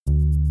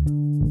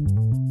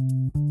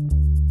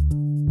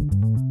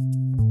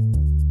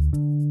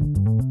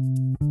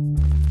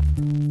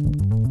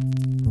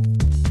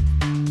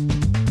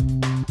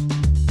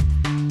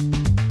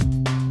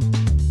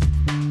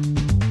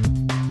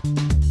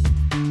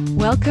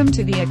Welcome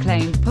to the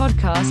acclaimed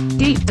podcast,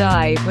 Deep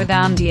Dive with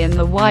Andy and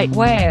the White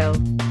Whale.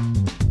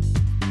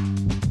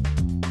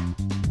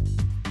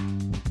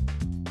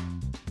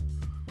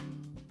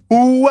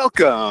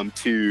 Welcome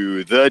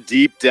to the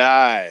Deep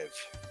Dive.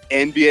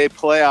 NBA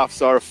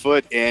playoffs are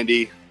afoot,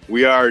 Andy.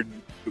 We are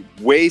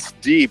waist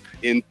deep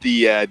in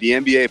the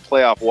NBA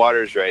playoff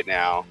waters right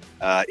now.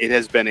 It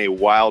has been a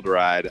wild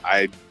ride.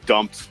 I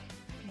dumped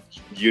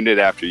unit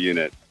after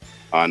unit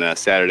on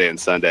Saturday and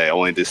Sunday,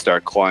 only to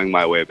start clawing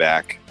my way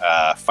back.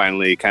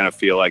 Finally, kind of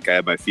feel like I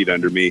have my feet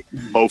under me.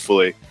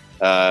 Hopefully,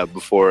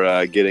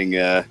 before getting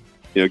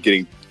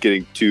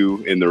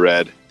two in the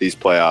red these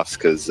playoffs,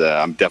 because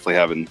I'm definitely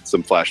having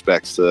some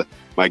flashbacks to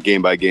my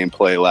game by game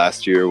play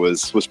last year.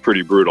 was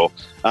pretty brutal.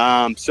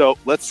 So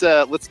let's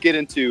get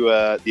into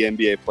the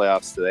NBA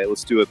playoffs today.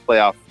 Let's do a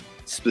playoff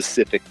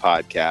specific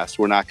podcast.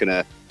 We're not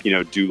gonna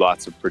do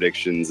lots of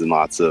predictions and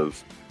lots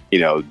of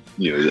the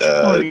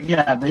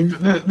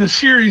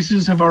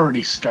series have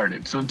already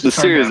started. So the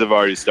series have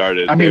already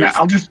started. I mean,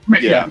 I'll just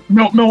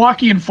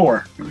Milwaukee in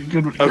 4.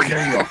 Good. Okay,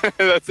 there you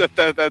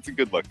go. that's a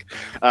good look.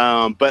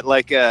 But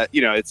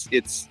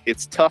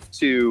it's tough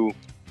to.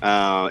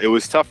 It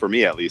was tough for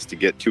me, at least, to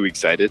get too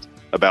excited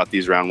about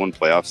these round one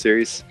playoff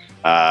series.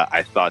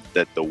 I thought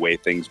that the way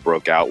things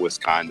broke out was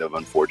kind of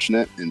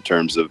unfortunate in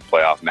terms of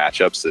playoff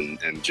matchups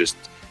and just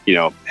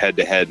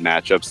head-to-head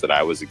matchups that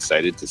I was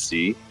excited to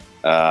see.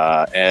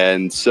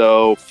 And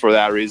so for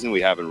that reason, we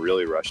haven't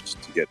really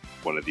rushed to get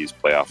one of these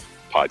playoff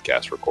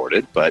podcasts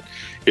recorded, but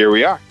here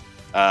we are.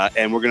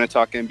 And we're going to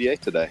talk NBA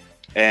today.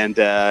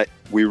 And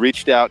we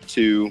reached out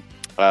to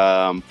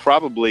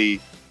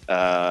probably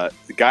the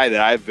guy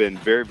that I've been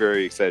very,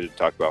 very excited to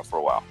talk to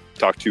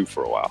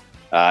for a while.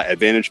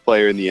 Advantage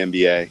player in the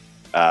NBA,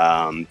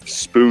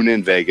 Spoon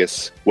in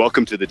Vegas.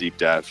 Welcome to the Deep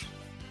Dive.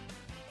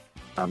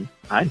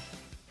 Hi.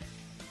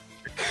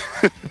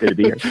 Good to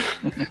be here.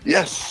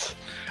 Yes.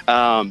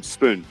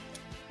 Spoon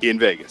in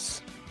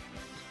Vegas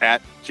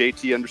at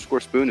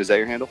JT_Spoon. Is that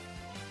your handle?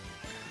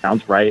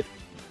 Sounds right.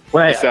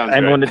 Well,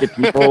 I'm one of the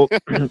people.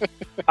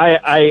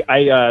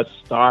 I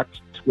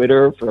stalked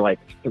Twitter for like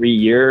 3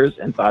 years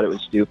and thought it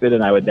was stupid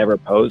and I would never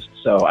post.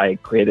 So I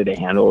created a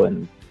handle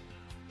in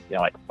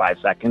 5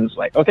 seconds.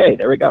 Like, okay,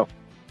 there we go.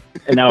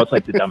 And now it's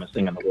like the dumbest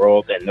thing in the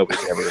world and nobody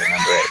could ever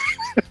remember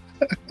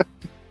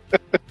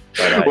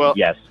it. But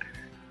yes,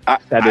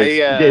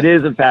 it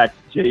is in fact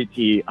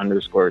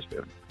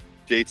JT_Spoon.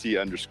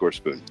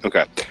 JT_Spoon.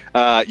 Okay.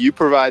 You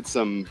provide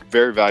some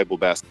very valuable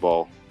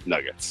basketball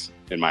nuggets,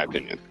 in my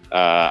opinion.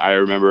 I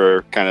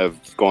remember kind of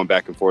going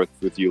back and forth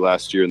with you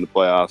last year in the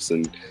playoffs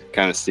and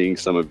kind of seeing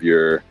some of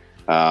your,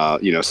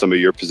 some of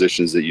your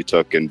positions that you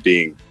took, and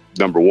being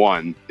number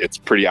one, it's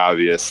pretty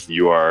obvious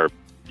you are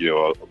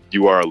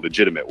a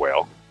legitimate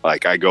whale.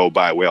 Like, I go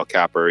by Whale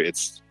Capper.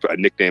 It's a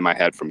nickname I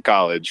had from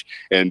college,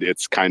 and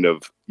it's kind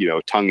of,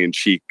 tongue in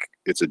cheek.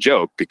 It's a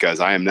joke because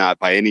I am not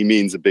by any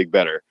means a big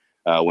bettor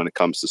when it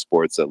comes to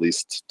sports, at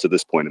least to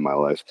this point in my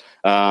life.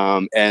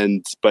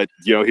 But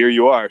here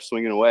you are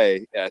swinging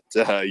away at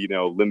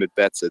limit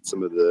bets at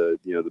some of the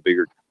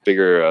the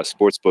bigger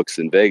sports books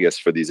in Vegas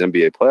for these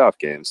NBA playoff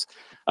games.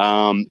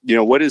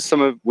 What is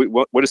some of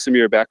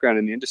your background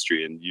in the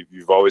industry? And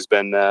you've always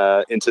been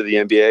into the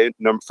NBA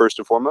first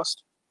and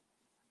foremost.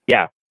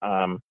 Yeah.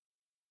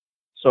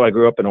 So I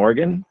grew up in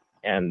Oregon,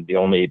 and the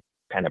only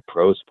kind of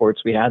pro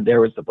sports we had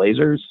there was the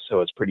Blazers.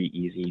 So it's pretty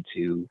easy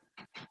to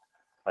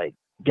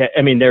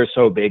they're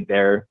so big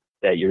there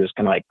that you're just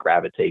going to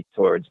gravitate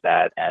towards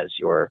that as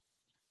your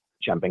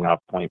jumping off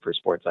point for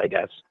sports, I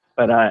guess.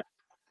 But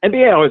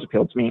NBA always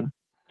appealed to me.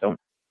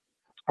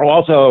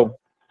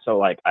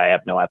 I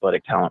have no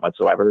athletic talent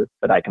whatsoever,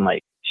 but I can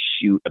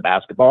shoot a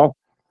basketball.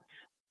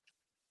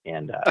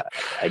 And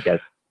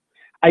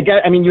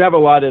you have a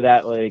lot of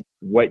that,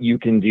 what you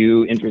can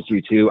do interests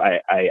you too.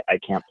 I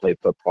can't play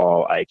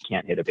football. I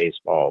can't hit a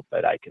baseball,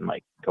 but I can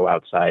go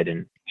outside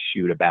and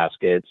shoot a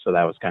basket. So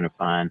that was kind of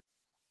fun.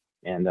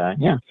 And I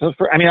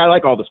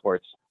like all the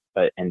sports,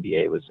 but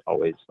NBA was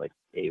always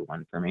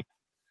A1 for me.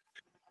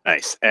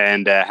 Nice.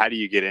 And how do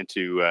you get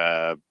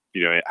into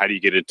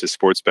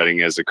sports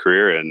betting as a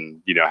career?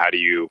 And, how do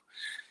you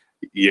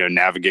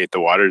navigate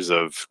the waters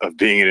of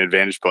being an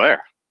advantage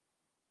player?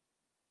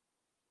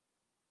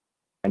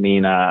 So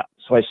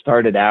I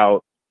started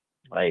out,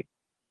 I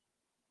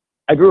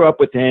grew up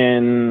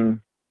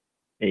within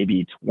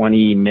maybe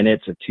 20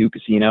 minutes of 2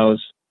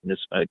 casinos. This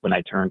when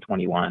I turned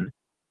 21,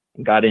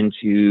 and got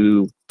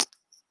into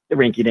the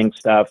rinky-dink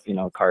stuff,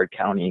 card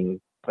counting,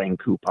 playing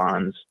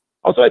coupons.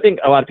 Also, I think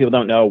a lot of people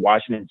don't know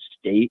Washington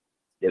State,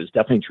 it was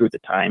definitely true at the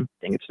time,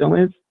 I think it still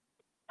is,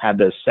 had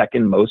the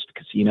second most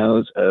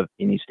casinos of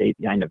any state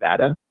behind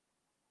Nevada.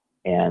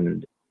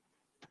 And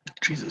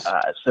Jesus.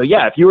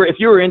 If you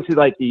were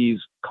into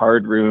these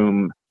card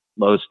room,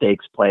 low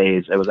stakes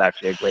plays, it was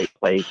actually a great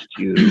place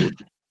to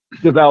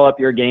develop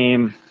your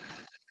game.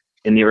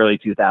 In the early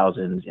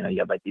 2000s, you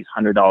had these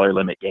 $100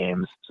 limit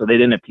games. So they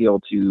didn't appeal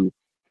to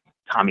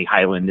Tommy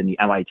Highland and the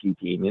MIT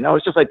team.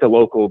 It's just the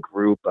local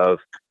group of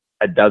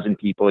a dozen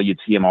people. You'd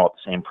see them all at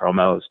the same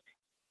promos.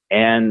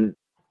 And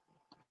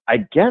I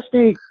guess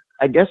it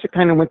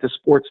kind of went to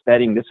sports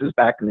betting. This is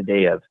back in the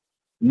day of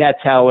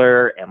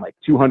Neteller and like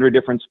 200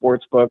 different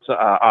sports books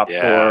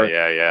offshore.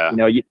 Yeah. You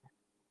know,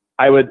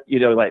 I would, you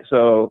know, like,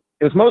 so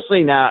it was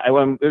mostly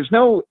there's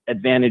no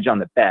advantage on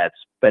the bets,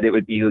 but it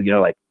would be, you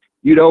know, like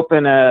you'd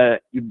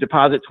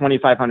deposit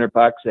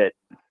 $2,500 at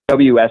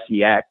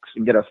WSEX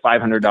and get a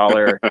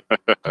 $500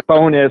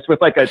 bonus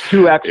with like a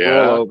 2x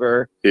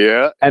rollover.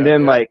 Yeah. And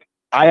then like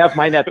I have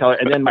my Neteller,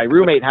 and then my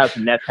roommate has a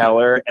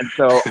Neteller, and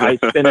so I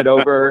spin it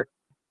over,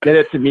 get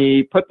it to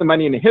me, put the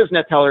money into his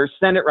Neteller,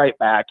 send it right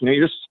back. You know,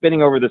 you're just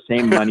spinning over the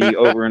same money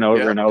over and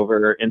over and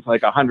over into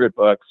like 100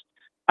 books.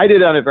 I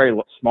did it on a very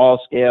small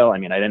scale. I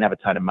mean, I didn't have a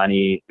ton of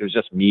money. It was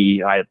just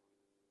me. I had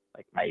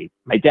like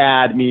my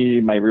dad,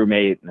 me, my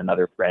roommate, and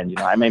another friend. You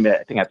know, I think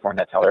I had 4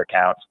 Neteller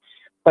accounts.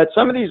 But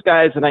some of these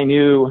guys that I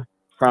knew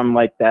from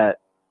like that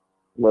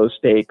low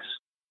stakes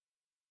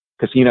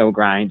casino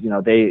grind, you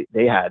know, they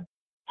had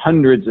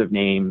hundreds of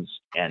names,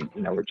 and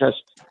you know,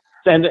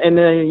 and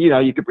then, you know,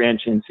 you could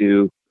branch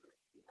into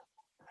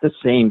the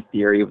same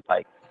theory with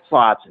like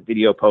slots and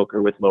video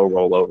poker with low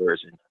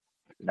rollovers, and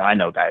you know, I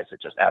know guys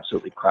that just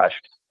absolutely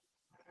crushed.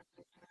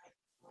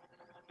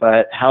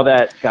 But how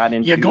that got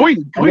into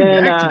going back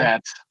to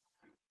that.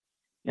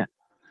 Yeah.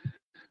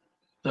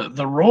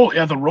 The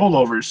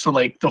rollovers. So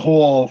like the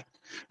whole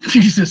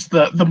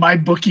the my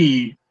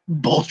bookie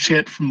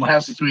bullshit from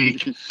last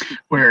week,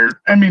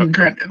 where I mean,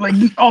 like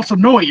also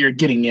know what you're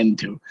getting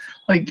into.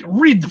 Like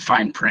read the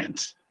fine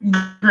print.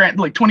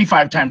 Like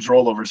 25 times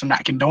rollovers. I'm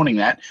not condoning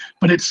that,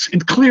 but it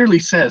clearly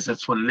says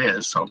that's what it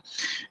is. So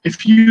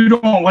if you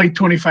don't like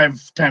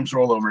 25 times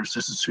rollovers,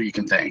 this is who you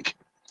can thank.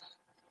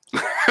 the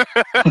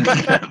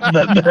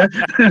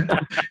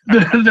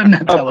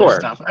Neteller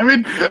stuff. I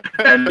mean,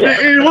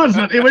 it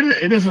wasn't.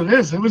 It is what it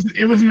is. It was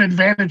an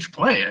advantage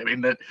play. I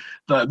mean, the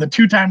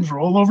 2 times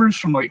rollovers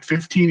from like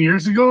 15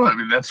 years ago. I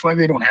mean, that's why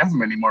they don't have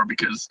them anymore,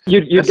 because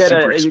you get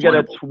a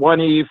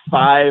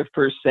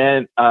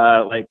 25%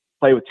 like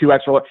play with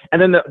 2x roll,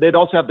 and then they'd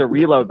also have the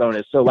reload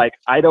bonus. So like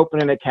I'd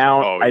open an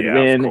account, I'd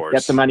win,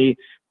 get the money,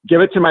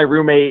 give it to my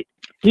roommate,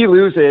 he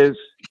loses.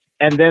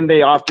 And then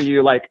they offer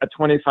you like a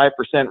 25%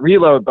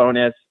 reload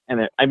bonus.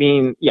 And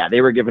they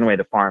were giving away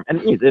the farm.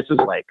 And this is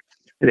like,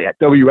 they had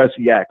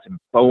WSEX and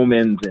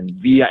Bowman's and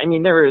VIA. I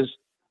mean, there was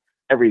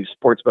every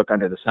sports book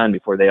under the sun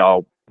before they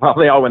all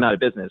went out of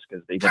business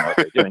because they didn't know what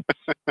they were doing.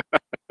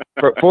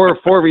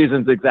 for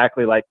reasons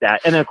exactly like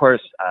that. And then, of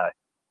course,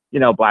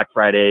 you know, Black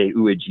Friday,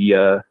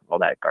 Uagia, all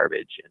that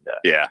garbage. And,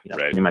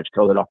 pretty much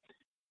killed it all.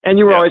 And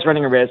you were always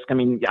running a risk. I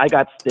mean, I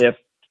got stiffed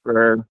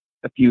for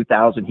a few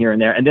thousand here and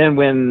there. And then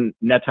when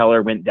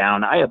Neteller went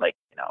down, I had like,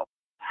 you know,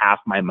 half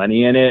my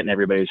money in it, and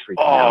everybody was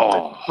freaking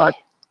out. But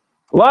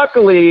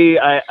luckily,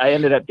 I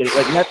ended up getting,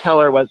 like,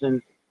 Neteller was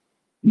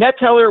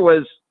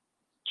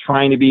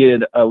trying to be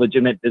a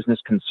legitimate business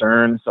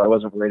concern, so I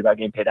wasn't worried about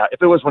getting paid out.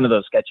 If it was one of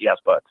those sketchy ass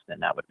books, then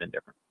that would have been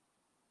different.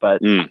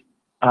 But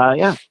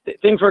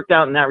things worked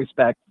out in that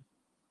respect.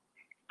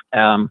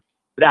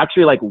 But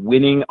actually, like,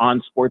 winning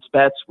on sports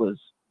bets was,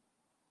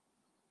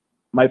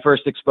 my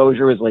first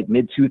exposure was like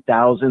mid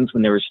 2000s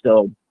when there were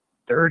still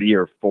 30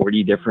 or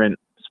 40 different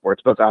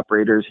sportsbook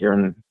operators here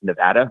in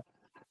Nevada.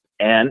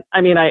 And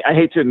I mean, I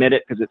hate to admit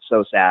it because it's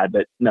so sad,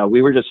 but no,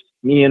 we were just,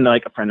 me and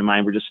like a friend of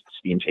mine were just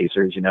steam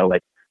chasers, you know,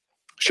 like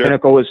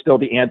Pinnacle was still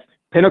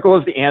Pinnacle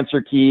was the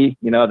answer key.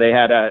 You know, they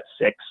had a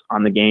 6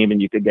 on the game and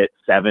you could get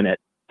 7 at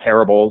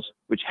Parables,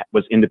 which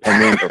was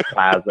independent, or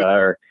Plaza,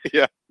 or,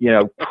 you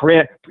know,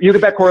 Prim. You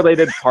could bet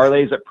correlated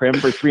parlays at Prim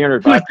for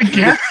 $300.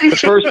 The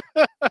first,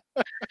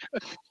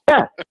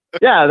 not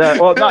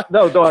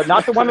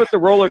the one with the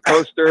roller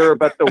coaster,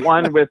 but the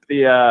one with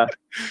the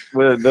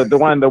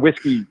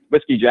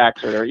whiskey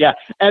jacks, or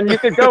And you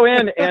could go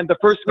in, and the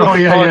first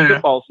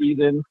football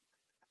season.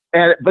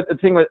 But the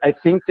thing was, I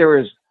think there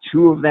was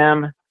 2 of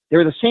them. They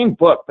were the same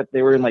book, but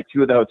they were in like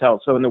 2 of the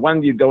hotels. So in the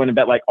one, you'd go in and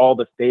bet like all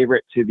the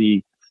favorite to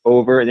the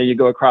over, and then you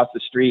go across the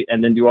street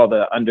and then do all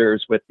the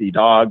unders with the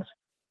dogs.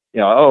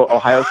 You know,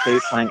 Ohio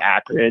State playing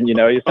Akron. You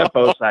know, you set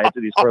both sides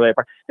of these parlay.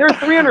 They're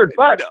 $300,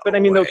 but I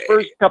mean, those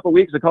first couple of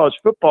weeks of college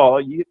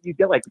football, you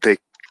get like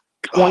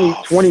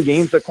 20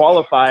 games that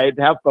qualified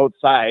to have both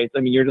sides. I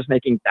mean, you're just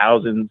making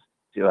thousands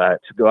to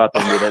go out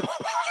there and do this.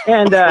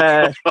 And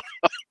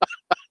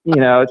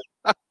you know,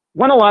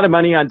 won a lot of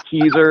money on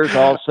teasers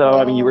also.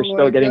 I mean, you were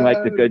still getting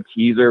like the good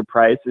teaser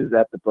prices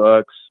at the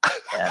books,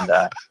 and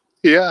that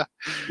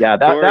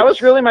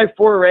was really my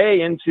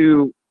foray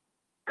into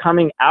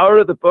coming out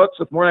of the books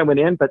with more than I went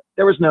in, but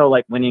there was no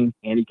like winning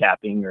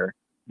handicapping or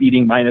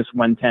beating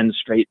 -110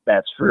 straight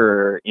bets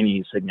for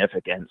any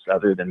significance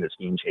other than the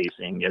steam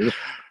chasing. It was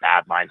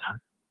bad lines.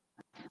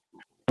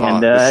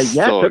 And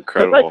so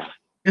incredible.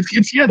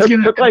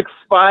 Took like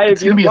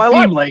 5 years.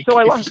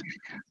 I lost.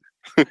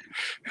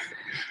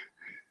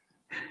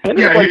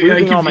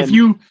 If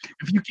you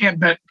can't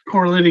bet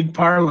correlating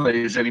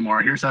parlays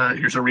anymore, here's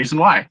a reason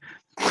why.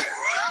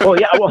 Well,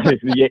 yeah,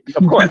 yeah,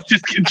 of course.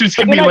 just give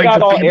And me then I like got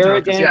the all theme songs.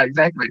 arrogant. Yeah,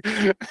 exactly.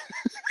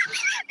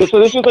 So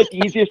this was like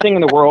the easiest thing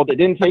in the world. It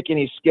didn't take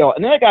any skill.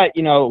 And then I got,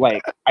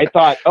 like I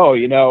thought,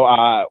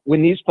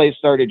 when these plays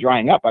started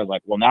drying up, I was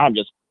like, well, now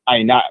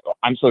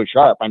I'm so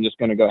sharp. I'm just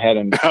going to go ahead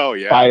and Oh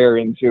yeah. fire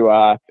into,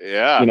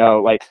 Yeah.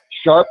 like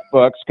sharp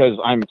books because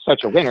I'm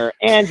such a winner.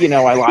 And,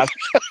 I lost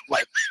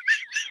like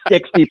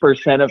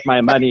 60% of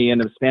my money in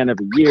the span of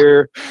a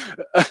year.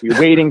 You're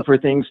waiting for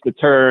things to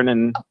turn.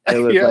 And it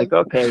was Yeah. like,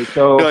 okay,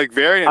 so You're like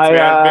variance,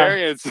 man,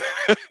 variance.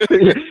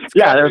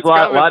 yeah, there's a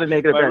coming. lot of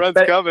negative My run's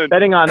coming.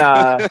 betting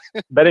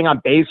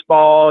on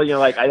baseball,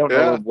 like I don't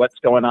know Yeah. what's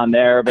going on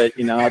there, but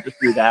I'll just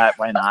do that.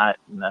 Why not?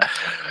 And,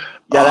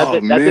 Oh, that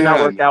did not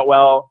work man. out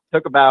well.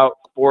 Took about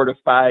 4 to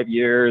 5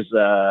 years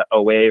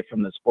away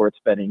from the sports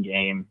betting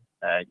game.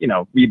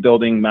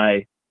 Rebuilding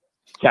my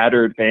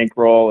tattered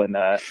bankroll and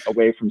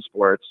away from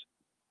sports.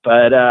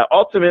 But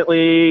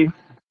ultimately,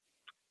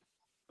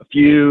 a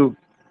few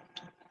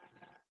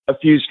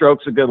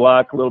strokes of good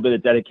luck, a little bit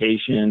of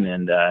dedication,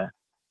 and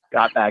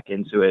got back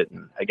into it.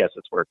 And I guess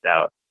it's worked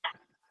out.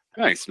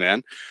 Nice,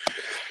 man.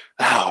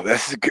 Oh,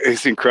 it's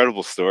an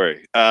incredible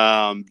story.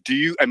 Do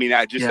you? I mean,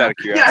 I just out of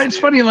curiosity. Yeah, it's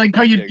funny, like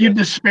how you good.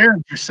 despair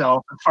of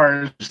yourself as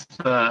far as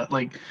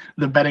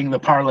the betting the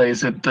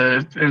parlays at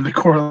the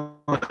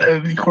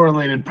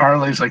correlated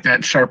parlays like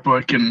that sharp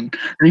book,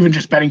 or even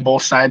just betting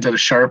both sides at a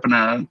sharp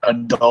and a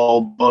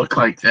dull book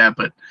like that.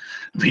 But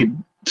they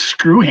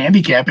screw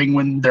handicapping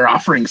when they're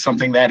offering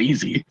something that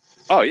easy.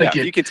 Oh yeah,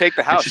 you can take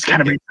the house. It's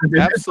kind of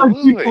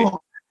absolutely.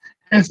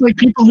 It's like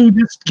people who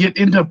just get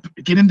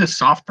into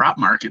soft prop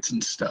markets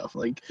and stuff.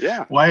 Like,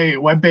 yeah,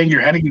 why bang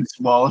your head against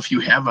the wall if you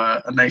have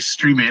a nice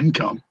stream of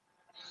income?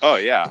 Oh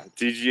yeah.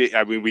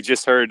 We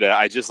just heard.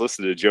 I just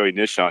listened to Joey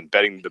Nish on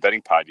the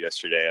betting pod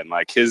yesterday, and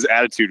like his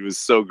attitude was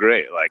so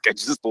great. Like I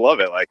just love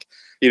it. Like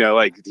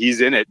like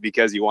he's in it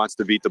because he wants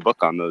to beat the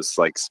book on those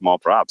like small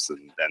props,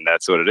 and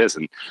that's what it is.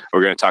 And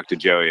we're gonna talk to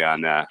Joey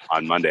on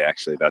Monday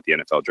actually about the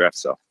NFL draft.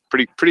 So.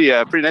 Pretty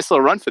nice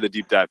little run for the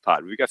deep dive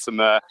pod. We got some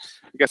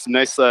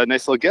nice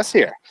little guests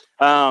here.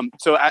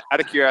 So out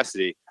of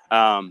curiosity,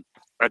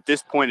 at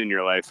this point in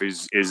your life,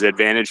 is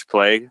advantage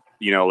play?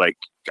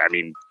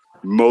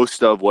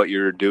 Most of what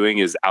you're doing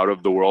is out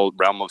of the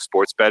realm of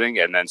sports betting,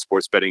 and then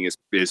sports betting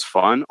is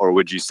fun. Or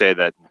would you say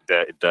that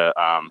the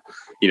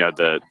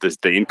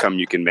income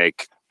you can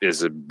make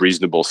is a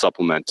reasonable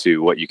supplement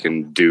to what you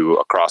can do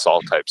across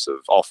all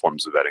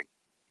forms of betting?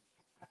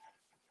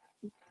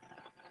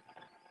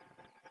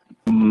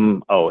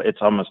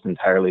 It's almost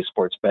entirely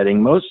sports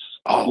betting. Mostly,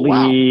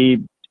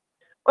 wow.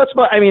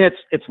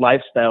 It's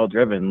lifestyle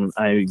driven.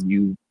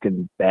 You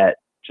can bet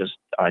just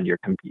on your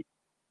computer.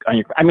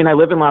 I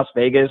live in Las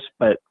Vegas,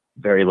 but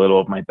very little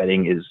of my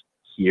betting is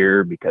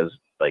here because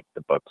like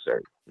the books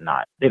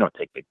they don't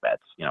take big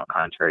bets,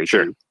 contrary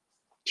to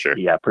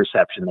the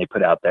perception they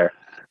put out there.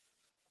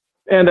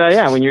 And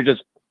when you're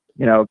just,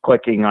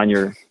 clicking on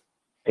your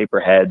paper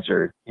heads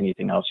or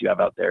anything else you have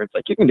out there, it's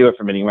like you can do it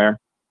from anywhere.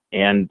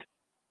 And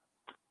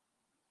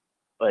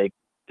like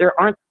there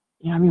aren't,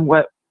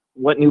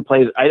 what new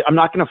plays? I'm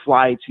not going to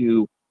fly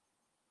to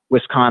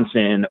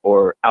Wisconsin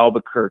or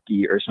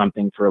Albuquerque or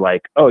something for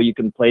like, oh, you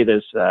can play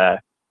this.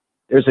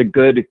 There's a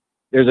good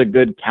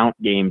count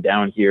game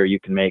down here. You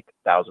can make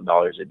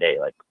 $1,000 a day.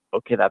 Like,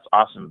 okay, that's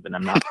awesome. But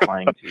I'm not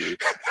flying to.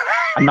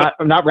 I'm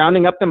not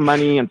rounding up the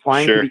money and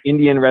flying to the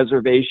Indian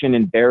reservation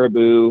in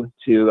Baraboo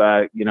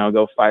to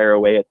go fire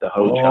away at the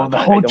Ho Chunk. The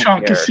Ho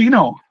Chunk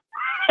Casino.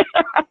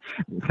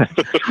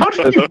 How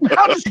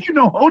does you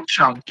know Ho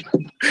Chunk?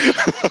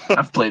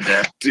 I've played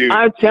there, dude.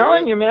 I'm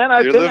telling you, man.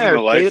 I've been there.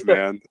 You're living the life,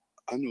 man.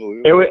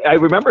 Unbelievable. I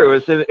remember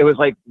it was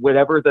like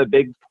whatever the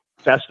big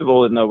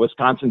festival in the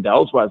Wisconsin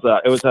Dells was.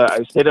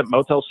 I stayed at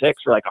Motel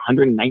 6 for like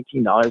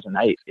 $119 a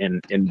night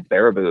in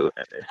Baraboo.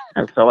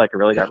 I felt like I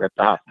really got ripped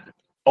off.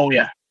 Oh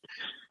yeah,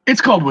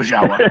 it's called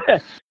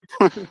Wajawa.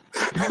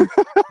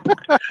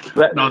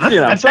 No,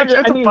 that's a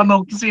fun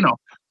little casino.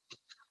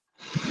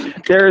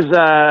 There's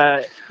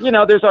always,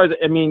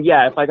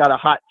 if I got a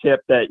hot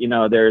tip that,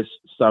 there's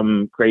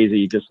some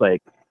crazy, just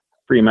like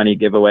free money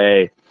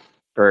giveaway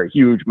for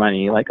huge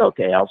money, like,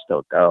 okay, I'll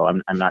still go.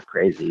 I'm not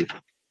crazy.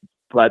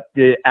 But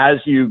as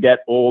you get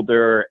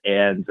older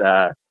and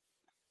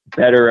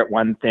better at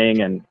one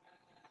thing and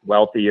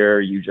wealthier,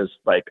 you just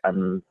like,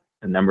 I'm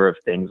a number of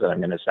things that I'm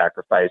going to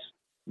sacrifice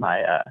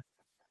my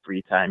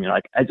free time.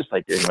 I just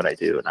like doing what I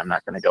do, and I'm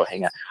not going to go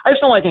hang out. I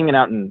just don't like hanging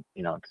out in,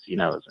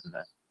 casinos and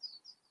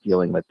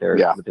dealing with their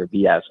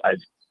BS.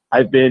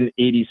 I've been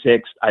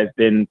 86. I've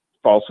been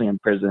falsely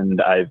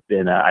imprisoned. I've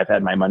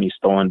had my money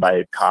stolen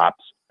by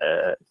cops.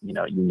 You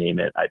name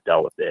it. I've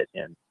dealt with it,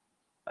 and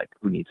like,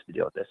 who needs to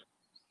deal with this?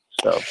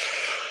 So,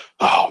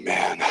 oh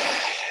man,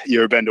 you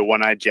ever been to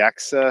One Eye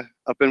Jack's up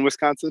in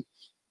Wisconsin?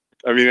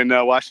 I mean, in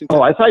Washington.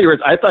 Oh, I thought you were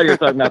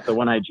talking about the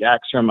One-Eyed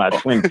Jacks from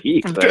Twin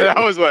Peaks. That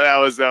was what I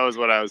was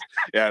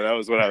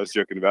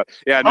joking about.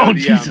 Yeah. No, Oh,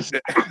 Jesus.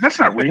 That's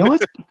not real,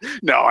 is it?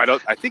 No, I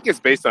don't. I think it's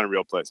based on a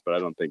real place, but I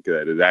don't think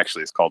that it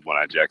actually is called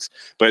One-Eyed Jacks.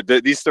 But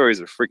these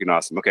stories are freaking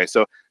awesome. Okay,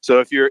 so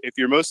if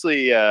you're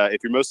mostly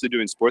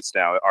doing sports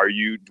now,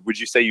 would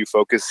you say you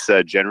focus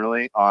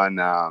generally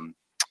on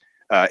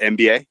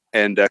NBA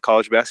and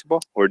college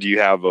basketball, or do you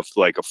have a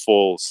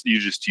full?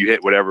 You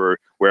hit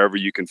wherever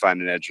you can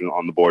find an edge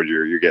on the board.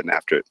 You're getting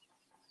after it.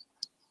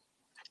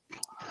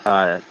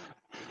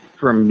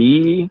 For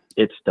me,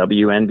 it's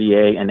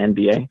WNBA and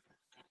NBA.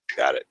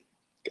 Got it.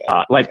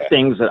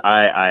 Things that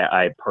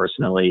I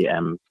personally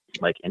am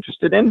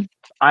interested in.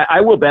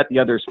 I will bet the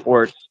other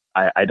sports.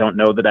 I don't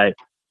know that I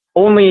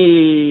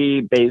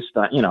only based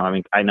on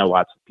I know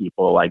lots of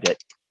people. I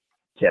get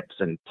tips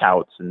and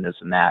touts and this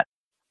and that.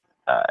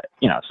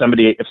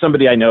 If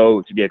somebody I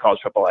know to be a college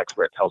football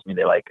expert tells me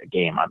they like a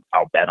game,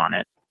 I'll bet on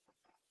it.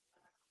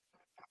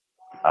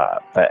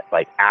 But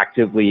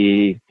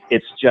actively,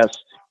 it's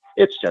just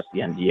the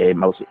NBA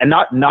mostly, and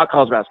not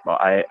college basketball.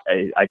 I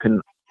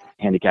couldn't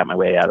handicap my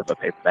way out of a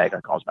paper bag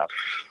on college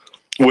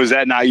basketball. Was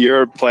that not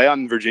your play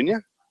on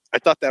Virginia? I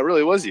thought that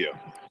really was you.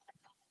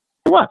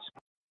 What?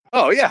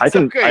 Oh yeah,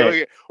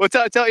 okay. Well,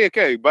 tell you.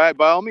 Okay, by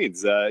all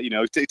means,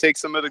 take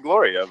some of the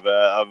glory of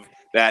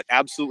that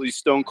absolutely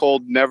stone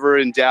cold, never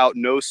in doubt,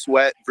 no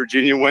sweat.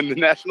 Virginia won the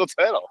national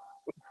title.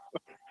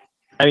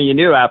 I mean, you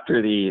knew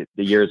after the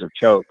years of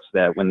chokes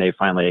that when they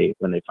finally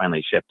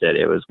shipped it,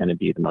 it was going to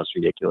be the most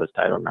ridiculous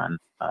title run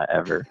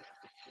ever.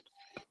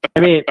 I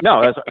mean,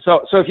 no.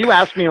 So if you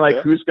ask me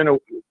who's going to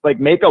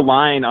make a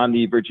line on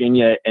the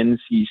Virginia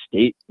NC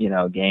State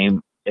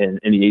game in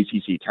the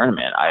ACC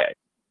tournament, I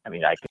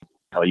mean I could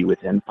tell you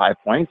within 5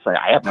 points.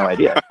 I have no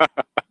idea.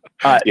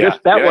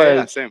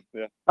 Same.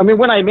 Yeah. I mean,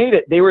 when I made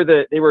it, they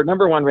were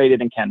number 1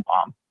 rated in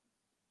KenPom,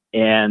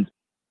 and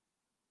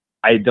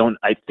I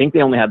think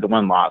they only had the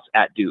one loss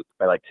at Duke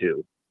by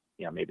 2.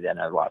 Maybe they had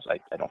another loss. I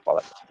don't follow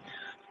that.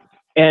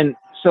 And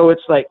so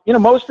it's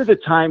most of the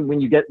time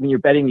when you're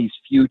betting these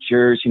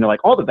futures,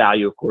 all the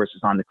value, of course,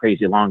 is on the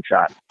crazy long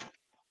shot.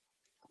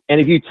 And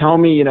if you tell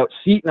me,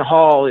 Seton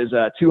Hall is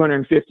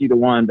 250 to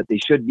 1, but they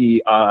should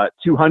be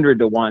 200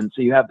 to 1,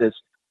 so you have this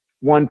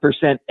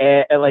 1%,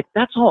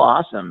 that's all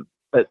awesome,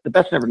 but the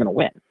bet's never going to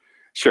win.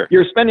 Sure.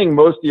 You're spending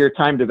most of your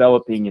time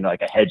developing, a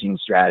hedging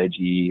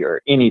strategy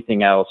or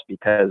anything else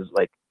because,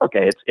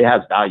 it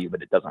has value,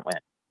 but it doesn't win.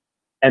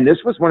 And this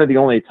was one of the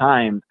only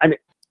times. I mean,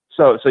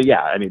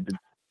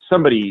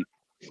 somebody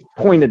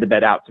pointed the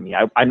bet out to me.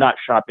 I'm not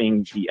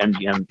shopping the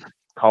MGM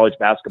college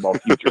basketball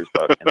futures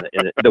book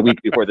in the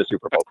week before the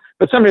Super Bowl,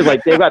 but somebody's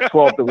they've got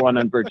 12 to 1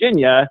 on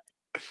Virginia,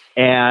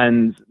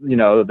 and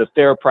the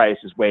fair price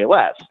is way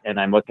less. And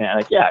I'm looking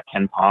at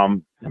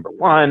KenPom number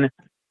 1.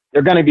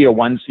 They're going to be a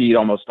 1 seed,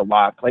 almost a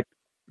lock.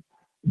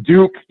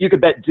 Duke, you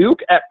could bet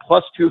Duke at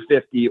plus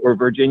 250 or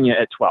Virginia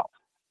at 12.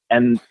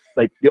 And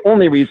the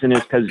only reason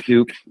is because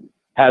Duke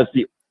has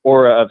the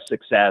aura of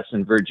success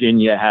and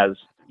Virginia has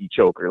the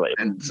choker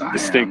label.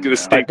 Distinct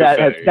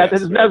that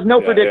has no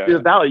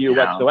predictive value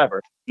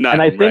whatsoever. None,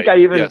 and I think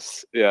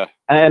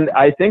and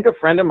I think a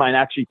friend of mine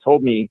actually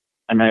told me,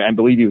 and I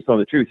believe he was telling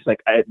the truth. He's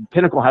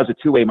Pinnacle has a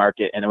 2-way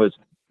market, and it was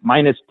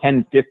minus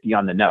 1050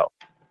 on the no.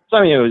 So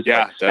I mean, it was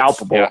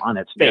scalpable on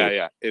its face.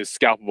 Yeah, it was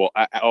scalpable.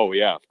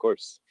 Of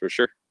course, for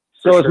sure.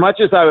 So as much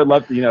as I would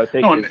love to,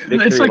 take this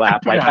victory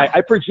lap,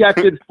 I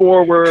projected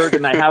forward,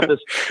 and I have this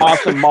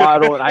awesome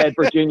model, and I had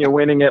Virginia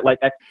winning it.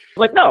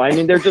 No, I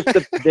mean they're just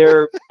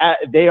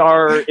they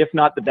are, if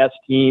not the best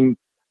team,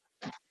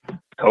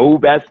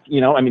 co-best.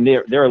 I mean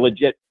they're a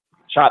legit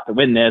shot to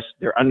win this.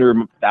 They're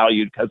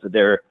undervalued because of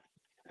their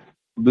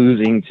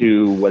losing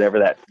to whatever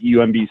that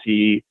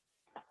UMBC,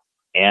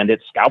 and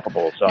it's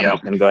scalpable. So I'm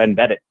just going to go ahead and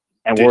bet it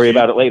and worry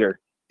about it later.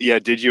 Yeah.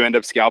 Did you end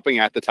up scalping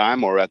at the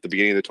time or at the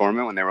beginning of the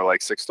tournament when they were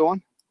 6 to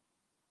 1?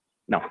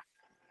 No.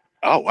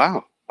 Oh,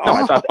 wow. No,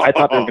 I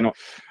thought they were going to.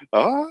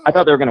 I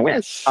thought they were going to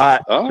win.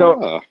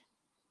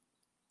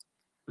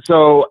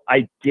 So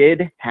I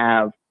did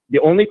have the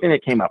only thing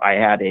that came up. I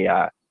had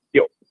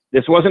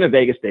this wasn't a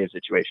Vegas Dave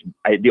situation.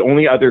 The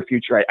only other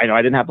future I know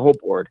I didn't have the whole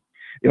board.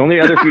 The only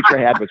other future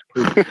I had was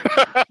Purdue.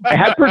 I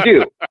had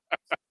Purdue.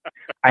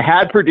 I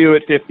had Purdue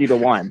at 50 to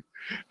 1,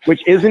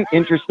 which isn't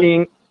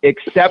interesting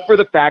except for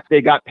the fact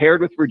they got paired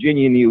with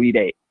Virginia in the Elite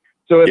Eight.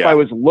 So if I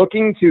was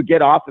looking to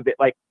get off of it,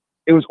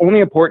 it was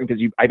only important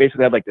because I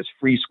basically had this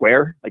free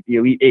square. The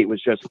Elite Eight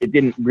was just, it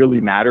didn't really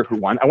matter who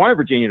won. I wanted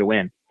Virginia to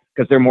win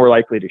because they're more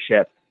likely to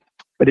ship,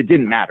 but it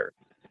didn't matter.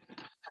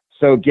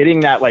 So getting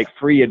that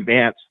free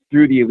advance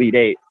through the Elite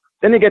Eight,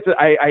 then they get to,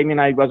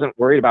 I wasn't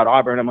worried about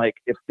Auburn. I'm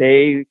if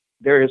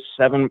there is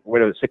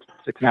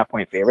 6.5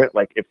 point favorite.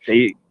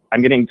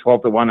 I'm getting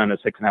 12 to 1 on a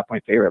 6.5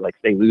 point favorite. If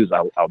they lose,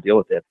 I'll deal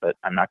with it, but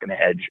I'm not going to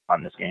hedge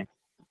on this game.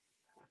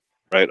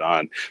 Right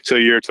on. So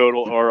your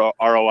total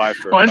ROI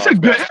for that's a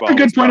good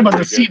point about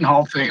the Seton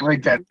Hall thing,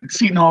 that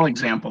Seton Hall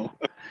example.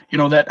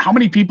 That how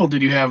many people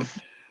did you have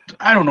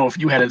I don't know if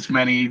you had as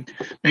many,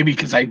 maybe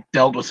because I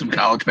dealt with some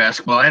college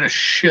basketball. I had a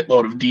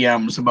shitload of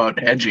DMs about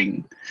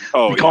hedging.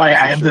 I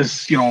have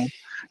this, they're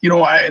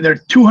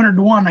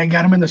 200-1. I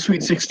got them in the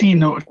Sweet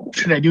 16. What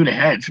should I do to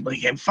hedge? I'm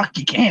like, fuck,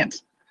 you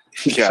can't.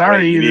 Yeah,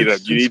 sorry, you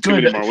need too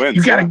many more wins.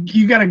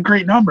 You got a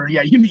great number.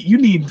 Yeah, you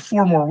need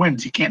 4 more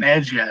wins. You can't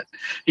hedge yet.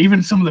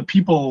 Even some of the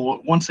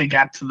people, once they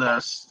got to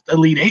the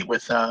Elite Eight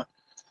with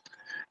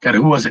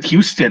who was it?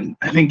 Houston.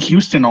 I think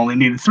Houston only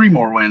needed 3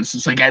 more wins.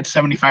 It's like I had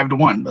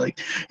 75-1. Like,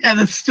 yeah,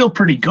 that's still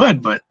pretty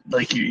good, but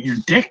like you're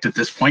dicked at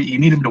this point. You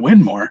need him to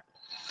win more.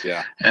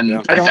 Yeah,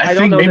 and I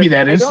think maybe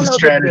that is the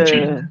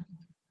strategy.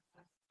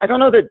 I don't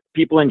know that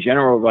people in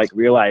general like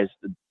realize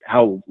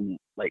how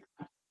like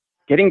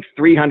getting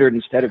 300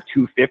 instead of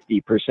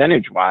 250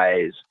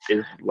 percentage-wise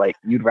is like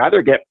you'd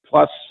rather get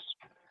plus.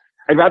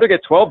 I'd rather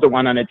get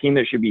 12-1 on a team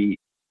that should be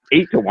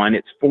 8-1.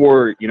 It's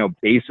 4,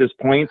 basis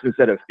points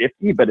instead of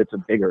 50, but it's a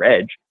bigger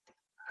edge.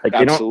 Like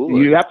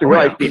you have to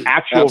realize the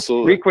actual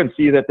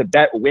frequency that the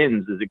bet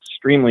wins is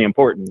extremely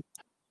important.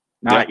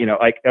 Not,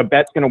 like a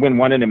bet's going to win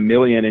 1 in a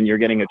million and you're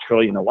getting 1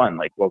 trillion to 1.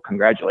 Like, well,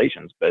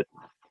 congratulations. But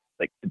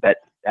like the bet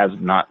has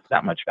not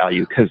that much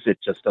value because it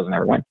just doesn't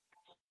ever win.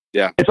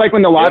 Yeah. It's like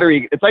when the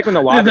lottery, that's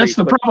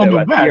the problem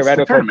with bets,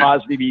 theoretical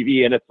positive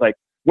EV. And it's like,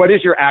 what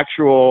is your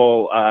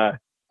actual,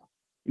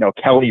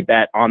 Kelly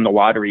bet on the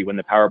lottery when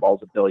the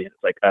Powerball's $1 billion?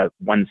 It's like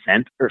 1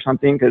 cent or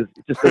something because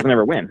it just doesn't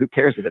ever win. Who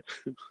cares if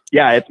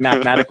it's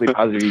mathematically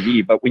positive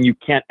EV, but when you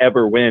can't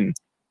ever win,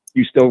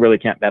 you still really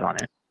can't bet on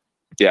it.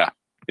 Yeah.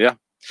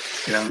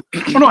 Oh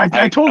no,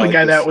 I told the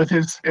guy that with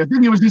I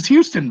think it was his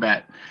Houston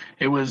bet.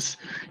 It was,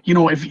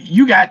 if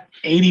you got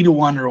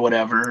 80-1 or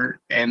whatever,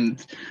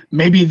 and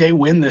maybe they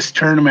win this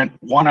tournament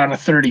 1 out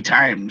of 30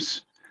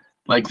 times.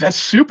 Like that's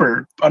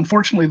super.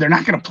 Unfortunately, they're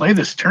not going to play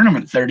this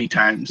tournament 30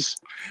 times.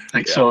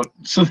 So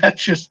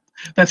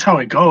that's how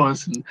it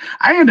goes. And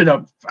I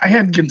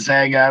had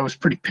Gonzaga. I was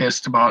pretty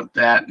pissed about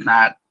that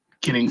not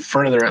getting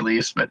further at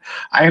least, but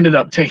I ended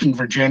up taking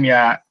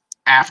Virginia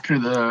after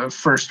the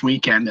first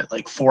weekend at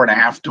like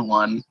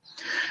 4.5-1.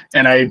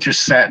 And I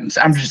just said,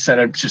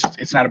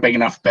 it's not a big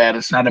enough bet.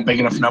 It's not a big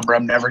enough number.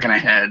 I'm never going to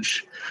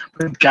hedge.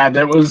 But God,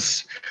 that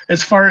was,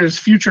 as far as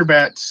future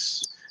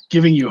bets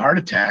giving you heart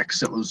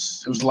attacks, it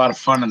was a lot of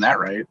fun in that,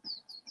 right?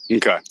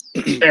 Okay.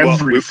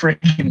 Every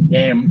freaking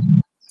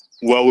game.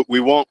 Well, we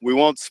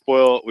won't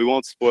spoil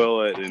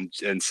it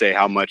and say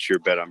how much your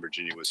bet on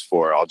Virginia was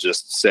for. I'll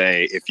just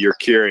say, if you're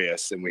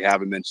curious, and we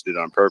haven't mentioned it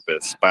on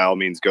purpose, by all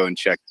means go and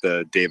check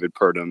the David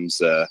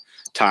Purdum's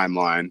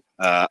timeline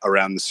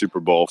around the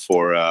Super Bowl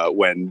for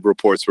when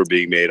reports were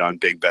being made on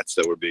big bets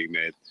that were being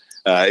made.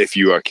 If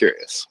you are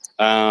curious,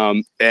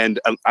 you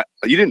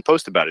didn't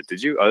post about it,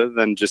 did you? Other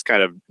than just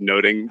kind of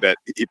noting that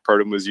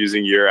Purdum was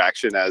using your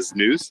action as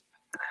news.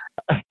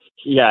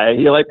 Yeah,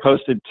 he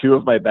posted 2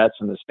 of my bets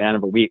in the span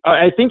of a week.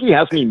 I think he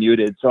has me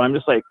muted, so I'm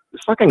just like,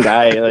 this fucking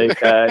guy,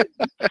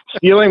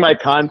 stealing my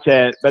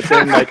content, but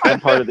then I'm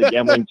part of the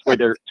gambling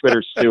Twitter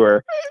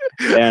sewer.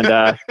 And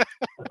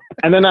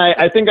then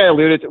I think I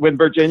alluded to when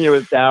Virginia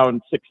was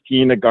down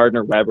 16 to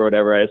Gardner Webb or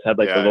whatever. I just had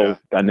the little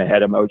gun to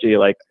head emoji,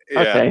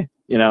 okay,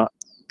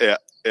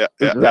 this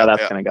is how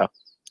that's gonna go.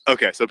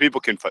 Okay, so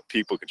people can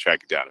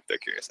track it down if they're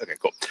curious. Okay,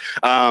 cool.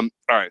 All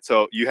right,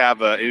 so you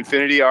have an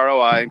infinity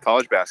ROI in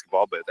college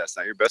basketball, but that's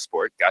not your best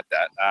sport. Got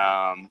that.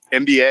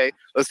 NBA.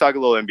 Let's talk a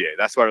little NBA.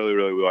 That's why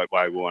really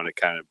why we want to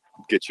kind of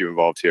get you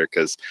involved here,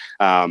 because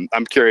I'm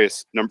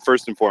curious.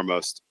 First and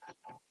foremost,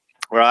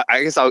 well,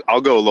 I guess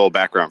I'll go a little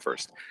background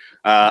first.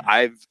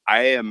 I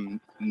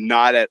am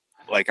not at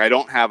I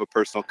don't have a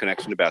personal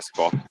connection to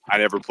basketball. I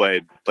never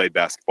played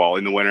basketball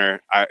in the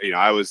winter.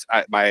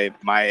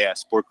 My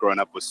sport growing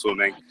up was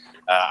swimming.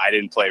 I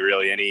didn't play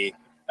really any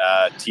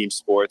team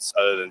sports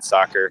other than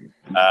soccer,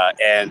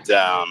 and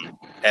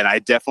I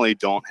definitely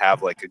don't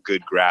have a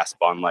good grasp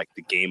on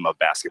the game of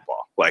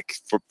basketball.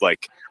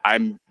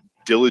 I'm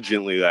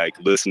diligently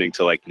listening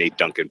to Nate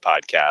Duncan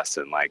podcasts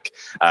and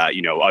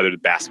other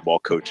basketball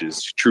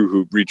coaches,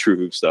 read True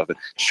Hoop stuff, and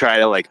try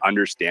to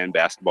understand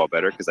basketball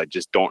better, because I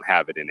just don't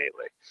have it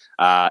innately.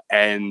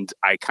 And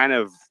I kind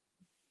of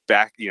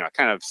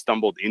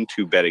stumbled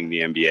into betting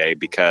the NBA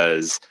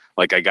because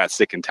I got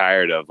sick and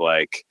tired of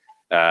I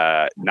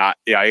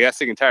got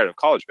sick and tired of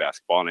college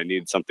basketball, and I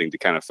needed something to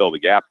kind of fill the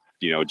gap,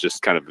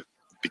 just kind of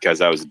because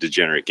I was a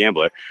degenerate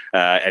gambler,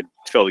 and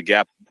fill the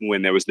gap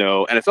when there was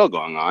no NFL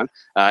going on.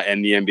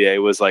 And the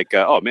NBA was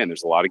oh man,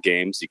 there's a lot of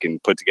games. You can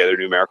put together a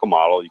numerical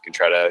model. You can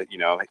try to,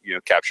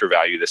 capture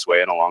value this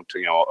way in a long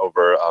term,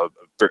 over a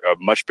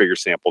much bigger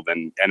sample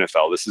than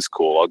NFL. This is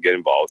cool. I'll get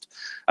involved.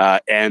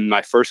 And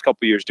my first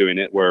couple years doing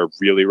it were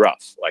really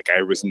rough.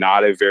 I was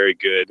not a very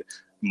good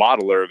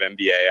modeler of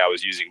NBA. I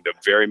was using the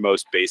very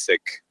most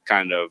basic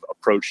kind of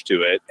approach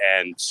to it.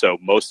 And so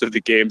most of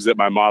the games that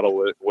my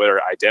model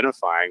were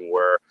identifying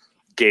were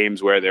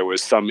games where there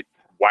was some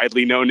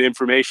widely known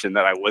information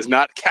that I was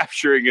not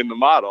capturing in the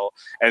model.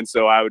 And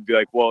so I would be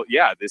like, well,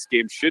 yeah, this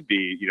game should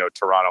be,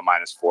 Toronto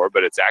 -4,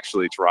 but it's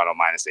actually Toronto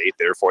 -8.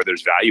 Therefore,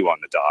 there's value on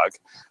the dog.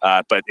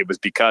 But it was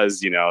because,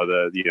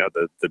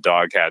 the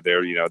dog had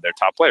their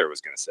top player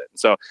was going to sit. And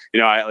so,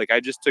 I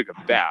just took a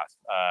bath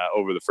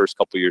over the first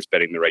couple of years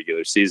betting the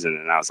regular season.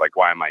 And I was like,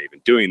 why am I even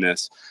doing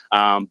this?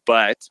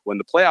 But when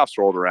the playoffs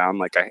rolled around,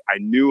 like I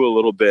knew a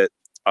little bit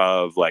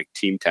of like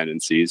team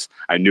tendencies.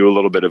 I knew a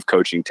little bit of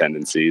coaching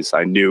tendencies.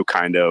 I knew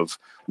kind of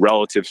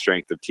relative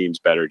strength of teams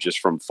better just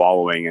from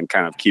following and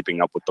kind of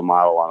keeping up with the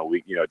model on a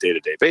week,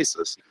 day-to-day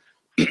basis.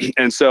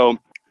 And so,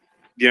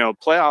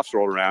 playoffs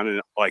rolled around and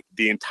like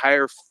the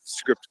entire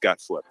script got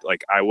flipped.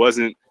 Like I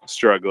wasn't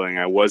struggling.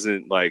 I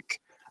wasn't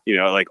like,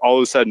 like all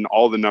of a sudden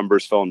all the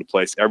numbers fell into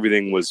place.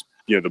 Everything was,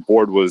 the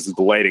board was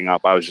lighting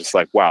up. I was just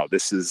like, wow,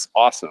 this is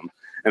awesome.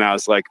 And I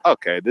was like,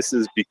 okay, this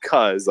is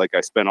because like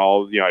I spent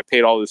I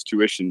paid all this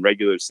tuition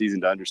regular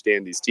season to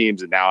understand these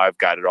teams, and now I've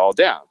got it all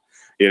down,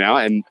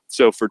 And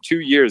so for 2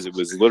 years, it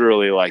was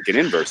literally like an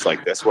inverse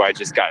like this, where I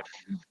just got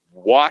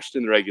washed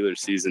in the regular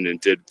season and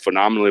did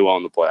phenomenally well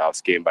in the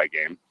playoffs, game by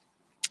game.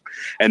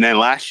 And then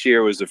last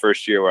year was the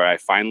first year where I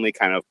finally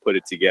kind of put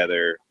it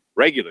together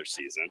regular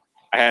season.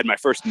 I had my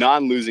first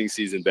non-losing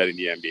season betting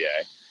the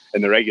NBA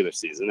in the regular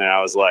season, and I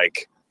was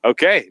like,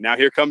 okay, now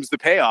here comes the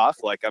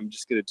payoff. Like I'm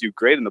just going to do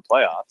great in the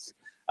playoffs.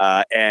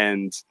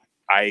 And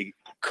I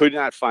could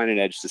not find an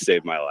edge to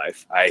save my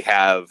life. I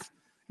have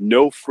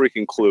no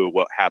freaking clue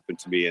what happened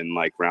to me in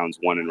like rounds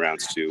 1 and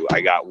rounds 2.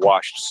 I got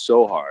washed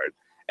so hard.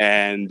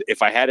 And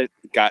if I hadn't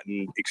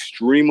gotten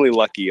extremely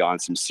lucky on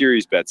some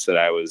series bets that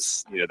I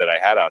was, that I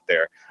had out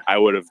there, I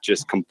would have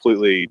just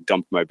completely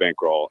dumped my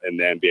bankroll in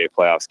the NBA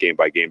playoffs game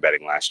by game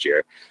betting last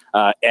year.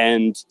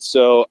 And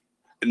so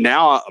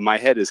now my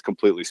head is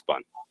completely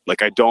spun.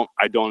 Like I don't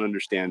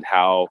understand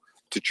how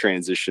to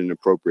transition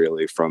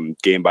appropriately from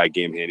game by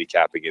game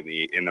handicapping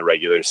in the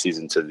regular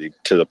season to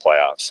the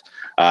playoffs.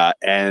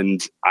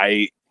 And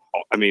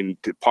I mean,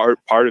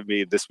 part of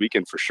me this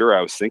weekend for sure,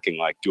 I was thinking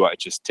like, do I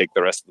just take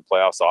the rest of the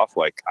playoffs off?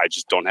 Like, I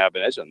just don't have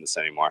an edge on this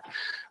anymore.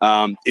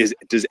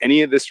 Does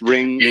any of this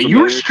ring? Yeah, you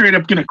were straight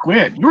up gonna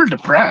quit. You were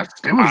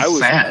depressed. It was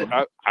sad.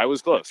 I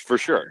was close for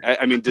sure.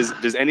 I mean,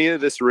 does any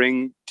of this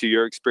ring to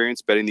your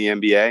experience betting the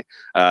NBA?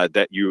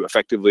 That you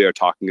effectively are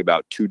talking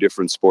about two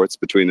different sports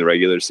between the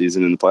regular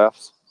season and the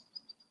playoffs?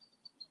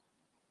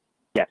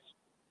 Yes.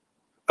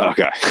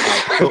 Okay.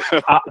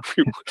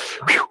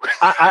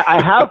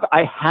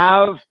 I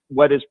have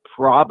what is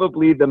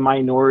probably the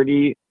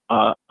minority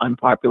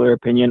unpopular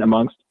opinion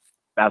amongst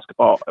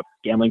basketball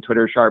gambling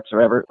Twitter sharps or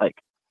whatever. Like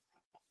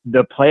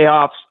the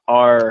playoffs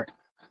are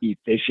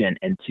efficient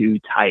and too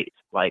tight.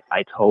 Like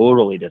I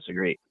totally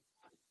disagree.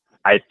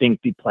 I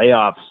think the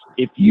playoffs,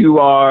 if you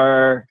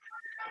are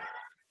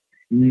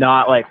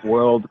not like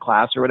world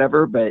class or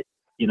whatever, but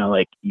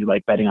like you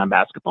like betting on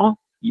basketball,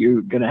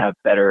 you're gonna have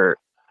better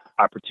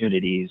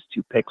opportunities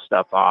to pick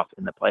stuff off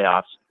in the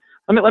playoffs.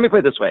 Let me put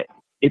it this way.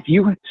 If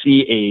you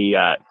see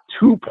a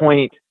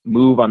 2-point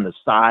move on the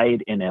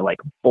side in a like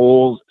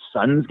Bulls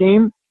Suns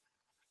game,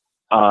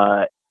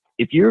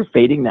 if you're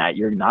fading that,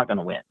 you're not going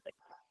to win.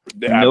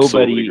 Like,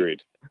 absolutely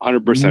agreed.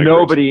 100%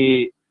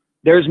 nobody.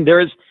 There's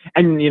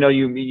and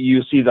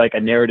you see like a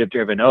narrative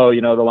driven. Oh,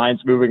 the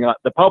line's moving.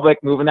 The public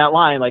moving that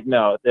line. Like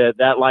no,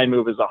 that line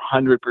move is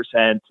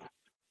 100%.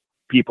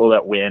 People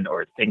that win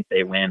or think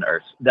they win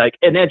or like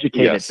an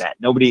educated bet.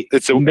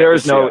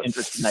 There's no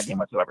interest in that game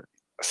whatsoever.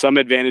 Some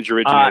advantage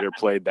originator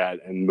played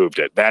that and moved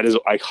it. That is,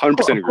 I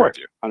 100% agree with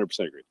you.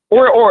 100% agree.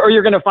 Or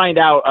you're going to find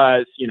out,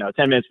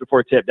 10 minutes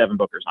before tip, Devin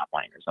Booker's not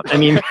playing or something. I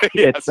mean,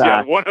 yes,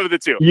 one of the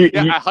two.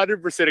 I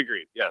 100%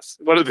 agree. Yes,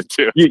 one of the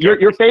two.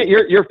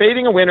 You're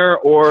fading a winner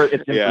or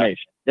it's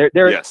information. Yeah.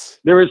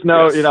 There is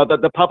no,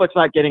 the public's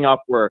not getting off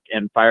work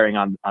and firing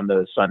on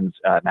the Suns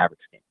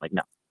Mavericks game. Like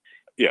no.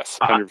 Yes,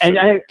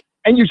 100%.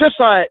 And you just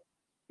saw it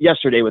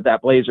yesterday with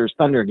that Blazers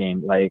Thunder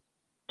game. Like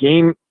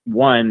game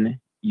 1,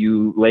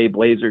 you lay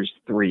Blazers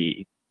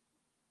 3,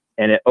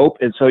 and it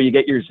opens. So you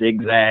get your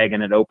zigzag,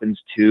 and it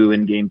opens 2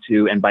 in game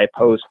 2. And by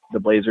post, the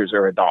Blazers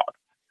are a dog.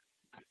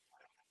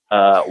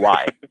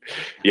 Why?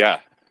 Yeah.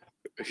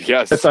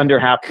 Yes. The Thunder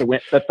have to win.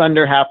 The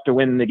Thunder have to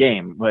win the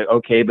game. Like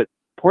okay, but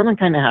Portland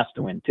kind of has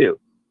to win too.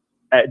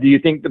 Do you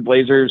think the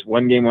Blazers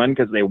won game 1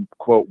 because they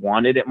quote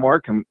wanted it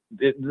more?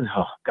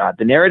 Oh God,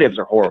 the narratives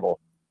are horrible.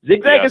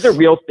 Zigzag is a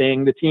real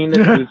thing. The team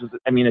that loses,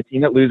 a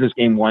team that loses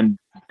game 1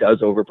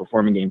 does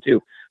overperform in game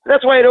 2. But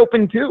that's why it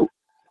opened 2.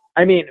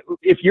 I mean,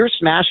 if you're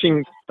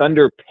smashing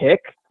Thunder pick,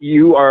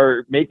 you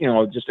are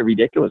making just a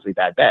ridiculously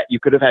bad bet. You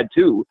could have had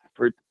 2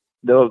 for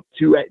the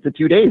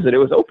 2 days that it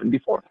was open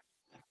before.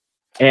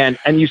 And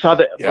you saw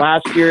that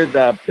last year,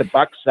 the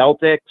Bucks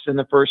Celtics in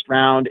the first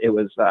round, it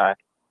was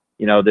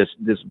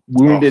this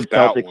wounded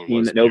Celtics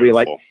team that nobody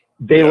liked.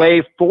 They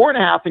lay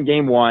 4.5 in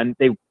game 1.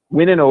 They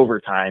win in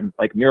overtime,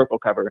 like miracle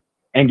cover.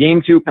 And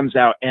game 2 comes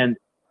out, and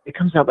it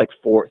comes out like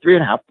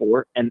 3.5,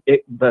 4, and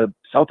the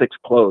Celtics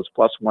close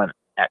 +1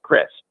 at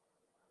Chris.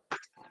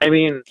 I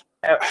mean,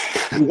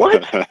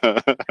 What?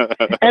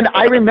 And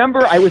I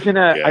remember I was in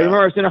a Yeah. I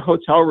remember I was in a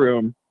hotel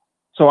room.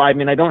 So I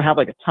mean, I don't have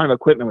like a ton of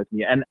equipment with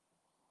me, and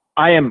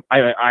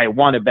I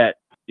want to bet,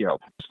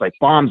 just like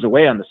bombs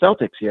away on the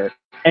Celtics here.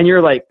 And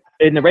you're like,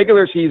 in the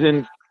regular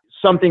season,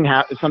 something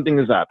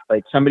is up.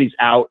 Like somebody's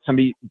out,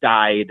 somebody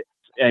died.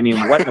 I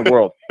mean, what in the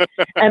world?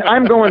 And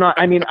I'm going on.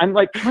 I mean, I'm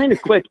like trying to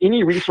click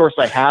any resource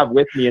I have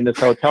with me in this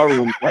hotel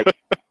room. Like,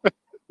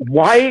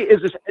 why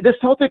is this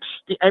Celtics?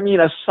 I mean,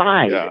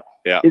 aside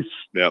is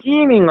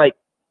steaming like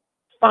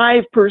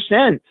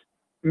 5%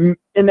 in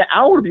the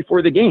hour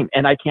before the game,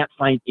 and I can't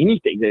find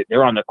anything.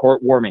 They're on the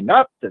court warming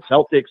up. The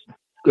Celtics,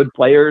 good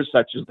players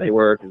such as they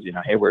were, because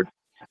Hayward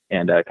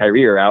and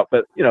Kyrie are out,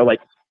 but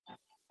like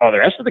all the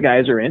rest of the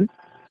guys are in.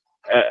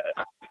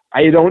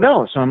 I don't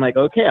know. So I'm like,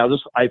 okay,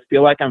 I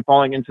feel like I'm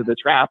falling into the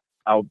trap.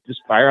 I'll just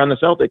fire on the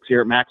Celtics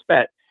here at max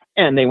bet.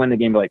 And they win the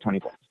game by like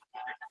 20 points.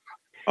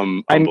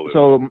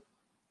 Unbelievable.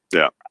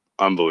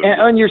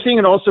 Unbelievable. And you're seeing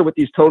it also with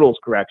these totals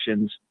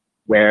corrections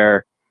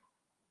where,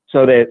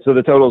 so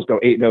the totals go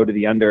 8-0 to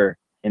the under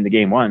in the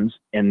game ones,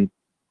 and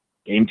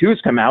game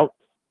twos come out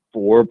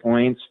 4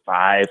 points,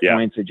 5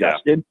 points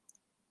adjusted.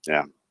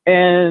 Yeah.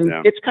 And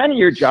it's kind of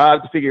your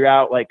job to figure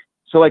out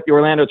so the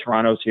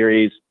Orlando-Toronto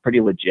series,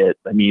 pretty legit.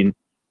 I mean,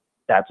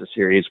 that's a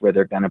series where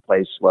they're going to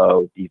play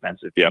slow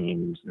defensive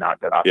teams, not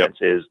good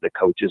offenses. The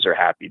coaches are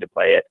happy to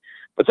play it.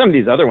 But some of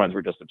these other ones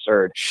were just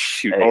absurd.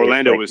 Shoot,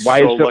 Orlando was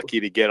so lucky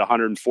to get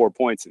 104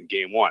 points in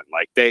game one.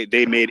 Like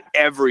they made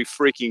every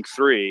freaking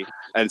three,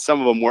 and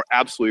some of them were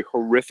absolutely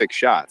horrific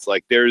shots.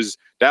 Like there's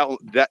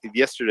that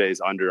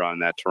yesterday's under on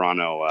that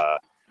Toronto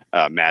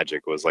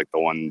Magic was like the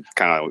one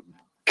kind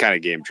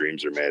of game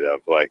dreams are made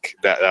of. Like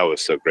that was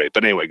so great.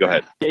 But anyway, go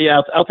ahead.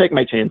 Yeah, I'll take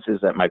my chances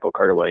that Michael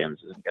Carter Williams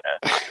isn't going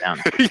to knock down.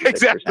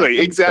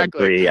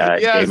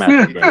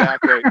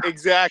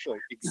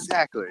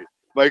 Exactly.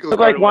 Michael,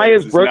 like, why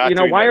is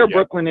why are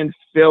Brooklyn and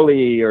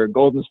Philly or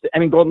Golden State? I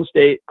mean, Golden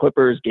State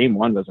Clippers game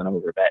one was an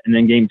over bet, and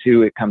then game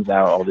two it comes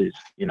out all these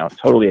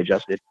totally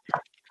adjusted.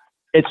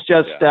 It's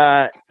just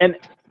and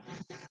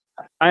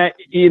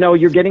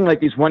you're getting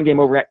like these one game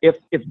over. If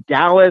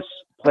Dallas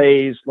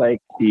plays like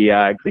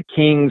the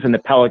Kings and the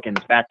Pelicans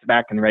back to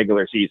back in the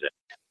regular season,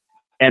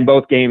 and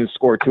both games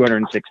score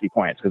 260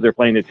 points because they're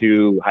playing the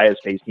two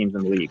highest paced teams in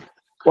the league.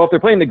 Well, if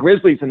they're playing the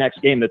Grizzlies the next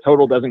game, the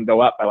total doesn't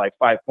go up by like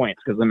 5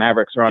 points because the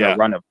Mavericks are on a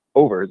run of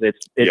overs.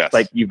 It's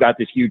like you've got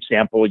this huge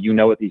sample,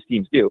 what these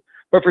teams do.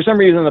 But for some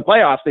reason in the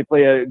playoffs, they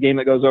play a game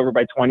that goes over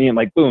by 20 and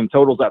like, boom,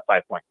 total's up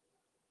 5 points.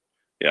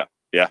 Yeah.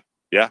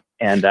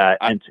 And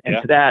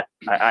to that,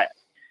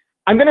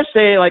 I'm going to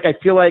say, like, I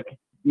feel like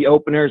the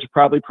openers are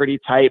probably pretty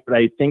tight, but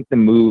I think the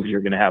moves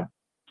you're going to have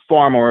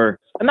far more,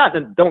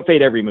 don't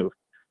fade every move,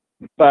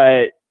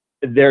 but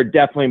they're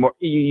definitely more,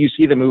 you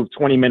see the move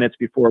 20 minutes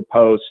before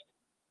post.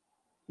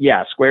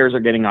 Yeah, squares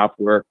are getting off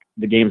work.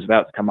 The game's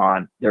about to come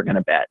on. They're going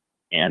to bet.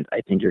 And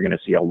I think you're going to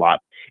see a lot.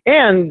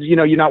 And,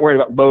 you're not worried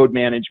about load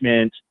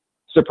management,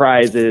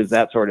 surprises,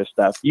 that sort of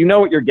stuff. You know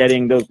what you're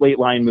getting. Those late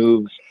line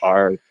moves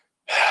are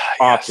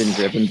often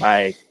driven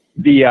by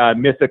the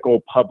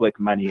mythical public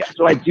money.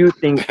 So I do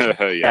think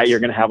that you're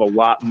going to have a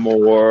lot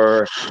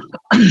more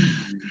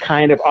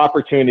kind of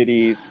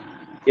opportunities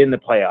in the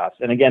playoffs.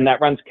 And again, that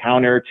runs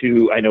counter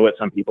to, I know what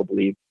some people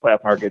believe,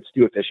 playoff market's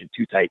too efficient,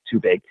 too tight, too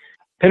big.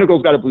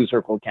 Pinnacle's got a blue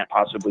circle, can't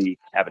possibly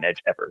have an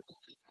edge ever.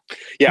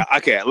 Yeah.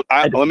 Okay.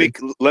 Let me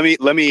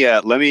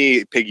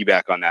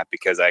piggyback on that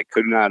because I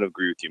could not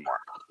agree with you more.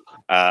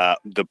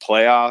 The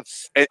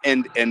playoffs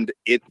and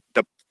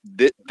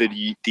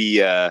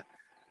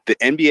the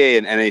NBA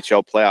and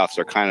NHL playoffs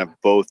are kind of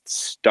both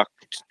stuck.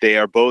 They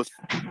are both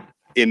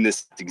in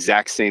this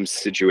exact same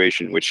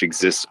situation, which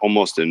exists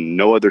almost in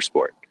no other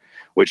sport,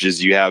 which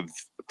is you have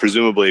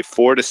presumably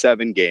 4 to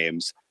 7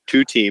 games,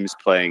 2 teams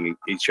playing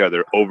each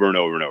other over and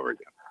over and over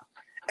again.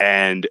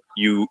 And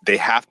they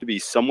have to be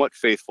somewhat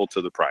faithful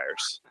to the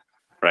priors,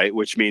 right?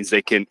 Which means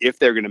they can, if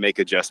they're going to make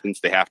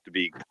adjustments, they have to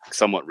be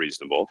somewhat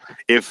reasonable.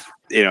 If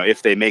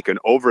they make an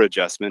over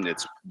adjustment,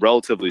 it's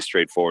relatively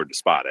straightforward to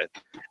spot it.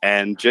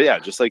 And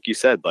just like you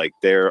said, like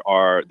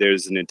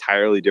there's an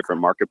entirely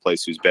different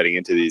marketplace who's betting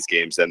into these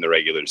games than the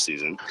regular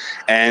season.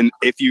 And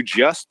if you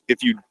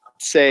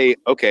say,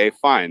 okay,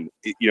 fine,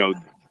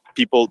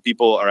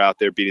 people are out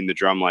there beating the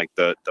drum like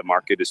the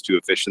market is too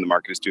efficient. The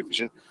market is too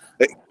efficient.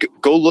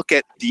 Go look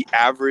at the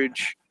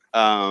average,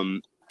 the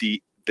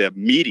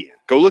median.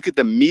 Go look at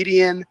the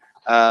median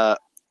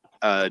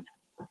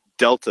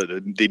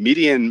delta, the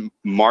median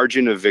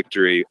margin of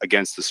victory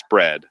against the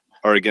spread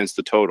or against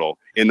the total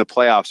in the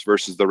playoffs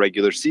versus the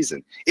regular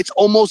season. It's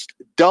almost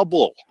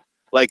double.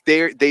 Like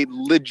they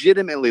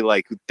legitimately,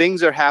 like,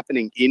 things are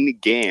happening in the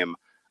game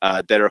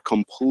that are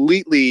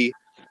completely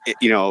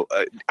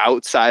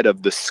outside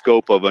of the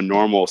scope of a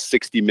normal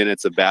 60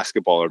 minutes of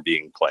basketball are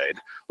being played.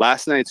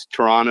 Last night's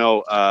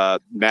Toronto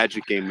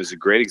Magic game was a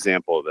great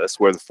example of this,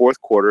 where the fourth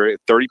quarter,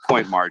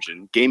 30-point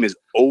margin, game is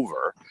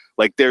over.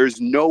 Like,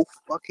 there's no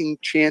fucking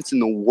chance in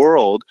the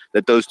world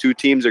that those two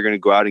teams are going to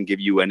go out and give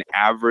you an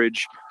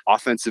average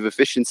offensive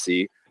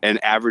efficiency an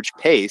average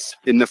pace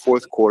in the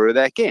fourth quarter of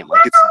that game.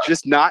 Like, it's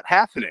just not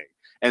happening.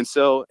 And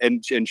so,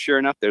 and sure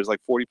enough, there's like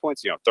 40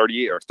 points,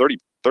 30 or 30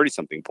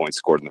 something points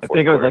scored in the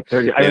fourth quarter. I think it was like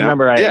 30. I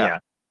remember. Yeah.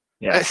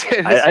 I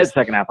had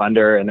second half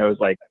under, and it was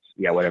like,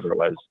 whatever it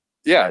was.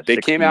 Yeah, they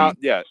 60, came out.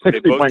 Yeah,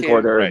 60-point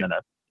quarter, right. And then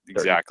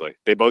exactly.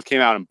 They both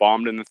came out and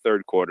bombed in the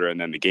third quarter, and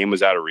then the game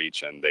was out of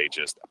reach, and they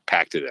just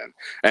packed it in.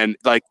 And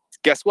like,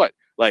 guess what?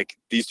 Like,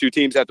 these two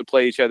teams have to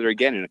play each other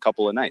again in a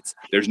couple of nights.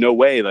 There's no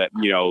way that,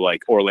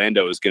 like,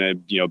 Orlando is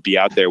going to, be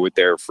out there with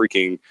their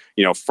freaking,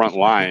 front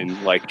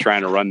line, like,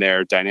 trying to run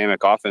their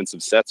dynamic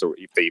offensive sets, or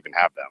if they even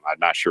have them. I'm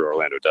not sure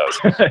Orlando does.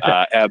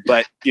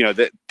 But, they're not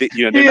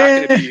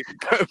going to be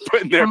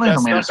putting their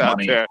best stuff out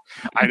there.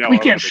 I know. We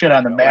can't shit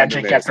on the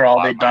Magic after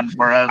all they've done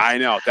for us. I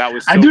know. That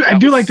was so, I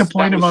do like to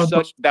point about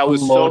that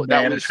was load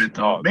management,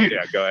 though.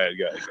 Yeah, go ahead.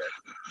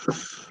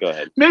 Go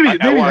ahead. Maybe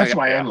that's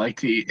why I like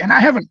to, and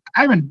I haven't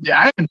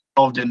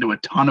delved into a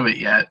ton of it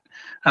yet.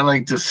 I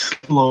like to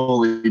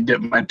slowly dip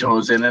my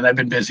toes in, and I've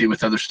been busy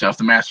with other stuff.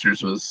 The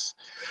Masters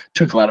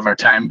took a lot of our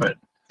time, but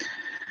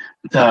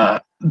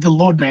the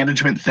load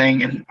management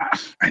thing, and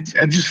I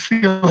just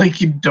feel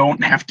like you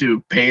don't have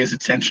to pay as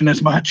attention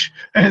as much.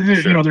 Sure.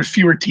 There's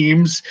fewer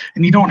teams,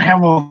 and you don't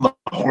have all the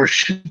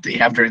horseshit they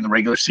have during the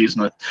regular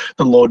season with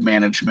the load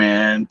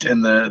management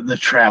and the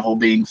travel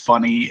being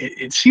funny.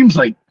 It seems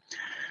like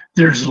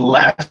there's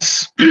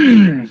less,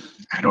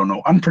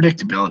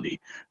 unpredictability.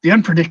 The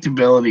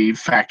unpredictability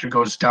factor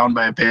goes down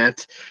by a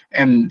bit.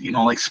 And,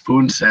 like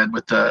Spoon said,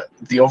 with the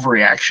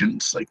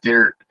overreactions, like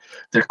they're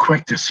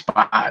quick to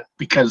spot,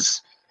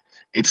 because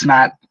it's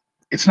not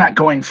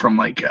going from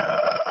like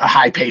a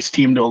high-paced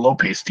team to a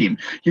low-paced team.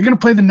 You're going to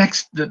play the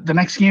next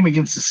game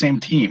against the same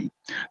team.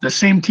 The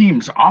same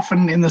teams,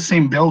 often in the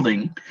same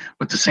building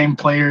with the same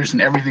players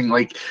and everything.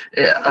 Like,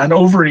 an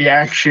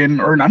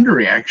overreaction or an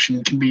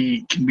underreaction can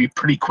be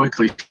pretty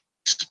quickly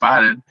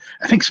spotted,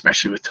 I think,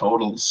 especially with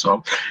totals.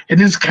 So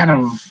it is a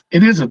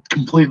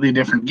completely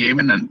different game.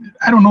 And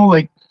I don't know,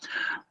 like,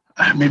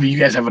 maybe you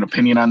guys have an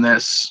opinion on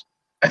this.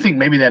 I think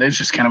maybe that is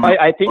just kind of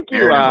I think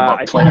you hit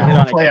on a key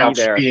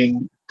there.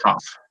 Being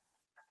tough.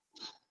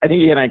 I think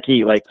you hit on a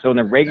key. Like, so in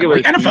the regular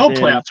NFL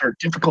season, playoffs are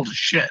difficult as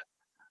shit.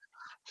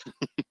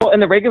 Well,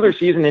 in the regular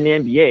season in the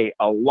NBA,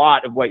 a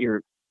lot of what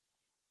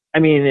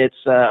it's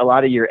a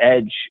lot of your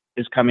edge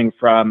is coming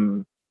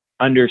from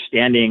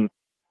understanding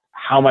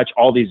how much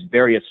all these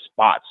various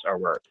spots are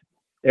worth.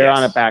 They're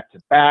on a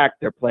back-to-back.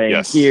 They're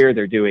playing here.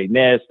 They're doing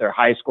this. They're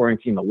high-scoring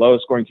team, the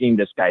low-scoring team.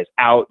 This guy's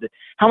out.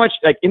 How much,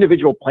 like,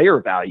 individual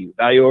player value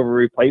over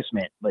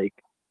replacement. Like,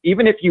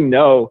 even if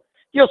you'll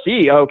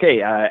see, okay,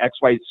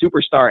 XY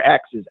superstar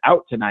X is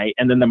out tonight,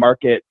 and then the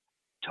market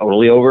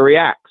totally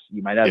overreacts.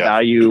 You might have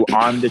value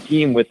on the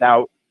team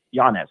without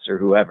Giannis or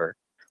whoever,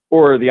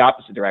 or the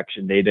opposite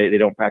direction. They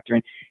don't factor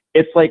in.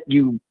 It's like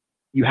you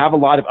have a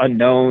lot of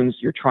unknowns.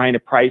 You're trying to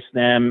price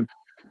them.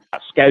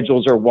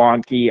 Schedules are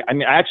wonky. I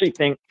mean, I actually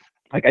think,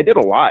 like, I did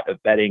a lot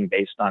of betting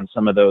based on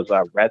some of those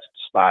rest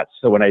spots.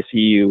 So when I see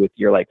you with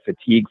your like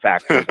fatigue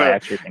factors, I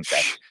actually think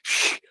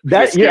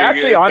that you're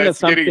actually onto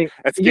something.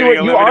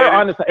 You are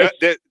onto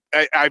something.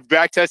 I've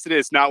back tested it.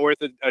 It's not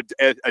worth a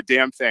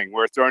damn thing.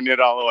 We're throwing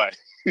it all away.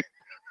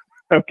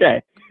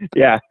 Okay.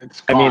 Yeah.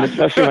 I mean,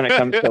 especially when it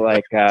comes to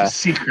like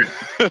secret.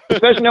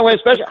 Especially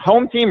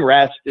home team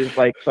rest is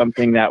like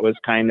something that was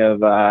kind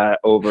of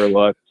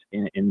overlooked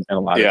in a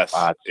lot of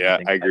spots. Yeah,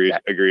 I agreed.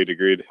 Like agreed.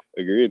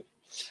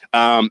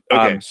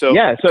 Okay, so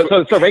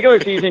regular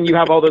season, you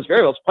have all those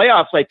variables.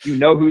 Playoffs, like,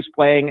 who's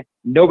playing.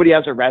 Nobody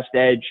has a rest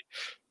edge.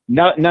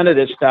 None of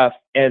this stuff,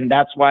 and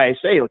that's why I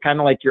say, kind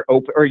of like your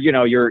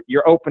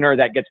your opener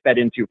that gets bet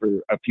into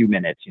for a few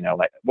minutes.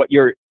 Like what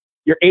your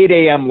 8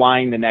 a.m.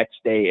 line the next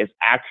day is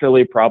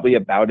actually probably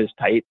about as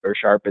tight or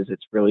sharp as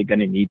it's really going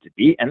to need to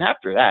be. And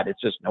after that,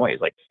 it's just noise.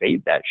 Like,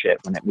 fade that shit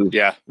when it moves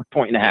a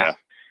point and a half.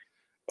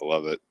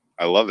 Yeah.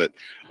 I love it.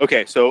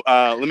 Okay, so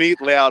let me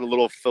lay out a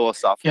little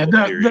philosophical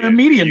theory. The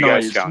media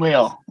noise,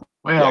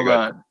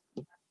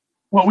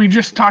 what we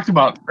just talked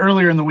about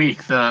earlier in the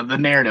week, the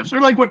narratives, or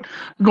like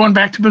going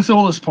back to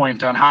Bazzola's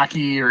point on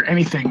hockey or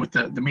anything with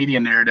the media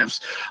narratives,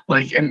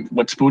 like, and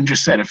what Spoon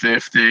just said, if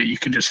you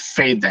can just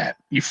fade that,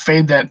 you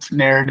fade that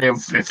narrative.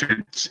 If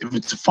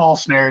it's a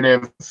false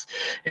narrative,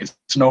 it's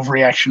an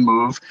overreaction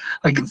move.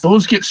 Like,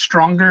 those get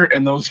stronger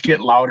and those get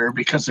louder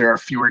because there are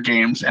fewer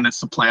games and it's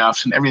the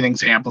playoffs and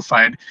everything's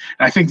amplified.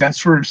 And I think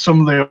that's where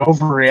some of the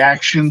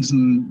overreactions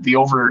and the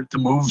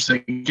moves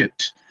that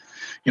get,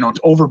 it's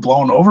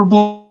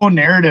overblown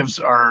narratives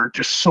are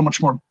just so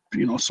much more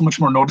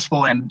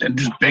noticeable and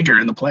just bigger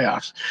in the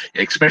playoffs,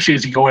 especially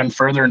as you go in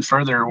further and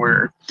further,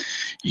 where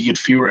you get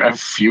fewer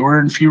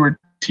and fewer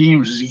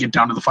teams as you get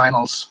down to the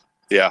finals.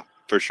 Yeah,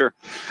 for sure.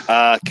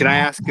 Can I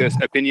ask an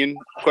opinion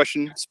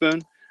question,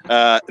 Spoon?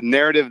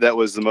 Narrative that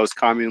was the most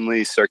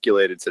commonly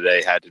circulated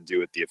today had to do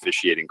with the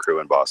officiating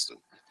crew in Boston,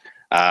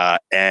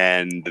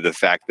 and the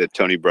fact that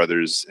Tony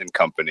Brothers and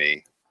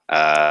company,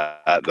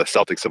 the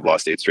Celtics have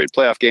lost 8 straight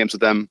playoff games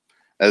with them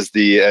as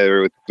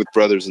with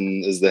Brothers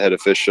and as the head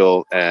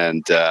official,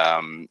 and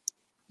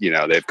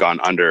they've gone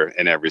under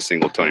in every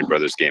single Tony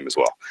Brothers game as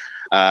well.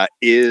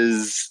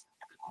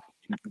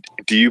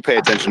 Do you pay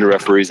attention to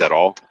referees at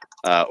all?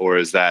 Or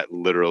is that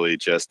literally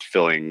just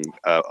filling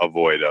a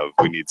void of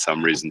we need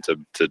some reason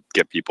to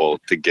get people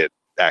to get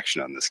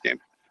action on this game?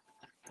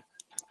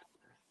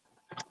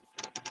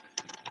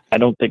 I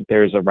don't think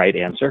there's a right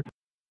answer.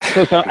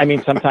 So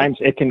sometimes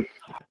it can.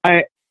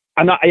 I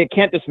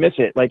can't dismiss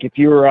it. Like if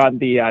you were on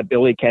the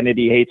Billy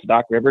Kennedy hates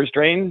Doc Rivers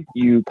train,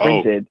 you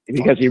printed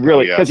because he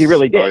really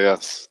did. Oh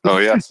yes. Oh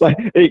yes. Like,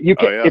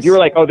 if you were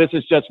like, oh, this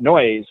is just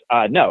noise.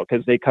 No,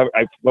 because they cover.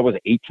 What was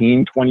it,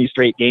 18, 20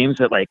 straight games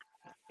that like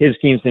his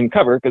teams didn't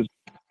cover because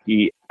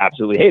he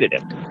absolutely hated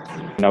him.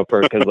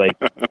 Because like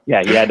he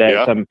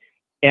had some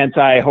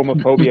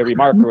anti-homophobia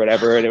remark or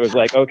whatever, and it was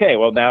like, okay,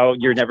 well now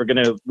you're never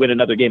going to win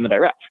another game that I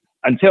ref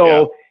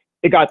until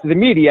it got to the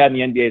media and the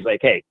NBA is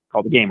like, hey,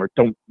 call the game or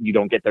don't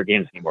get their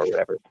games anymore or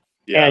whatever.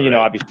 Yeah, and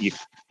obviously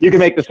you can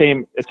make the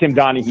same Tim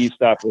Donaghy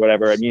stuff or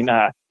whatever. I mean,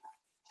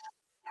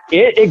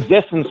 it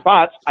exists in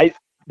spots.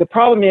 The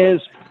problem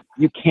is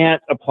you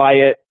can't apply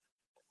it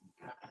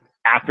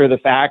after the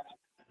fact.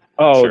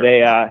 Oh, sure.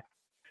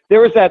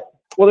 There was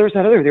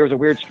a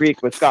weird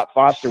streak with Scott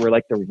Foster where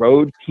like the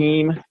road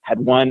team had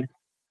won.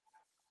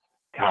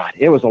 God,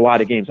 it was a lot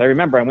of games. I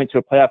remember I went to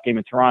a playoff game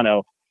in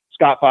Toronto.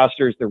 Scott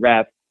Foster's the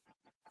ref.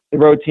 The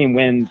road team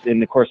wins,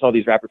 and of course all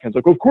these Raptor fans are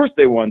like, of course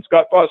they won.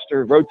 Scott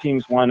Foster, road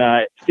teams won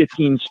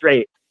 15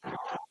 straight.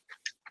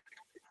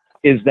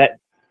 Is that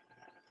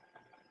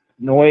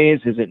noise?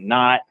 Is it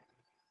not?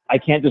 I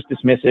can't just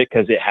dismiss it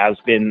because it has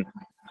been.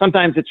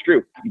 Sometimes it's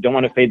true. You don't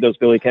want to fade those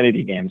Billy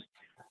Kennedy games.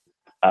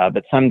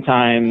 But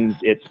sometimes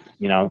it's,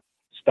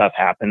 stuff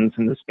happens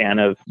in the span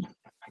of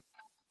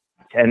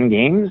 10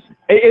 games.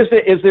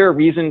 Is there a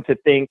reason to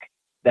think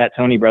that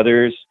Tony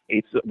Brothers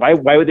hates it? Why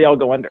would they all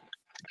go under?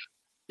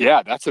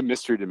 Yeah, that's a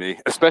mystery to me,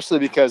 especially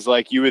because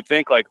like you would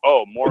think like,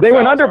 oh, more. They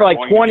went under by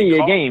like 20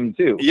 a game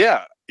too.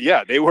 Yeah,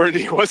 they weren't.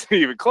 It wasn't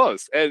even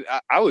close, and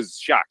I was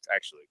shocked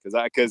actually because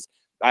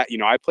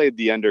I played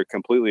the under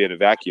completely in a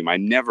vacuum. I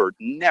never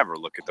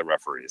look at the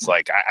referees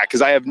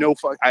because I have no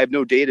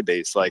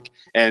database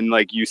and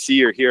you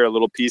see or hear a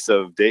little piece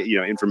of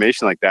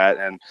information like that,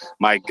 and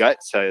my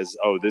gut says,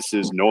 oh, this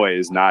is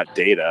noise, not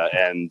data,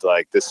 and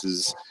like this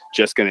is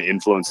just going to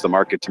influence the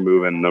market to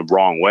move in the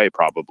wrong way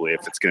probably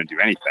if it's going to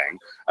do anything.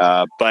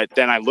 But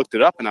then I looked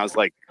it up and I was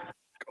like,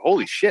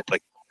 holy shit!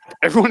 Like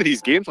every one of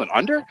these games went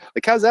under.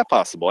 Like how's that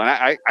possible? And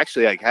I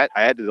actually I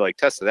had to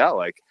test it out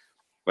like,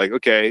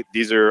 okay,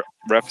 these are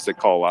refs that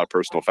call a lot of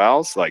personal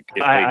fouls. Like,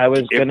 I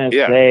was going to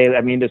say,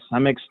 I mean, to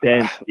some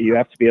extent, you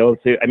have to be able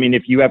to, I mean,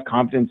 if you have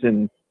confidence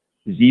in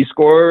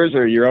Z-scores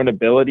or your own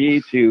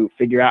ability to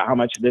figure out how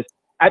much of this,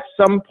 at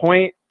some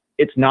point,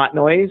 it's not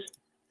noise.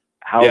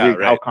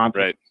 How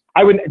confident.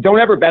 Right. Don't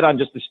ever bet on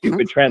just a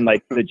stupid trend.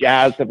 Like the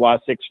Jazz have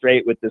lost 6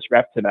 straight with this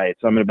ref tonight,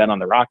 so I'm going to bet on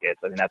the Rockets.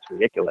 I mean, that's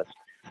ridiculous.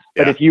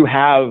 But if you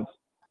have.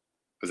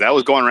 Because that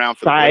was going around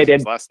for the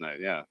Blazers last night,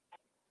 yeah.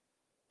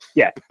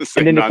 Yeah,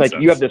 and then nonsense. It's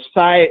like you have the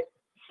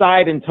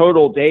side and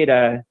total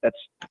data that's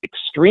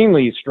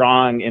extremely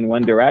strong in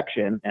one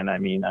direction. And I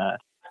mean,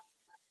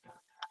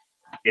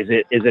 is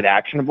it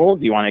actionable?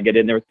 Do you want to get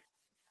in there?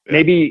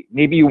 Yeah. Maybe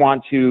you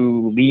want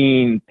to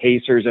lean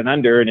Pacers and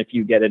under, and if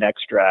you get an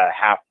extra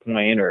half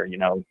point or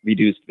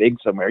reduced big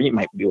somewhere, you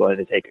might be willing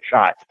to take a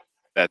shot.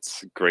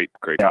 That's great.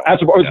 Yeah,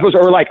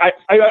 or like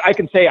I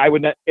can say I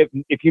would not,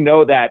 if you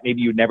know that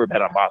maybe you'd never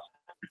bet on Boston.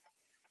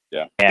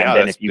 Yeah. And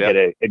then if you get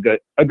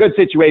a good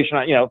situation,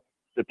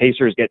 the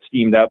Pacers get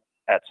steamed up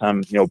at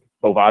some,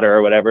 Bovada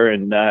or whatever,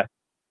 and go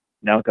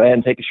ahead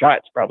and take a shot.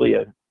 It's probably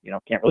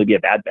can't really be a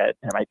bad bet.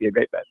 It might be a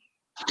great bet.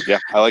 Yeah,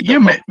 I like that.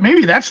 Yeah,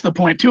 maybe that's the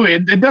point too.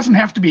 It doesn't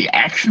have to be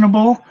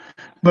actionable,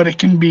 but it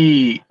can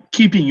be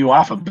keeping you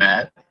off a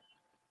bet.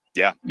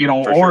 Yeah,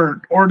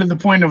 or to the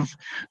point of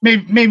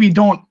maybe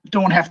don't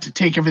have to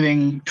take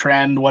everything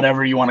trend,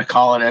 whatever you want to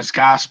call it, as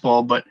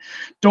gospel, but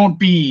don't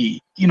be,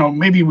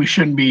 maybe we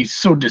shouldn't be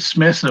so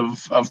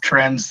dismissive of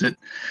trends that,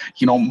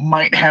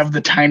 might have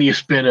the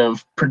tiniest bit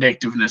of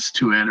predictiveness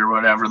to it or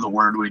whatever the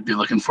word we'd be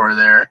looking for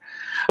there.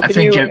 I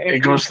think it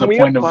goes to the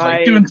point of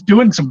like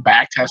doing some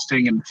back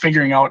testing and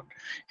figuring out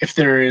if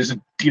there is,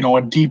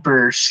 a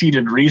deeper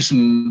seated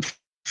reason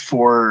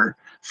for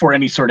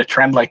any sort of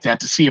trend like that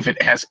to see if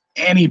it has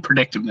any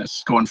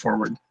predictiveness going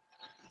forward.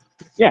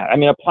 Yeah, I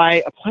mean,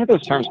 apply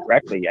those terms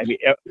correctly. I mean,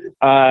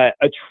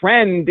 a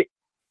trend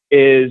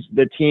is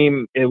the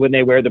team when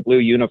they wear the blue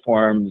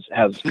uniforms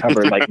has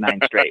covered like 9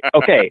 straight.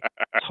 Okay,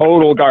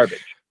 total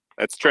garbage.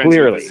 That's trends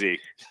clearly. With Z.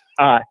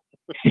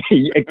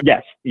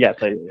 Yes,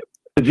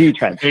 Z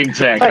trend.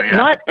 Exactly.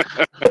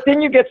 But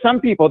then you get some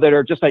people that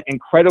are just like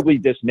incredibly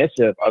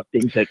dismissive of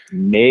things that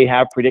may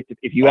have predicted.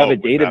 If you have a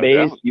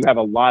database, you have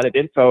a lot of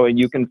info, and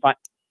you can find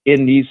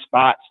in these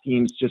spots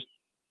teams just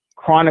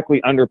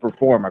chronically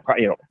underperform.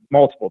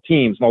 Multiple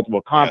teams,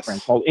 multiple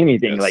conference,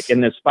 anything like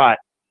in this spot.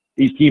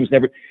 These teams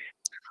never.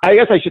 I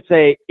guess I should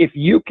say if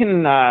you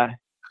can.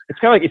 It's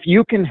kind of like if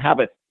you can have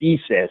a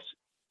thesis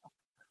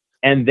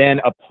and then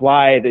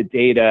apply the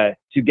data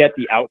to get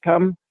the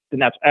outcome. then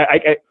that's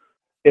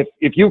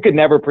if you could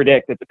never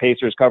predict that the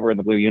Pacers cover in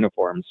the blue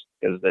uniforms,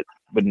 because that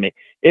wouldn't make.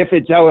 If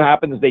it so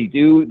happens they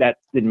do, that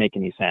didn't make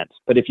any sense.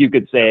 But if you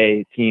could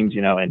say teams,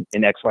 in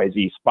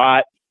XYZ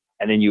spot,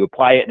 and then you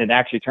apply it, and it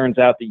actually turns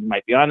out that you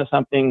might be onto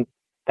something,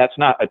 that's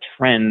not a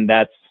trend.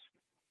 That's,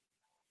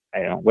 I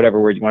don't know, whatever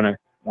word you want to.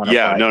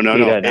 Yeah, no.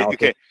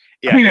 Okay.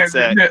 Yeah, I mean,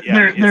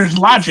 there's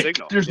logic.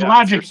 There's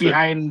logic sure.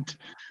 behind.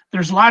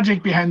 There's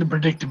logic behind the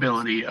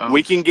predictability of.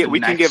 We can give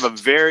a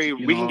very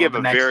real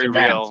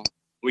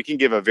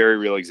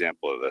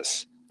example of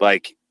this,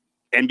 like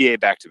NBA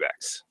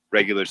back-to-backs,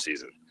 regular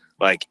season.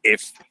 Like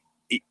if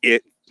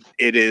it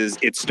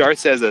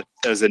starts as a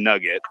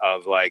nugget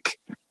of like,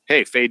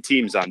 hey, fade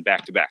teams on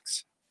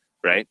back-to-backs,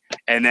 right?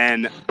 And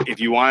then if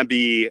you want to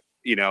be,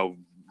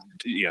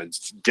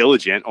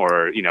 diligent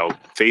or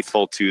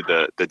faithful to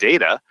the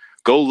data,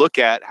 go look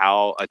at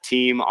how a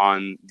team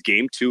on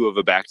game 2 of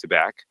a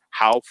back-to-back,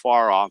 how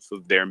far off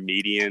of their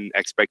median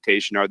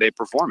expectation are they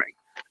performing?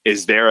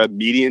 Is there a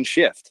median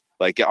shift?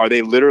 Like, are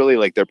they literally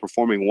like they're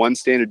performing one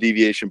standard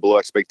deviation below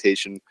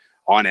expectation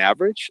on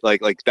average?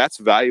 Like that's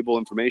valuable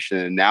information.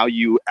 And now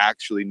you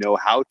actually know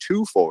how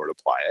to forward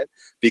apply it,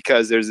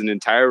 because there's an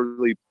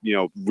entirely,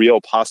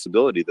 real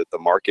possibility that the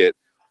market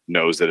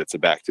knows that it's a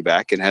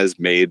back-to-back and has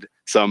made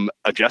some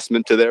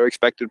adjustment to their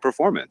expected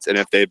performance. And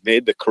if they've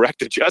made the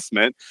correct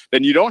adjustment,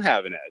 then you don't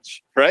have an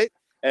edge, right?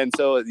 And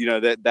so,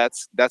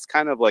 that's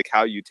kind of like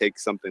how you take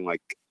something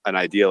like an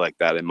idea like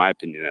that, in my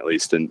opinion, at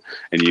least, and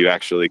you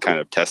actually kind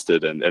of test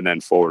it and then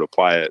forward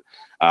apply it.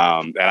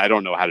 And I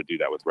don't know how to do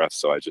that with refs,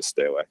 so I just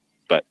stay away.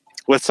 But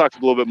let's talk a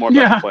little bit more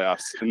about the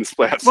playoffs in this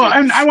playoffs. Well,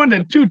 and I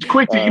wanted to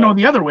quick,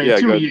 the other way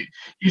too. Good.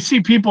 You see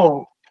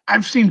people.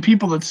 I've seen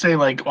people that say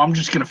like, "Well, I'm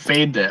just going to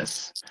fade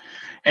this,"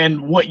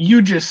 and what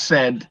you just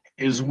said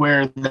is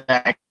where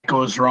that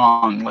goes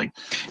wrong. Like,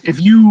 if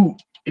you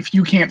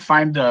can't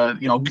find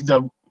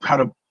the how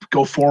to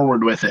go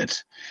forward with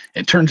it,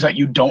 it turns out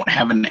you don't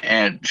have an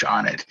edge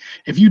on it.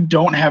 If you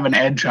don't have an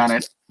edge on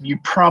it, you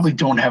probably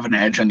don't have an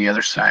edge on the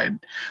other side.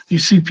 You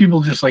see people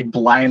just like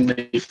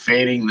blindly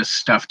fading this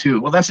stuff too.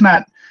 Well, that's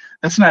not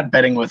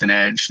betting with an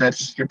edge.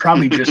 You're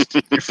probably just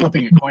you're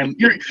flipping a coin.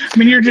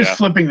 You're just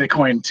flipping the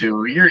coin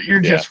too. You're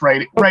just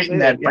right in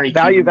that break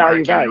value.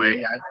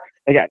 Anyway.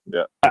 Again,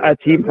 a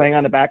team playing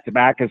on the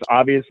back-to-back is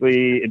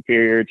obviously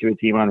inferior to a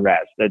team on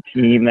rest. A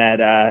team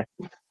that's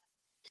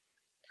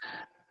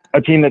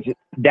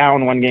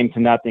down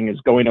 1-0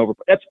 is going over.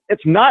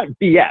 It's not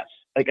BS.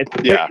 Like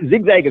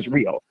zigzag is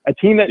real. A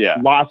team that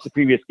lost the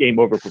previous game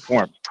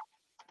overperformed.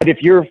 But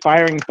if you're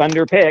firing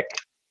Thunder pick,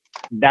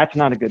 that's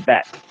not a good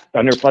bet.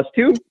 Thunder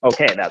 +2,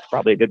 okay, that's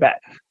probably a good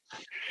bet.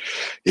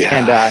 Yeah.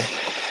 And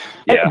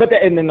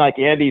and then like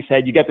Andy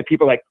said, you get the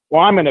people like,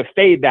 well, I'm going to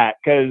fade that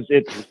because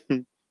it's.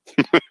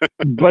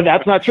 But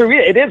that's not true.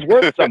 It is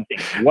worth something.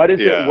 What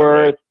is it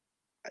worth?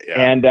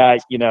 Yeah. And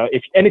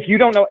if you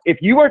don't know,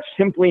 if you are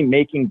simply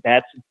making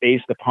bets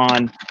based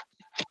upon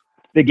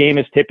the game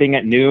is tipping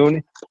at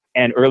noon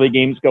and early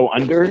games go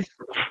under,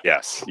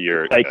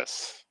 you're like,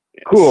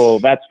 cool,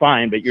 that's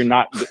fine, but you're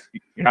not going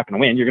to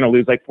win. You're going to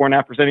lose like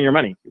 4.5% of your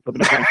money. You're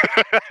flipping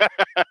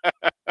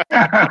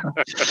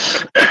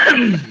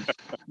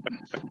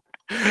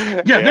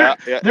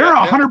there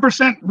are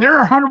 100%. There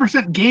are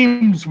 100%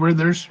 games where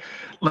there's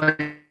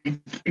like,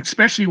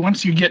 especially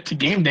once you get to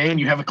game day and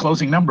you have a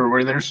closing number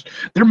where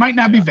there might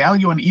not be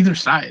value on either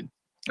side.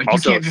 Like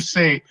also, you can't just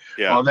say,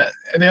 well, that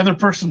the other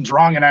person's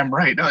wrong and I'm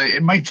right. No,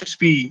 it might just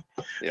be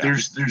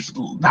there's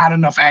not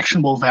enough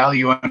actionable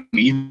value on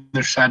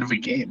either side of a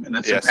game, and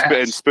that's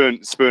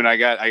Spoon. I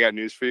got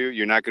news for you.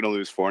 You're not going to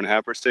lose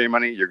 4.5% of your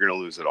money. You're going to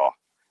lose it all,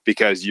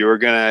 because you're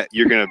gonna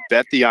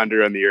bet the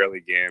under on the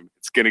early game.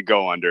 It's going to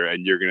go under,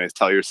 and you're going to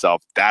tell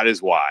yourself that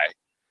is why.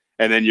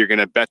 And then you're going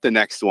to bet the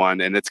next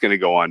one and it's going to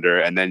go under.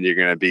 And then you're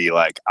going to be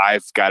like,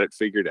 I've got it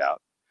figured out.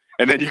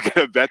 And then you're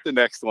going to bet the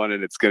next one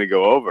and it's going to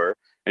go over.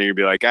 And you're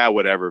going to be like,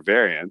 whatever,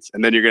 variance.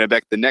 And then you're going to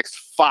bet the next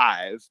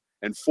 5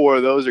 and 4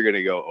 of those are going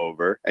to go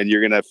over. And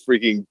you're going to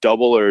freaking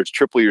double or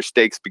triple your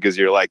stakes because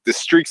you're like, the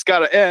streak's got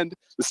to end.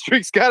 The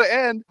streak's got to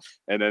end.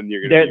 And then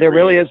you're going to There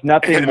really is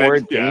nothing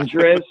more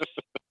dangerous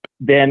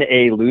than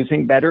a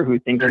losing bettor who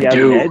thinks he has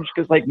an edge,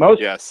 because like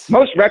most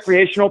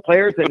recreational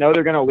players that know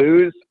they're going to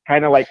lose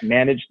kind of like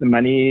manage the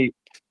money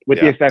with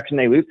the exception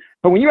they lose.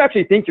 But when you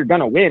actually think you're going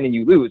to win and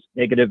you lose,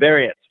 negative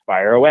variance,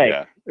 fire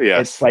away.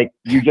 It's like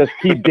you just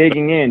keep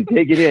digging in,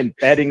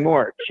 betting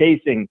more,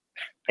 chasing,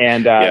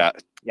 and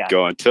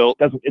go until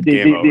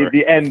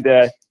the end.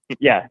 The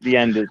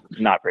end is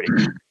not pretty.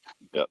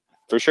 Yep,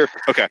 for sure.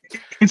 Okay,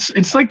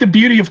 it's like the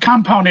beauty of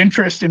compound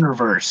interest in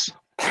reverse.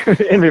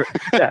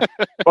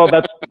 Well,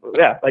 that's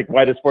like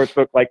why does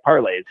sportsbook like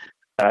parlays?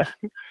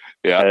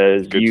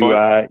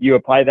 You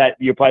apply that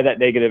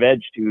negative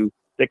edge to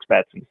 6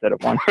 bets instead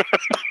of 1.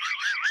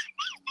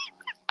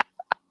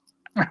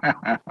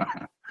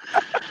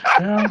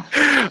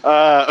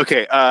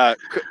 Okay.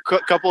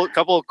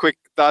 Couple quick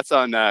thoughts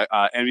on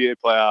NBA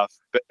playoff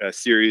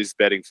series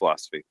betting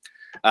philosophy.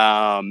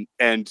 And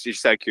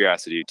just out of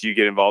curiosity, do you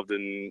get involved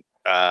in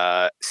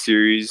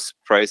series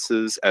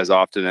prices as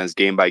often as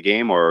game by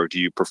game, or do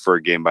you prefer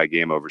game by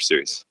game over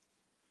series?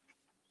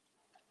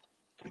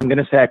 I'm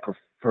gonna say I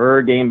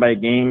prefer game by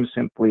game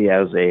simply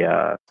as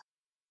a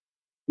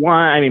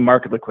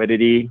market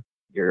liquidity.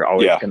 You're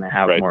always going to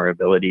have more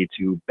ability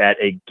to bet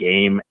a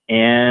game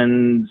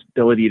and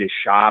ability to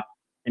shop.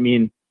 I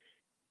mean,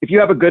 if you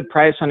have a good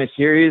price on a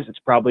series, it's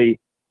probably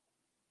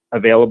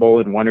available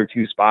in one or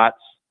two spots.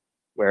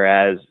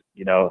 Whereas,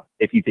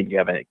 if you think you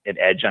have an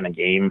edge on a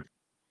game,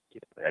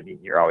 I mean,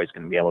 you're always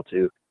going to be able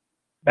to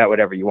bet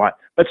whatever you want.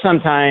 But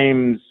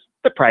sometimes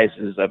the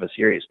prices of a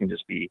series can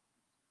just be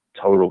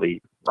totally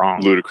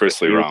wrong.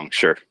 Ludicrously wrong.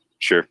 Sure.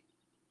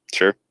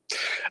 Did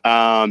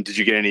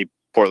you get any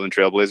Portland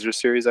Trailblazers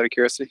series out of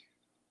curiosity?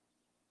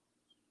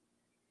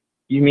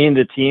 You mean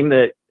the team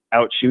that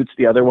outshoots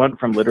the other one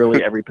from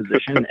literally every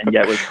position and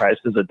yet was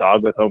priced as a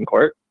dog with home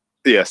court?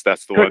 Yes,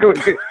 that's the one.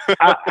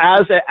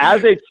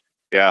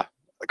 Yeah,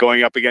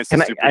 going up against a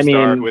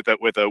superstar with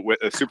a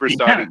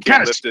superstar who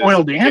can't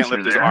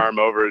lift his arm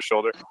over his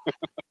shoulder.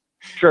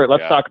 Sure,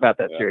 let's talk about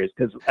that series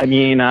because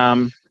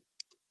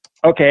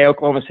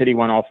Oklahoma City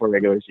won all 4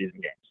 regular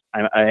season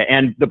games,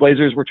 and the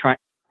Blazers were trying.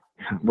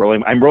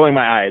 I'm rolling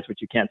my eyes,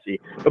 which you can't see.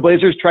 The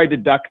Blazers tried to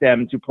duck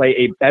them to play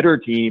a better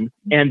team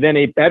and then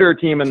a better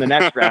team in the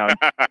next round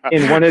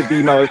in one of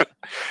the most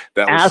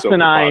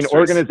asinine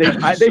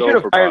organizations. They should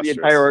have fired the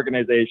entire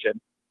organization.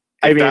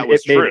 I mean,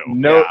 it made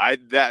no.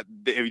 Yeah,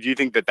 do you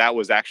think that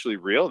was actually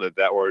real?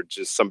 That or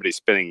just somebody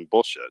spinning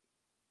bullshit?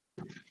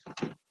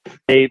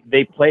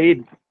 They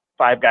played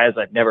 5 guys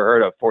I've never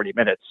heard of 40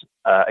 minutes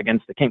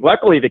against the Kings.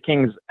 Luckily, the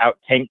Kings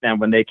out-tanked them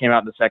when they came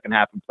out in the second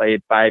half and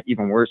played 5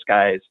 even worse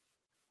guys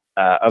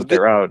of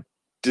their own.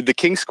 Did the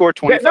Kings score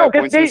 25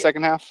 points in the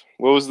second half?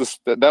 What was this?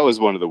 That was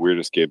one of the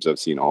weirdest games I've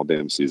seen all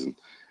damn season.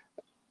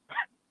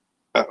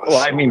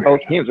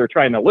 Both teams were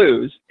trying to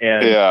lose,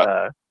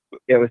 and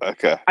it was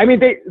okay. I mean,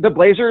 the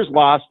Blazers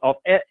lost.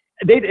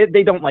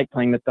 They don't like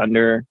playing the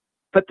Thunder,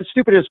 but the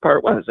stupidest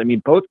part was,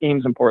 both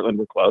games in Portland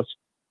were close,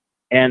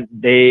 and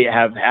they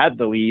have had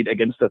the lead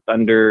against the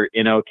Thunder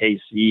in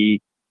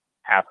OKC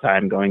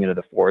halftime going into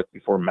the fourth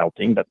before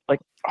melting. But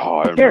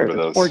I remember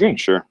those. 4 games.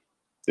 Sure.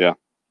 Yeah.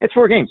 It's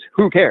 4 games.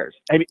 Who cares?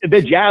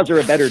 The Jazz are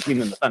a better team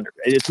than the Thunder.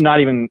 It's not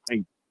even.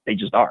 They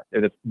just are.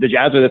 The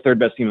Jazz are the 3rd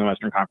best team in the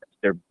Western Conference.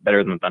 They're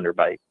better than the Thunder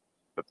by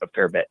a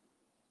fair bit.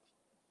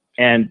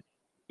 And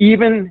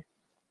even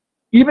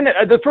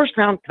at the first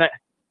round,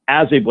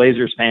 as a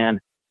Blazers fan,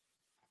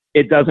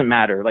 it doesn't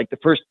matter.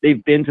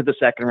 They've been to the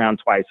second round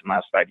twice in the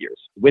last 5 years.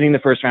 Winning the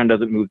first round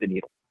doesn't move the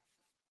needle.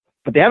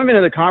 But they haven't been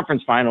to the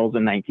conference finals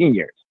in 19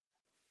 years.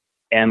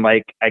 And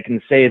I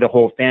can say the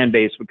whole fan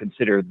base would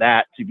consider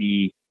that to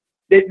be.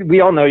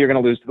 We all know you're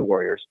going to lose to the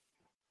Warriors.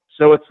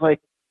 So it's why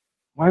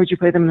would you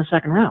play them in the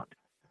second round?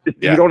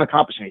 You don't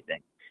accomplish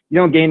anything. You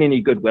don't gain any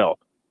goodwill.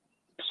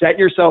 Set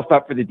yourself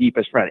up for the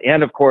deepest run.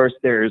 And of course,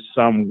 there's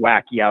some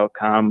wacky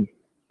outcome.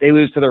 They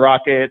lose to the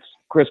Rockets.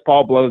 Chris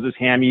Paul blows his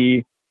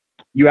hammy.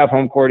 You have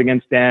home court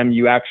against them.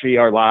 You actually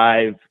are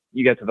live.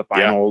 You get to the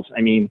finals.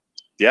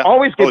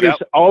 Always put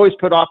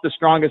off the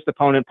strongest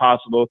opponent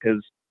possible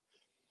because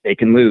they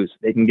can lose.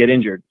 They can get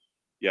injured.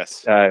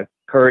 Yes.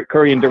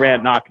 Curry and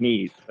Durant knock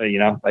knees.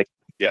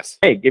 Yes.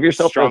 Hey, give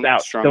yourself those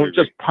out. Don't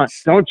just punt.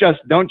 Don't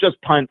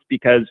just punt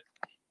because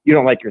you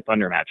don't like your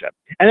Thunder matchup.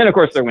 And then of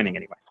course they're winning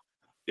anyway.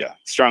 Yeah,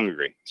 strong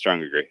agree.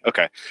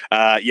 Okay.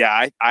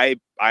 I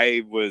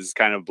was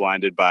kind of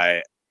blinded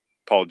by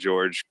Paul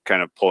George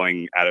kind of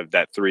pulling out of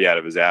that 3 out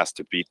of his ass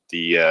to beat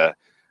the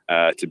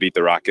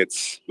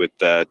Rockets with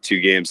 2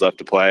 games left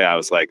to play. I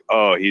was like,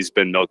 oh, he's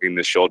been milking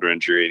this shoulder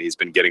injury and he's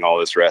been getting all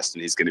this rest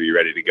and he's going to be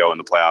ready to go in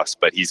the playoffs,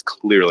 but he's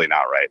clearly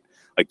not right.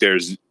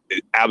 There's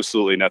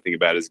absolutely nothing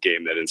about his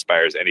game that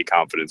inspires any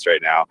confidence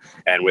right now.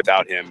 And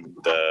without him,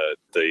 the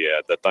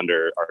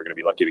Thunder are going to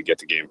be lucky to get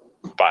to game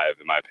 5,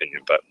 in my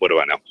opinion. But what do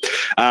I know?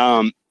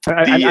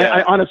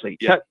 I honestly,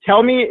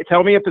 tell me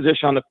a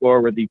position on the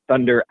floor where the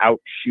Thunder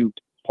outshoot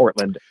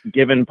Portland,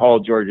 given Paul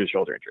George's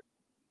shoulder injury.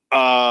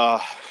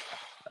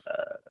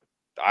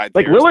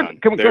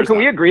 Lillard. Can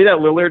we agree that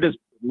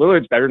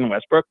Lillard's better than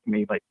Westbrook? Can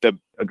we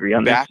agree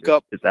on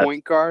backup this? Backup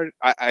point guard?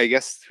 I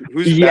guess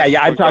who's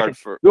I'm talking.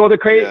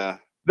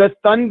 The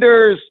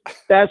Thunder's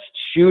best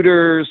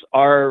shooters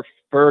are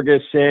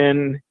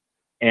Ferguson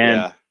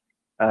and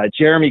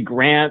Jeremy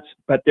Grant,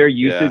 but their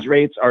usage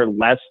rates are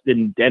less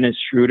than Dennis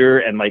Schroeder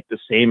and the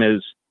same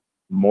as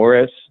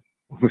Morris.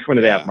 Which one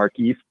do they have?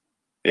 Markieff.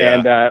 Yeah.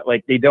 And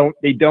they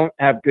don't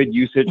have good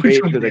usage rates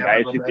for the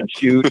guys who can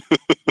shoot.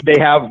 They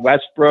have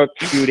Westbrook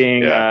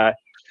shooting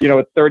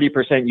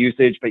 30%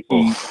 usage, but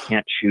he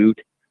can't shoot.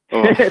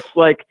 It's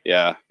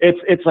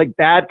it's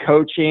bad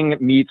coaching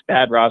meets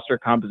bad roster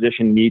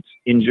composition meets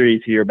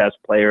injury to your best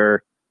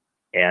player.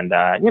 And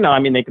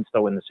they can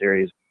still win the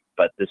series,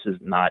 but this is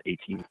not a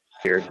team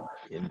here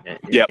in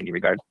any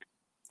regard.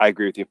 I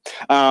agree with you.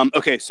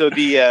 Okay, so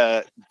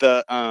the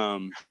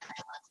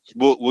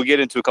we'll get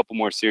into a couple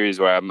more series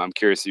where I'm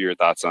curious of your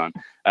thoughts on.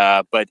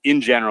 But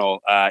in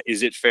general,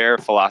 is it fair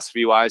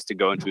philosophy-wise to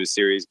go into a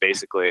series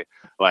basically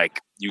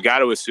like you got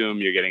to assume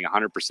you're getting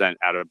 100%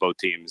 out of both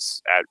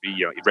teams at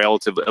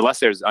relatively, unless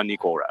there's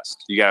unequal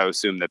rest. You got to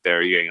assume that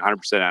you're getting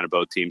 100% out of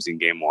both teams in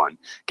game one.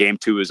 Game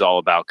two is all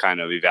about kind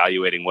of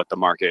evaluating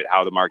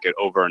how the market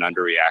over and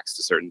under reacts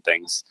to certain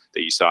things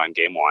that you saw in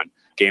game one.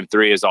 Game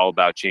three is all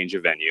about change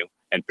of venue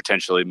and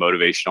potentially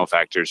motivational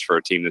factors for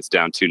a team that's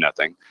down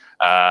 2-0.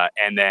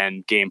 And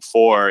then game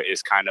four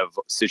is kind of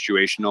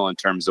situational in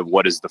terms of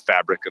what is the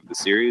fabric of the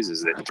series.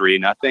 Is it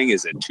 3-0?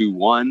 Is it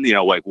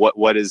 2-1? Like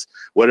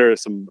what are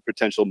some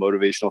potential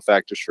motivational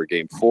factors for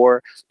game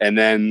four? And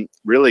then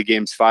really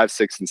games 5,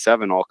 6, and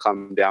 7 all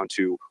come down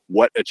to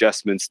what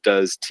adjustments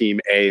does team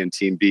A and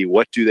team B,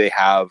 what do they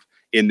have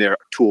in their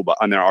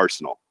on their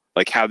arsenal?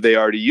 Like, have they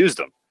already used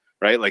them?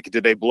 Right? Like,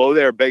 did they blow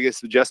their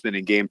biggest adjustment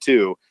in game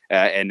two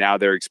and now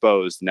they're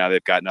exposed? Now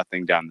they've got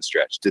nothing down the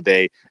stretch.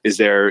 Is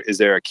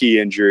there a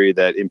key injury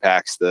that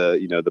impacts the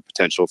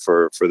potential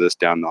for this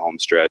down the home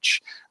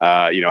stretch?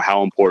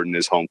 How important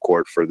is home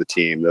court for the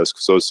team? Those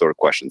sort of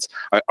questions.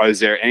 Is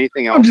there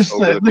anything else? Just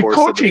the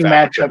coaching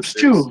matchups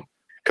too.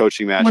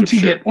 Coaching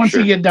matchups. Once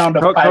you get down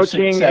to 5,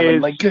 6,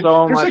 7, like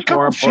so there's a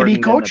couple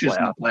shitty coaches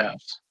in the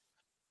playoffs.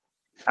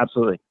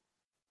 Absolutely.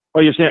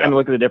 Well, you're seeing. I mean,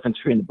 look at the difference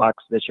between the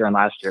Bucks this year and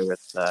last year. With,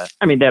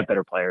 they have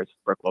better players,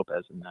 Brook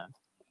Lopez and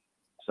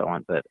so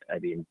on. But I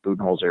mean,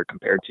 Budenholzer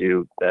compared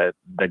to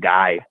the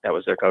guy that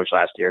was their coach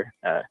last year,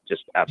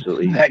 just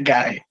absolutely that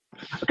guy.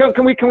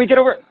 Can we get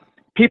over?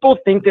 People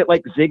think that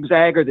like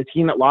Zigzag or the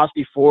team that lost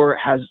before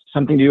has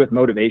something to do with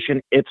motivation.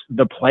 It's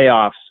the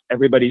playoffs.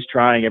 Everybody's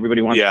trying.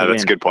 Everybody wants to win. Yeah,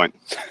 that's a good point.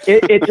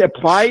 It's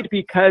applied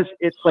because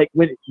it's like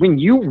when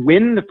you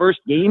win the first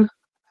game,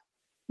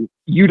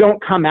 you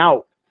don't come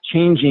out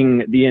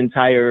changing the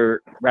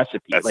entire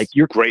recipe. That's like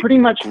you're great, pretty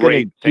much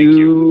great. Thank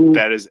you.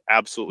 That is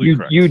absolutely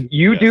correct. You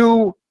Yes.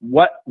 do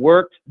what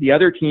worked the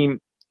other team,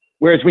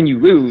 whereas when you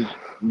lose,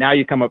 now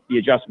you come up with the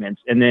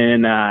adjustments, and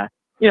then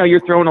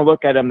you're throwing a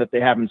look at them that they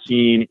haven't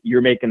seen.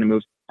 You're making the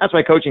moves. That's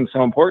why coaching's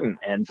so important.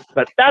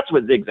 But that's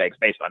what Zigzag's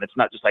based on. It's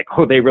not just like,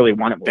 oh, they really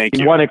want it more. Thank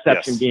you. One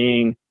exception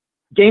being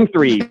game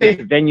 3,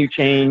 the venue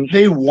change,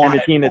 They want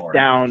and the team that's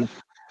down.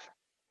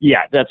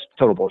 Yeah, that's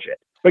total bullshit.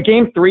 But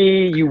game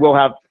 3, you will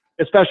have,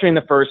 especially in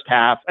the first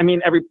half. I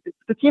mean,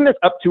 the team that's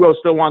up 2-0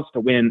 still wants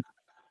to win,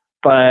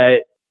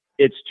 but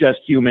it's just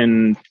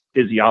human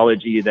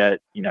physiology that,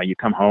 you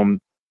come home,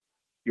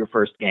 your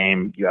first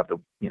game, you have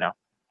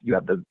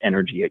the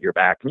energy at your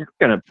back, and you're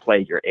going to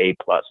play your A+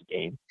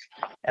 game.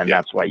 And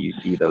that's why you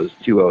see those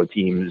 2-0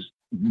 teams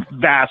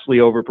vastly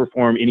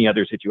overperform any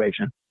other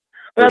situation.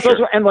 But that's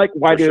also, and like,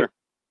 why do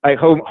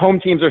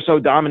home teams are so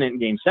dominant in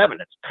game 7?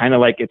 It's kind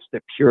of like it's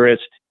the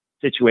purest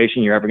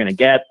situation you're ever going to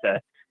get.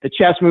 The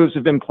chess moves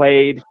have been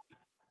played.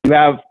 You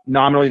have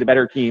nominally the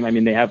better team. I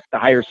mean, they have the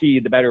higher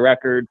seed, the better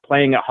record,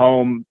 playing at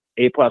home,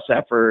 A+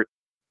 effort.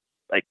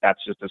 Like,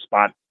 that's just a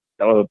spot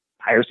the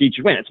higher seed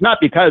should win. It's not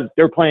because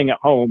they're playing at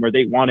home or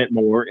they want it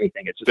more or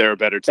anything. It's just they're a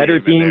better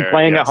team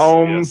playing at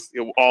home. Yes.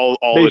 All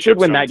they the should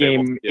win chips that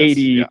on the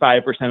game table.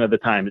 85% of the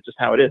time. It's just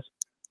how it is.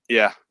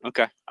 Yeah.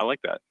 Okay. I like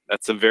that.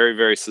 That's a very,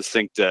 very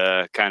succinct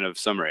kind of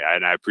summary.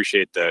 And I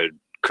appreciate the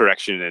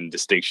correction and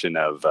distinction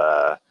of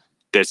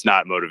that's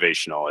not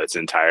motivational. It's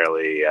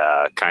entirely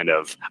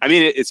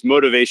it's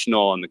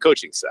motivational on the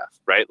coaching staff,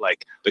 right?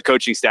 Like the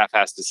coaching staff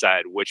has to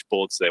decide which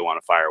bullets they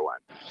want to fire when,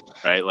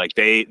 right? Like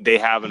they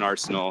have an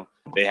arsenal,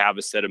 they have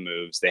a set of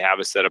moves, they have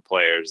a set of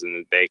players,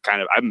 and they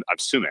kind of, I'm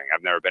assuming,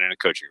 I've never been in a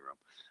coaching room.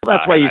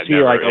 That's why you see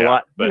a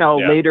lot,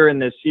 later in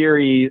the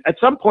series, at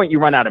some point you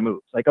run out of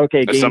moves. Like,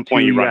 okay, at some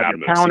point you run out of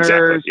moves.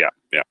 Counters, exactly.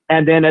 Yeah.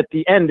 And then at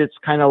the end, it's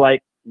kind of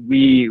like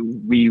we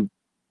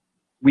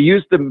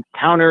use the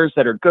counters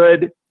that are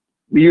good.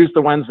 We use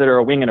the ones that are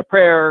a wing and a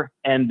prayer,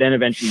 and then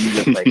eventually you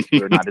just like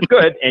you're not as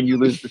good and you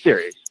lose the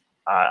series.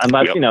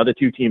 Unless the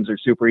two teams are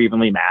super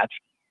evenly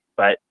matched.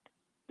 But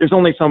there's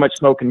only so much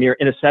smoke and mirror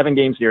in a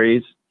 7-game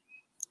series.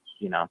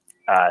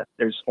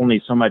 There's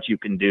only so much you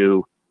can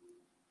do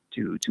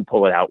to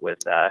pull it out with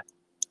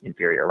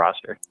inferior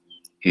roster.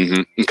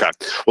 Mm-hmm. Okay.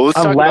 Well, let's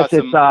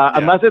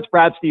unless it's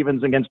Brad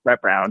Stevens against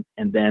Brett Brown,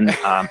 and then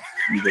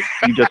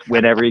you just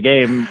win every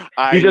game.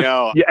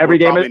 Every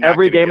game is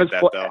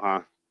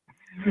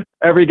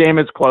every game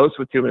is close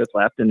with 2 minutes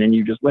left, and then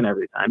you just win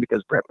every time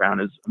because Brett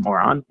Brown is a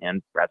moron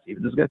and Brad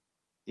Stevens is good.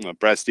 Well,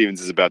 Brad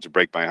Stevens is about to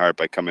break my heart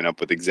by coming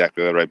up with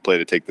exactly the right play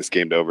to take this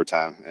game to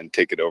overtime and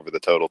take it over the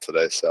total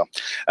today. So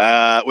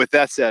with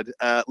that said,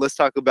 let's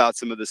talk about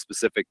some of the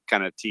specific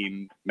kind of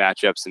team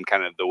matchups and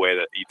kind of the way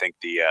that you think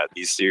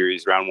these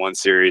series, round 1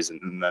 series,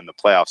 and then the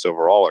playoffs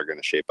overall are going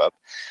to shape up.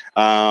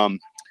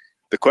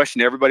 The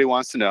question everybody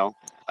wants to know,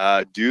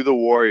 do the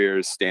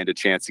Warriors stand a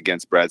chance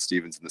against Brad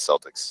Stevens and the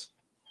Celtics?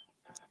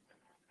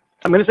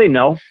 I'm going to say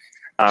no.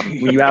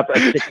 When you have a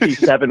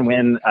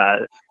 67-win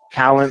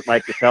talent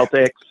like the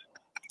Celtics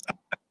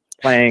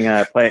playing.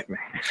 Yeah.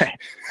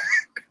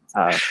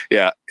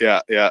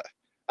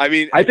 I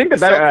mean, I think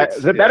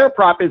the better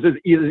prop is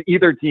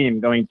either team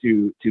going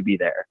to be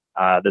there.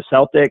 The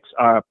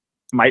Celtics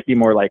might be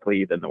more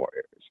likely than the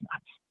Warriors.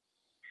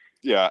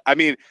 Yeah, I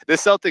mean, the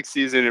Celtics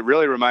season, it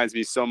really reminds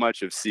me so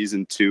much of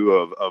season 2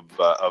 of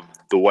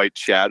The White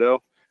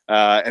Shadow.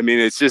 I mean,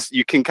 it's just,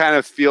 you can kind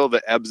of feel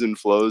the ebbs and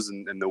flows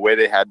and the way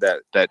they had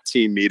that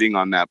team meeting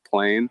on that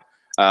plane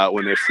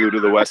when they flew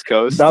to the West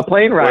Coast. The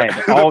plane ride.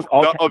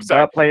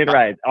 The plane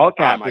ride. All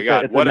caps. Oh my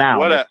God.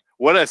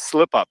 What a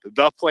slip up.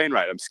 The plane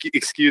ride.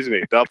 Excuse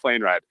me. The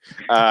plane ride.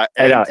 I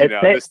know.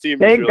 This team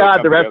thank really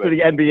God the rest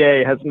together. of the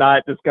NBA has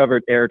not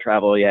discovered air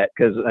travel yet.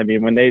 Because, I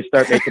mean, when they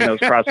start making those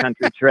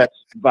cross-country trips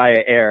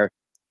via air,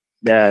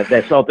 the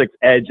Celtics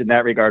edge in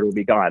that regard will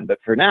be gone. But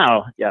for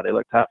now, yeah, they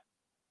look tough.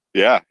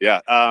 Yeah.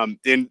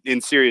 In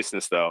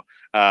seriousness, though,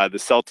 the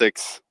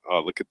Celtics,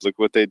 look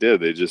what they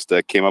did. They just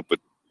came up with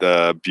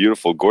the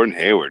beautiful Gordon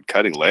Hayward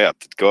cutting layup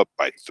to go up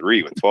by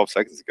 3 with 12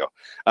 seconds to go.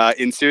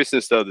 In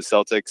seriousness, though, the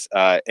Celtics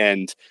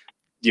and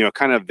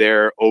kind of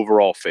their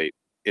overall fate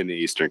in the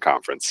Eastern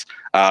Conference,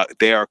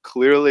 they are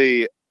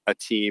clearly a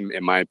team,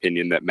 in my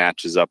opinion, that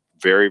matches up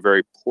very,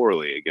 very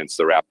poorly against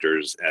the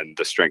Raptors and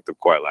the strength of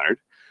Kawhi Leonard.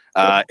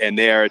 And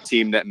they are a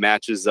team that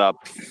matches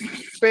up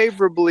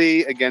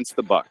favorably against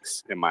the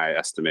Bucks, in my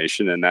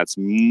estimation, and that's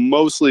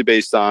mostly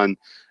based on,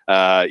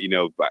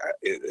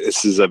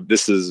 this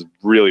is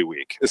really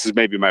weak. This is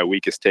maybe my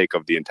weakest take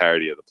of the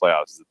entirety of the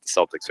playoffs. That the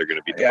Celtics are going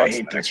to beat the Bucks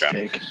in the next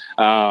round.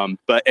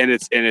 But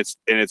it's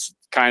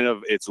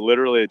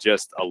literally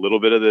just a little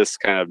bit of this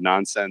kind of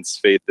nonsense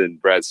faith in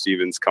Brad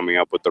Stevens coming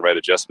up with the right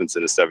adjustments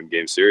in a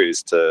 7-game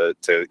series to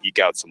eke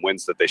out some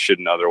wins that they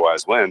shouldn't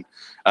otherwise win.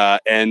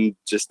 And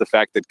just the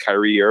fact that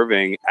Kyrie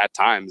Irving at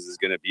times is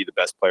going to be the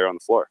best player on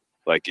the floor.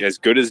 Like, as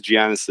good as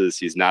Giannis is,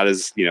 he's not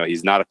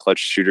a clutch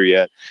shooter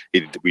yet.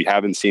 We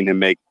haven't seen him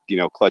make,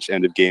 clutch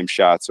end of game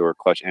shots or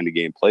clutch end of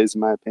game plays,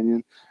 in my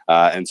opinion.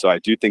 And so I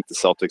do think the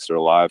Celtics are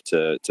alive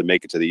to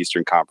make it to the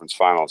Eastern Conference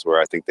Finals, where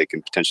I think they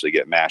can potentially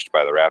get mashed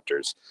by the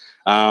Raptors.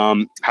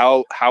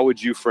 How would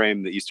you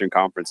frame the Eastern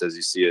Conference as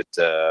you see it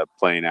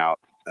playing out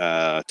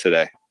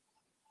today?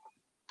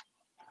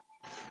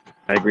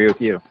 I agree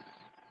with you.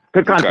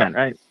 Good content,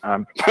 okay.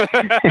 Right?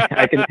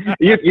 I can.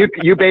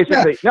 You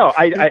basically no.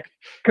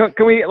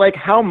 Can we, like,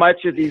 how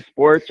much of these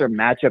sports are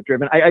matchup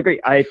driven? I agree.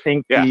 I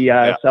think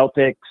the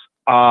Celtics.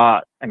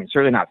 I mean,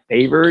 certainly not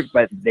favored,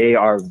 but they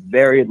are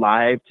very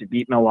live to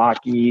beat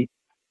Milwaukee.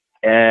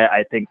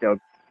 I think they'll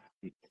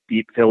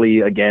beat Philly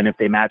again if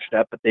they matched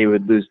up, but they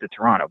would lose to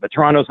Toronto. But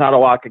Toronto's not a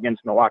lock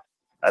against Milwaukee,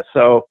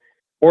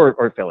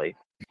 or Philly.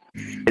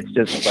 It's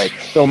just like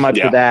so much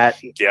of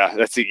that. Yeah,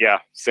 that's it. Yeah,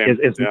 same.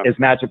 Is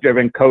matchup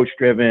driven, coach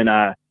driven.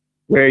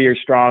 Where you're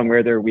strong,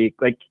 where they're weak.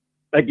 Like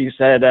you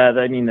said.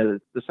 I mean,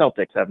 the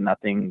Celtics have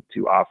nothing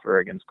to offer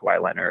against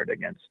Kawhi Leonard,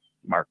 against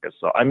Marcus.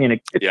 So I mean,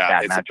 it's a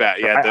bad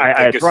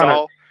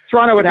matchup.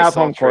 Toronto would have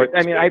home court.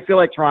 I mean, I feel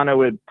like Toronto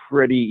would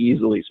pretty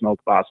easily smoke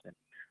Boston.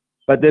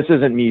 But this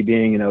isn't me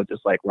being,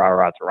 just like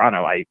rah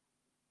Toronto. I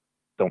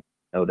don't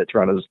know that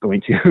Toronto's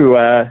going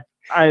to.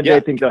 They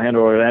think they'll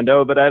handle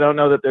Orlando, but I don't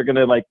know that they're going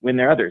to win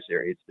their other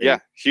series.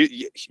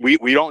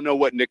 We don't know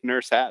what Nick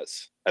Nurse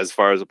has as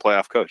far as a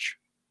playoff coach.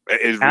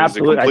 It's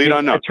absolutely a complete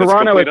unknown.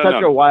 Toronto is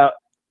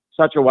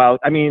such a wild.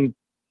 I mean,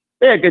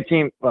 they had a good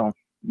team. Well,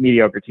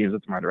 mediocre teams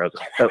with DeMar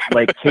DeRozan.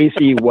 But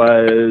Casey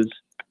was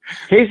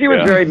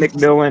very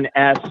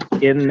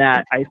McMillan-esque in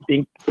that I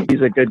think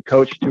he's a good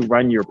coach to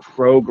run your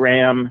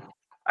program.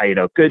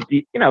 Good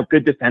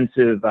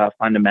defensive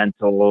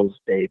fundamentals.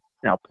 They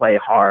play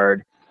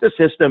hard. The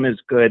system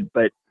is good,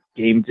 but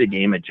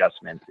game-to-game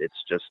adjustments, it's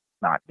just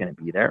not going to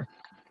be there.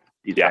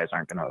 These guys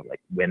aren't going to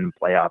win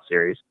playoff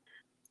series.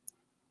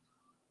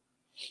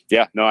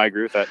 Yeah, no, I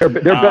agree with that.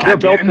 They're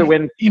built to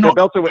win.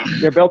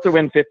 They're built to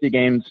win 50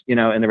 games, in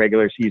the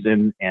regular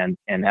season and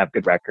have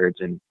good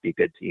records and be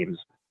good teams.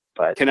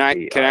 But can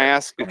I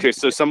ask? Okay,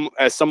 so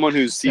as someone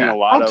who's seen a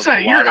lot outside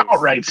of your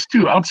outrights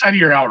too, outside of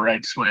your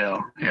outrights,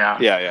 Whale.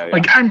 Yeah.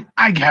 Like I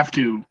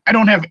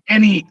don't have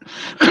any.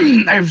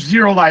 I have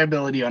zero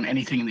liability on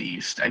anything in the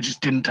East. I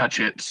just didn't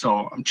touch it,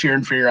 so I'm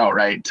cheering for your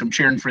outrights. I'm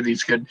cheering for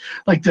these good,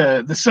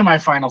 the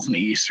semifinals in the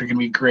East are gonna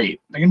be great.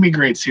 They're gonna be a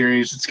great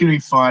series. It's gonna be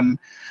fun.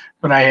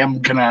 But I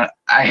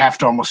have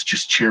to almost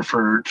just cheer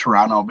for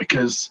Toronto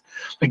because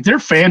their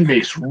fan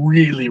base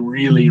really,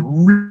 really,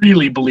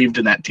 really believed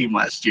in that team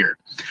last year.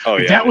 Oh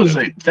yeah. That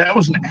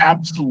was an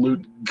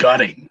absolute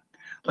gutting.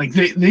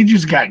 They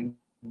just got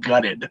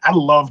gutted. I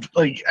loved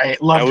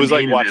it was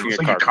like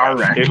watching a car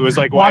wreck. It was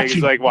like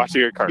watching a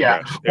car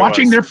crash.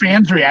 Watching their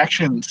fans'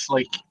 reactions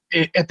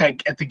at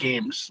the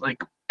games,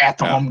 at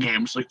the home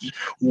games,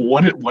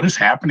 what is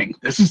happening?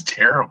 This is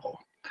terrible.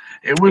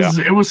 It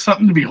was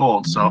something to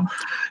behold. So,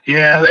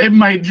 it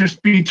might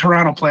just be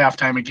Toronto playoff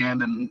time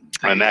again. And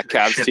that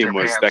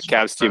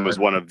Cavs team was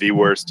one of the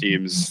worst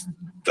teams.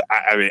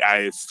 I mean,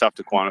 it's tough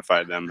to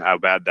quantify them how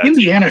bad that.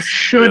 Indiana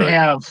should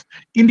have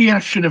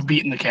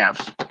beaten the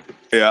Cavs.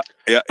 Yeah.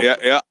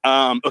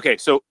 Okay,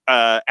 so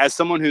as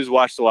someone who's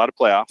watched a lot of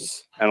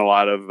playoffs and a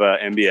lot of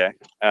NBA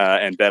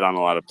and bet on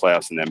a lot of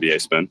playoffs and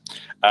NBA spin,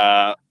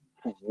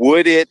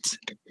 would it?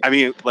 I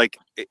mean,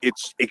 it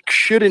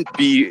shouldn't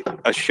be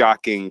a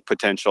shocking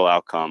potential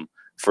outcome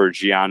for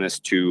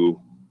Giannis to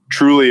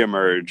truly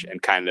emerge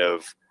and kind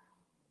of,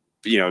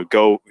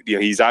 go.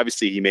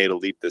 He made a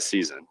leap this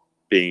season,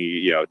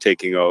 being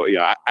taking over.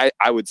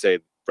 I would say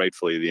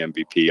rightfully the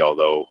MVP,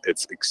 although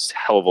it's a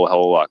hell of a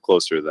lot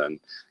closer than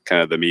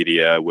kind of the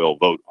media will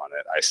vote on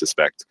it, I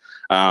suspect.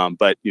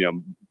 But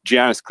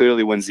Giannis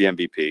clearly wins the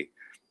MVP.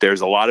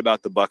 There's a lot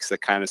about the Bucks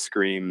that kind of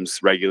screams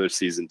regular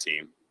season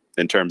team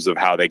in terms of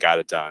how they got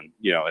it done,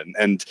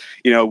 and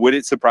would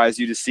it surprise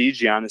you to see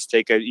Giannis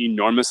take an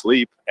enormous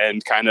leap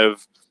and kind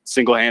of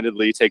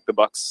single-handedly take the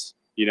Bucks,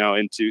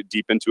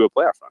 deep into a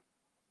playoff run?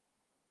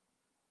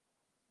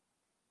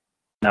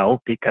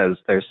 No, because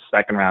their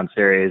second round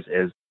series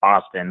is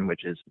Boston,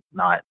 which is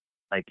not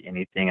like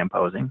anything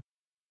imposing,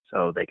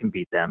 so they can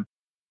beat them.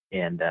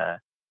 And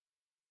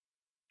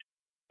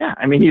yeah,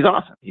 I mean, he's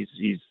awesome. He's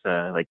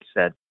like you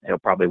said, he'll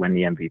probably win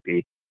the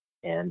MVP,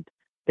 and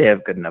they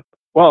have good enough.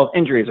 Well,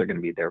 injuries are going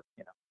to be there.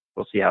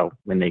 We'll see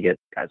when they get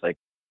guys like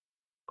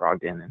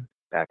Brogdon and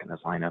back in this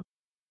lineup.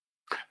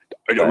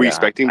 Are we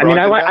expecting? I mean,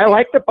 I back?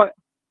 like the, but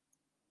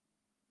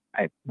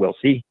I will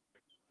see.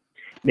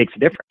 Makes a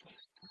difference.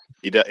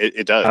 It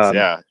does.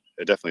 Yeah,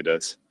 it definitely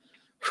does.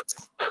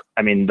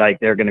 I mean, like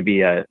they're going to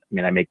be I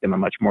make them a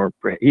much more.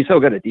 He's so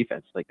good at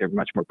defense. Like they're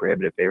much more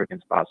prohibitive favorite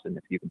against Boston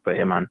if you can put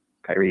him on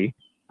Kyrie.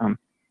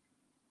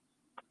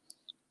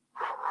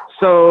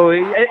 So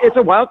it's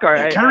a wild card.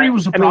 Yeah, Kyrie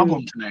was a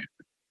problem tonight.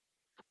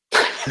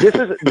 This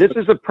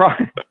is a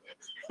problem.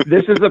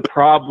 This is a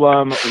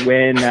problem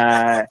when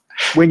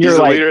you're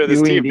the like leader of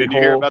this doing team. the Did you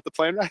hear about the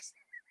plane ride?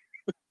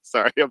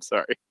 I'm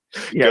sorry.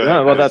 Yeah,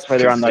 no, well, that's why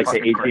they're on like the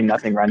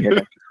 18-0 run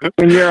here.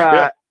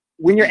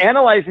 When you're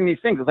analyzing these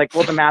things, it's like,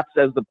 well, the math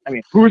says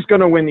who's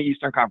going to win the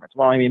Eastern Conference?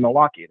 Well,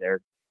 Milwaukee.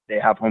 They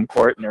have home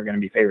court and they're going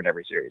to be favored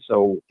every series.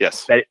 So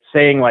yes,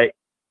 saying like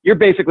you're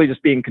basically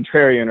just being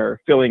contrarian or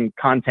filling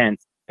content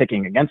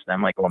picking against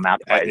them. Like, well, math.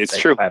 It's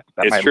true.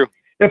 It's true.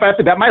 If I have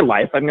to bet my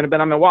life, I'm going to bet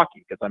on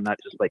Milwaukee because I'm not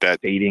just like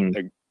fading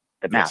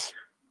the math.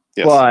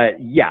 Yes. But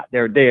yeah,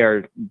 they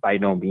are by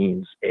no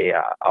means a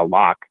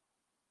lock.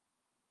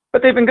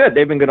 But they've been good.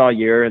 They've been good all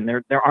year, and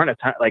there aren't a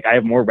ton. Like I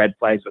have more red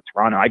flags with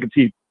Toronto. I could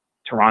see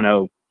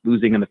Toronto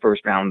losing in the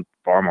first round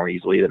far more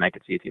easily than I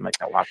could see a team like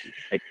Milwaukee.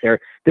 Like they're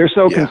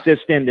so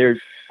consistent.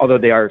 Although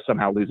they are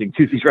somehow losing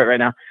 2 series right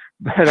now,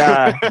 but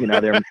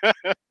they're.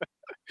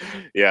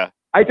 Yeah.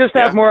 I just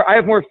have more. I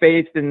have more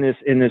faith in this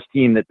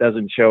team that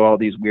doesn't show all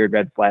these weird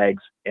red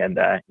flags, and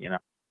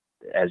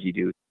as you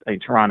do. I mean,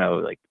 Toronto,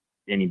 like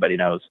anybody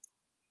knows.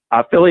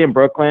 Philly and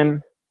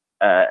Brooklyn.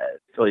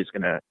 Philly's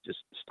gonna just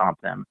stomp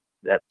them.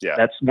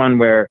 That's one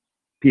where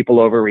people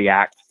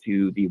overreact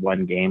to the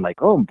one game.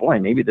 Like, oh boy,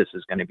 maybe this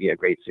is going to be a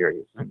great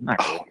series. Not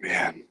really. Oh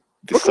man,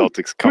 the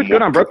Celtics come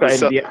good on Brooklyn.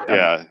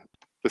 The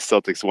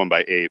Celtics won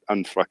by 8.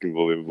 Unfucking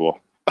believable.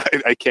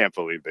 I can't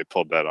believe they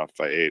pulled that off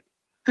by 8.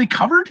 They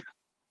covered?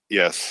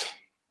 Yes.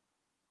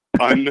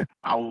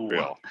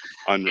 Unreal.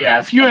 Yeah,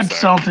 if you had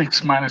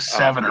Celtics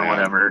 -7 or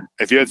whatever.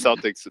 If you had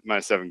Celtics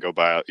 -7, go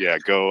buy out. Yeah,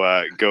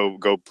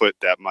 go put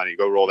that money.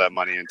 Go roll that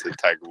money into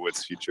Tiger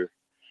Woods' future.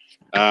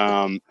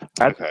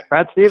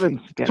 Brad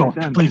Stevens. Please don't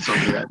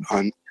do that.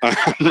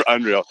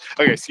 Unreal.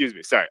 Okay, excuse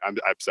me. Sorry, I'm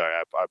sorry.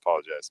 I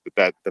apologize.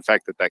 But the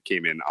fact that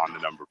came in on the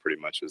number pretty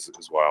much is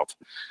wild.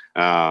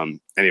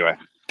 Anyway,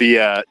 we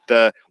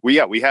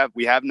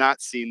have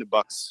not seen the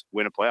Bucks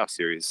win a playoff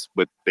series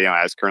with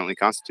as currently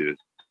constituted.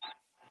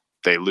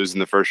 They lose in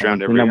the first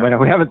round every year.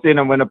 We haven't seen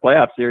them win a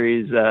playoff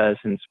series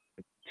since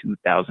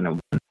 2001.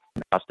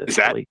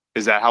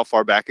 Is that how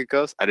far back it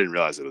goes? I didn't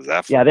realize it was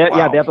that far. Yeah,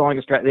 they have the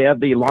longest. They have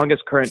the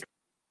longest current.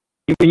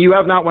 You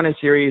have not won a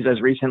series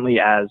as recently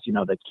as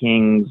the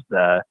Kings,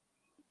 the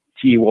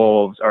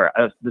T-Wolves, or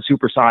the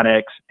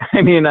Supersonics.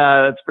 I mean,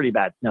 that's pretty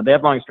bad. No, they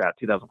have the longest drought,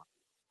 2001.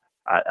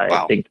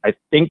 Wow. I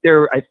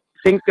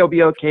think they'll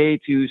be okay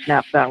to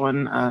snap that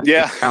one.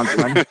 Yeah.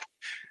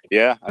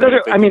 Yeah.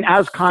 I mean,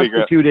 as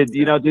constituted,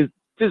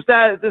 does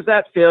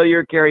that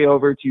failure carry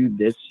over to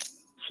this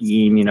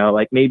team?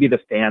 Like maybe the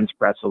fans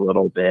press a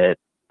little bit.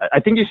 I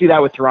think you see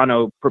that with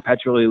Toronto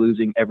perpetually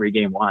losing every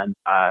game one.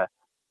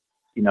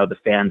 The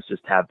fans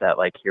just have that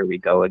like, here we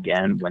go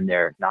again when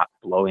they're not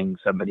blowing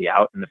somebody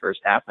out in the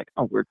first half. Like,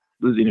 oh, we're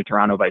losing to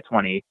Toronto by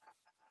 20.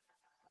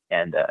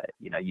 And,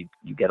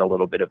 you get a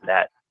little bit of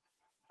that.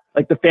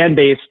 Like the fan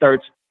base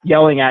starts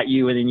yelling at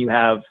you, and then you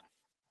have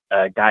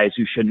guys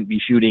who shouldn't be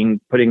shooting,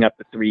 putting up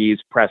the threes,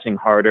 pressing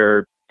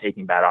harder,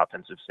 taking bad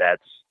offensive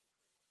sets.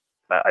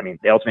 I mean,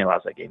 they ultimately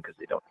lost that game because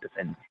they don't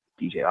defend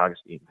DJ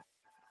Augustine.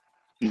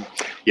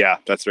 Yeah,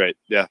 that's right.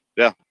 Yeah.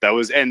 That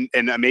was and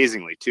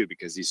amazingly too,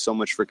 because he's so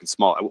much freaking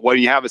small. When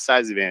you have a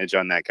size advantage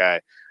on that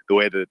guy, the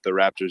way that the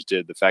Raptors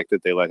did, the fact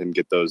that they let him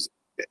get those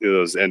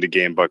end of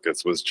game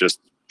buckets was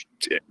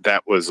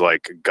that was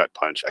like a gut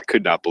punch. I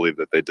could not believe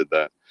that they did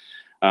that.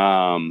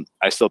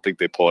 I still think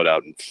they pull it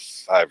out in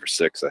 5 or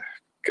 6. I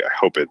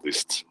hope at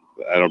least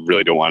I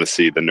don't want to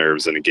see the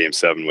nerves in a Game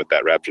 7 with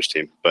that Raptors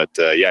team. But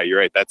yeah, you're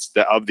right. That's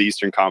of the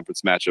Eastern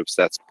Conference matchups.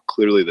 That's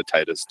clearly the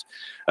tightest.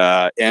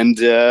 And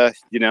the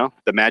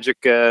Magic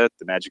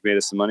made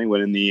us some money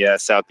winning the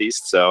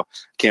Southeast, so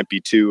can't be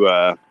too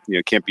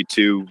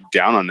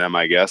down on them,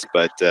 I guess.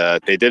 But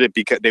they did it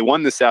because they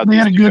won the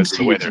Southeast because of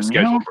the way their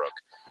schedule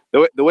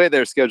broke. The way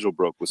their schedule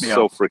broke was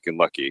so freaking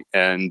lucky,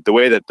 and the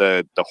way that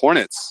the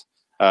Hornets.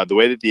 The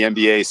way that the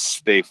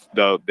NBA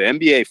the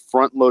NBA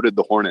front loaded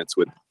the Hornets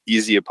with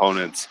easy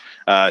opponents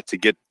to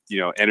get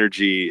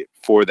energy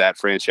for that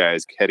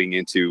franchise heading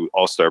into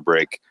All-Star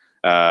break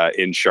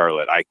in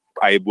Charlotte.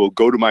 I will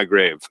go to my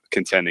grave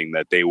contending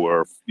that they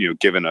were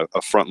given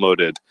a front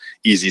loaded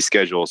easy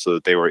schedule so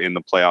that they were in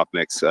the playoff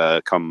mix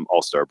come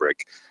All-Star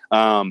break.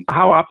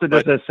 How often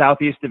does a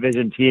Southeast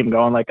Division team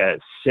go on like a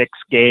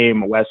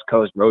 6-game West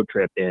Coast road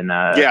trip in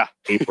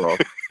April?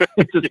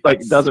 It's just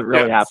it doesn't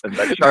really happen.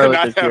 But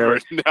Charlotte this year.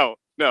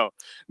 No,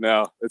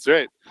 that's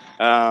right.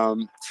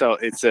 So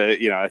it's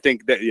I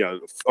think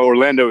that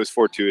Orlando is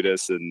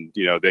fortuitous, and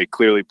they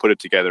clearly put it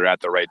together at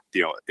the right.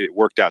 It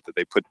worked out that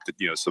they put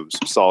some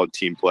solid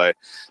team play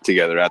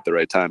together at the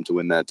right time to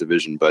win that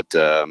division. But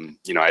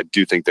I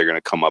do think they're going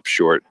to come up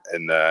short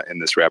in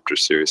this Raptors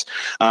series.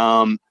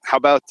 How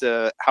about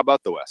the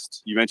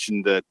West? You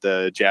mentioned that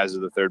the Jazz are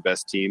the third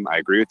best team. I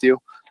agree with you.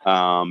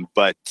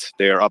 But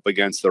they are up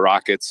against the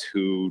Rockets,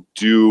 who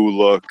do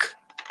look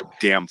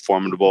damn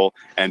formidable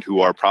and who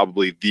are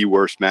probably the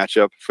worst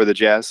matchup for the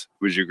Jazz.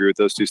 Would you agree with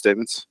those two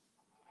statements?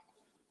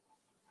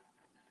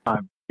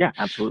 Yeah,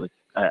 absolutely.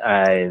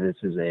 This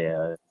is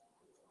a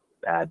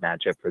bad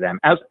matchup for them.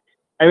 Like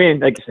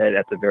you said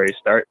at the very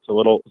start, it's a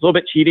little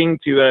bit cheating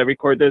to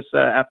record this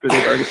after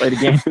they've already played a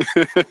game.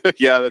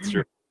 Yeah, that's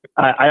true.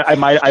 I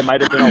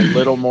might have been a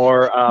little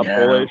more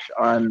bullish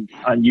on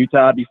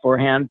Utah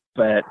beforehand,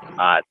 but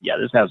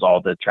this has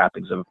all the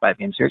trappings of a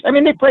 5-game series. I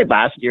mean, they played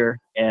last year,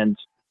 and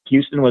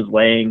Houston was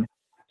laying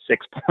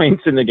 6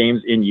 points in the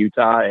games in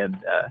Utah and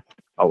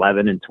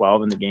 11 and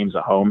 12 in the games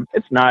at home.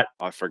 It's not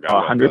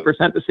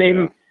 100% the same.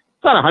 Yeah.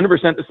 It's not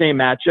 100% the same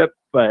matchup,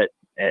 but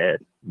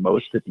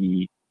most of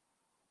the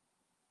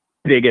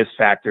biggest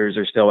factors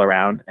are still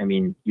around. I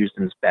mean,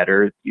 Houston's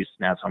better.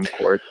 Houston has home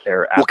court.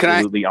 They're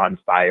absolutely on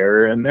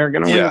fire, and they're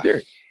going to win the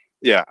series.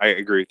 Yeah, I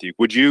agree with you.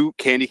 Would you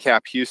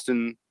handicap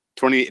Houston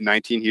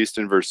 2019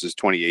 Houston versus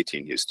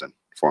 2018 Houston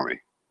for me?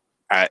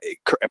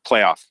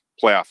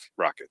 Playoff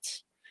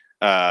Rockets.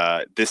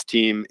 This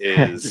team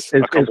is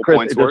a couple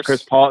points worse.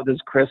 Does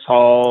Chris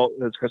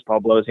Paul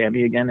blow his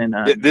hammy again?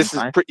 This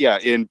is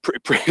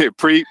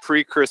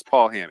pre Chris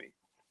Paul hammy,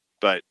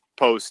 but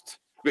post.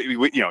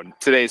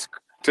 Today's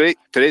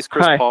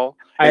Chris Paul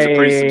is a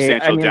pretty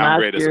substantial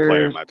downgrade as a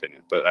player, in my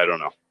opinion. But I don't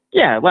know.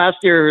 Yeah, last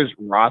year's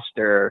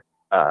roster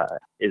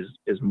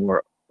is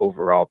more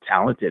overall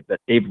talented, but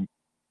they've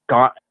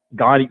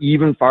gone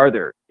even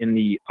farther in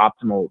the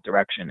optimal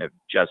direction of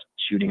just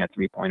shooting a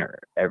 3-pointer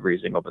every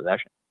single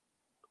possession.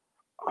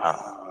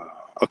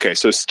 Okay,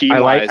 so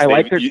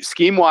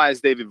scheme-wise,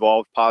 they've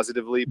evolved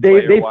positively.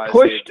 They've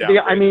pushed. I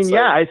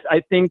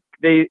think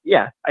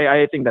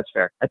I think that's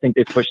fair. I think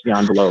they've pushed the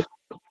envelope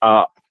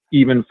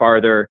even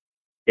farther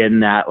in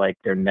that,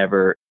 they're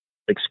never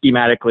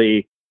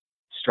schematically,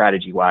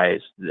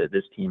 strategy-wise,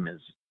 this team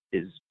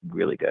is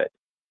really good.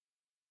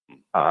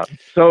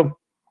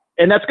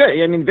 And that's good.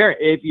 I mean,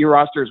 if your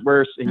roster is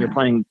worse and you're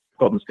playing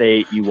Golden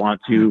State, you want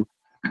to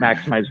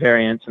maximize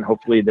variance, and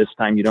hopefully this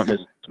time you don't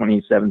miss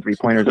 27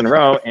 3-pointers in a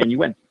row and you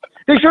win.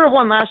 They should have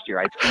won last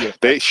year.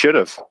 They should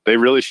have. They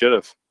really should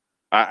have.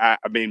 I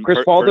mean, Chris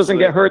Paul doesn't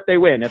get hurt, they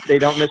win. If they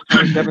don't miss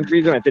 27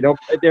 threes,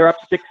 they're up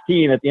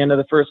 16 at the end of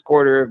the first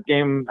quarter of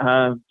game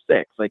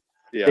 6.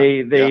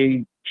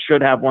 They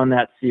should have won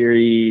that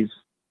series,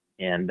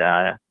 and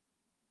I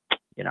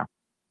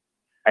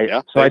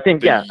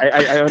think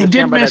I they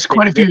did miss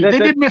quite a few. They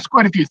did miss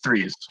quite a few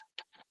threes.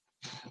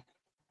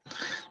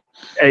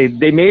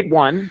 They made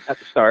one at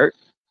the start,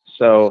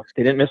 so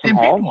they didn't miss them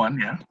all. They made one,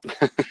 yeah.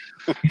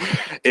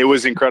 It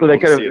was incredible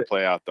to see it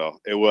play out, though.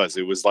 It was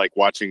like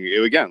watching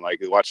it again, like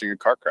watching a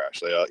car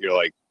crash. You're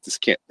like,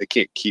 they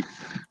can't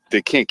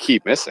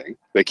keep missing.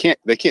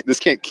 This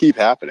can't keep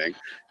happening.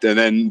 And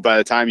then by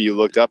the time you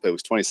looked up, it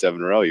was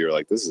 27 in a row. You were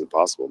like, this is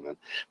impossible, man.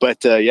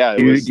 But that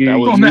was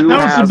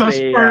the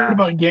best part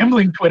about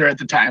gambling Twitter at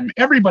the time.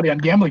 Everybody on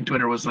gambling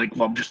Twitter was like,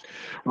 well, just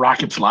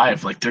Rockets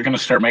live. Like, they're going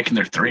to start making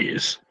their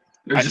threes.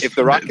 If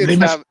the Rockets they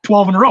missed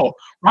 12 in a row.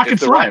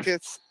 Rockets thrive.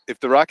 If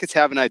the Rockets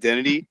have an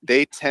identity,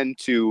 they tend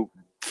to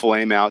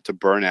flame out, to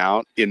burn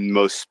out in the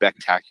most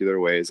spectacular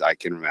ways I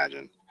can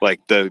imagine. Like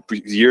the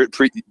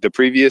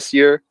previous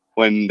year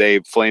when they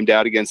flamed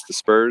out against the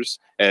Spurs,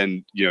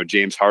 and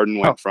James Harden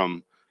went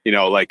from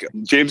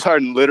James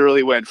Harden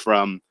literally went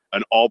from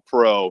an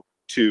All-Pro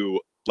to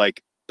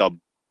like the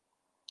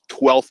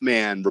 12th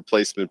man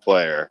replacement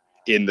player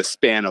in the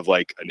span of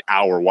like an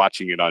hour,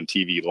 watching it on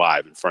TV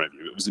live in front of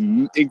you. It was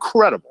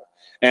incredible.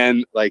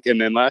 And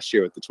then last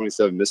year with the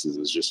 27 misses, it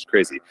was just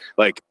crazy.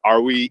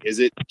 Is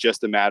it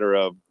just a matter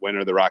of when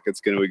are the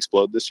Rockets going to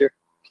explode this year?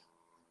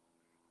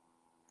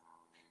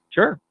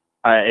 Sure.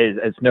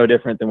 It's no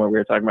different than what we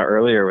were talking about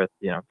earlier with,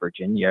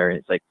 Virginia.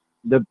 It's like,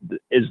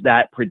 is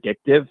that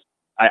predictive?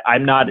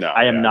 I'm not. No,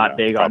 I am yeah, not no,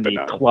 big on probably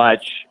the not.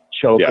 clutch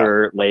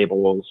choker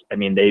labels. I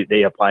mean,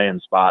 they apply in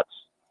spots,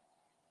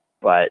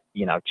 but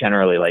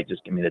generally, like,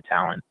 just give me the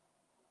talent.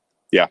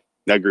 Yeah,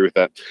 I agree with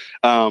that.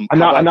 I'm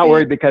not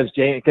worried because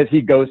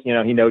he goes.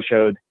 He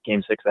no-showed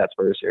Game 6 of that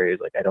Spurs series.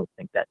 Like, I don't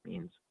think that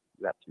means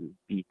you have to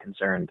be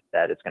concerned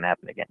that it's going to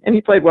happen again. And he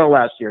played well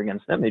last year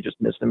against them. They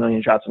just missed a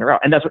million shots in a row.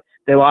 And that's what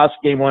they lost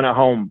Game 1 at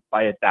home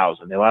by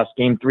 1,000. They lost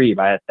Game 3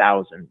 by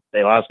 1,000.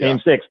 They lost Game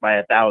 6 by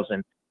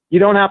 1,000. You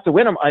don't have to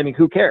win them. I mean,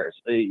 who cares?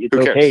 It's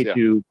okay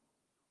to.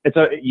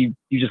 You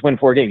just win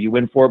 4 games. You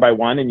win 4 by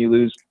 1 and you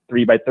lose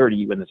 3 by 30.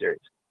 You win the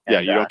series.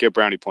 And, you don't get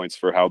brownie points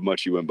for how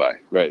much you win by.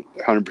 Right,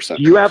 100%.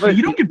 You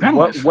don't get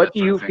penalized. What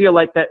do you feel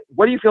like that?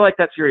 What do you feel like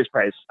that series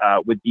price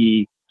would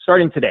be?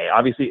 Starting today,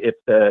 obviously, if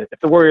the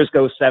Warriors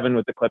go 7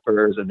 with the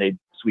Clippers and they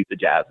sweep the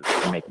Jazz, it's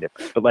going to make a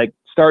difference. But like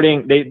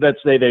starting,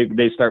 let's say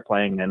they start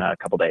playing in a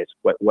couple days.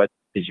 What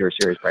is your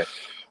series price?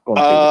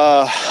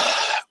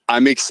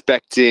 I'm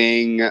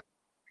expecting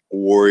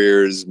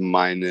Warriors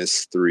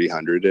minus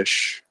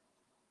 300-ish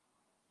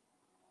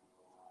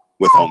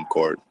with home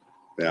court.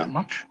 Yeah, That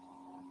much?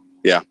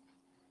 Yeah,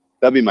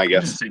 that'd be my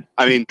guess.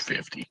 I mean,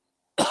 50.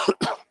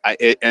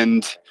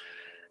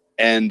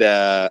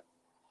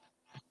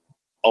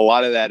 A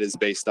lot of that is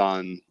based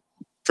on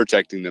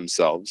protecting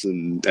themselves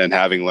and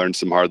having learned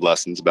some hard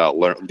lessons about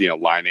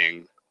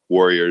lining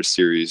Warriors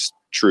series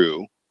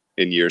true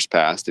in years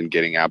past and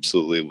getting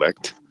absolutely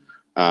licked.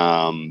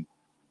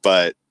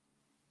 But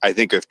I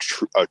think a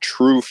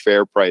true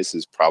fair price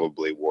is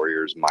probably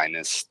Warriors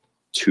minus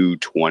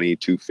 220,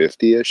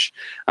 250-ish.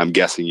 I'm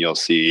guessing you'll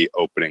see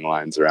opening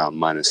lines around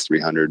minus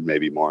 300,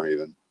 maybe more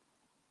even.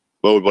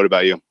 What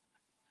about you?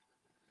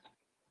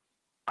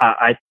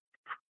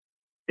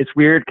 It's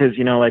weird because,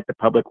 like the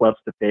public loves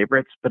the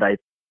favorites, but I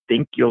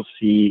think you'll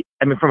see,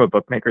 I mean, from a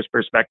bookmaker's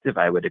perspective,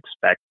 I would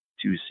expect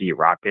to see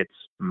Rockets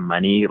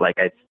money. Like,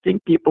 I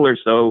think people are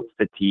so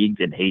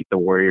fatigued and hate the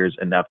Warriors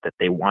enough that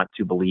they want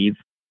to believe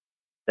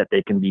that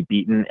they can be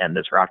beaten. And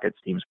this Rockets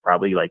team's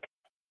probably like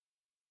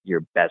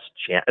your best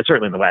chance,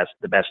 certainly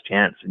the best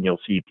chance. And you'll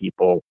see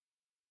people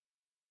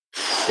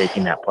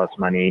taking that plus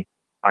money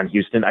on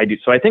Houston. I do.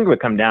 So I think it would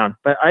come down,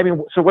 but I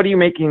mean, so what do you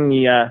make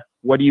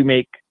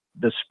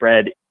the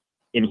spread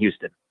in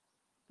Houston?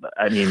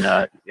 I mean,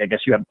 I guess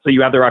you have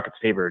the Rockets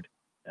favored.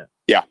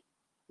 Yeah,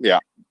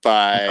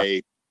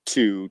 by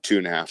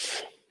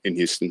 2.5 in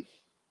Houston.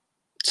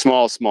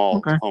 Small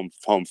okay.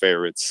 home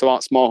favorites,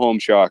 small home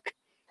shock,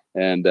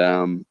 and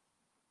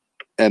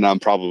I'm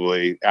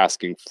probably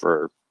asking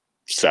for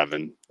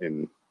 7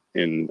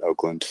 in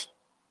Oakland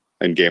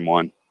in Game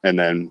 1, and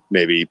then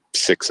maybe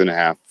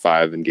 6.5,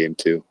 5 in Game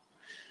 2.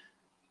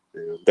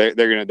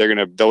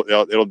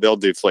 They'll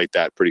deflate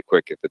that pretty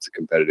quick if it's a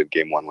competitive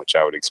Game 1, which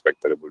I would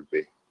expect that it would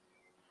be.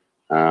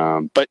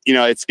 But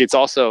it's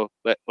also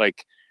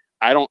like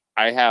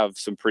I have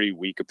some pretty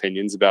weak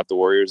opinions about the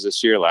Warriors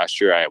this year.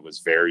 Last year, I was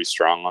very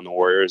strong on the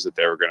Warriors that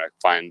they were going to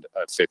find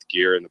a fifth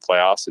gear in the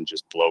playoffs and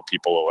just blow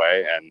people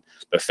away. And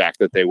the fact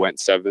that they went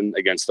 7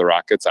 against the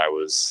Rockets, I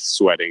was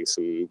sweating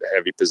some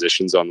heavy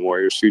positions on the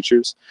Warriors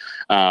futures.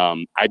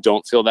 I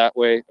don't feel that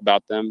way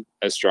about them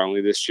as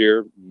strongly this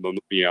year,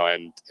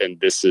 and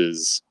this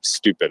is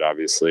stupid,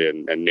 obviously,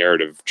 and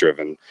narrative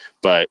driven,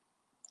 but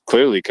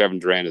clearly Kevin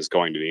Durant is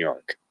going to New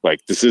York.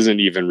 Like, this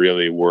isn't even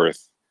really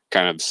worth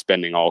kind of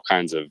spending all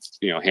kinds of,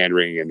 hand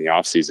wringing in the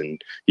offseason.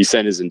 He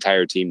sent his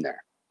entire team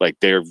there. Like,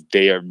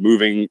 they are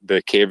moving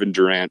the Kevin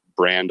Durant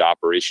brand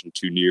operation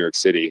to New York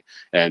City,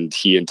 and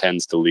he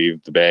intends to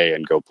leave the Bay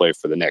and go play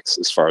for the Knicks,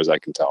 as far as I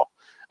can tell,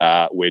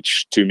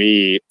 which to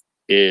me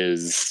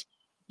is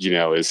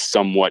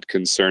somewhat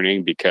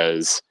concerning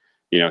because,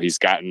 he's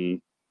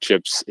gotten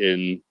chips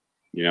in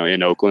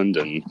Oakland,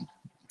 and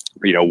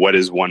what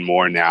is one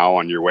more now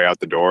on your way out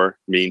the door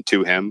mean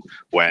to him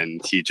when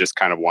he just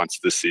kind of wants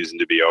this season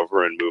to be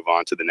over and move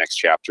on to the next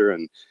chapter?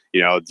 And,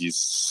 you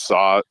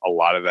saw a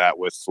lot of that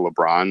with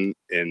LeBron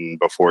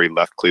before he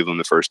left Cleveland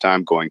the first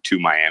time, going to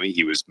Miami.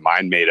 He was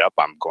mind made up,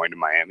 I'm going to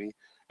Miami.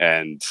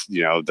 And,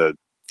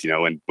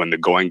 when the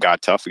going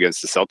got tough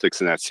against the Celtics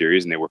in that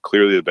series, and they were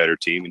clearly the better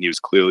team, and he was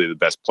clearly the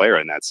best player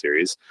in that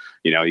series,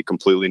 he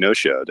completely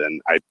no-showed.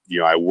 And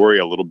I worry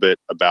a little bit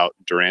about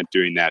Durant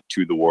doing that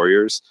to the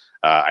Warriors.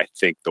 I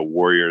think the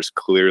Warriors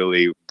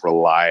clearly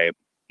rely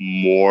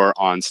more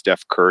on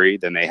Steph Curry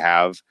than they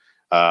have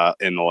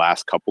in the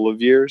last couple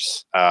of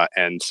years.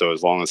 And so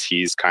as long as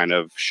he's kind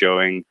of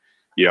showing,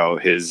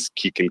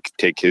 he can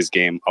take his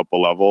game up a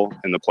level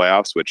in the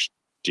playoffs, which,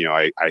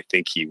 I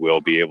think he will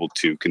be able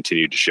to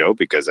continue to show,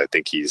 because I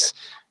think he's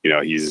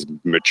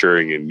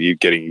maturing and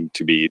getting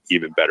to be an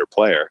even better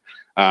player.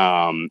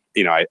 I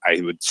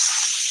would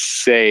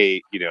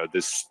say,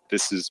 this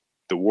is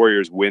the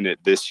Warriors win it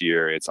this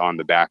year. It's on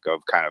the back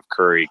of kind of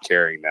Curry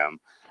carrying them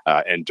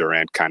and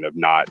Durant kind of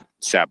not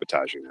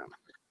sabotaging them.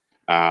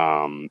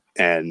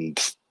 And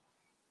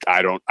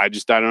I don't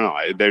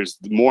know. There's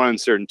more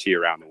uncertainty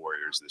around the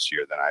Warriors this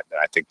year than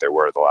I think there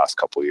were the last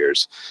couple of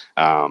years.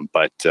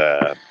 But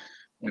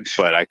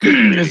I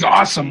could. It's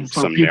awesome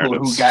for some people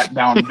narratives. who got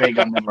down big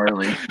on them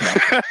early.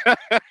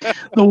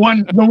 The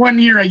one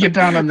year I get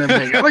down on them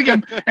big,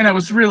 and I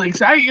was really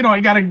excited. I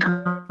got a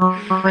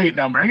great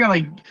number. I got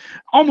like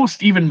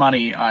almost even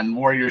money on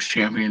Warriors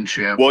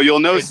championship. Well, you'll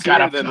know It got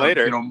sooner up than to,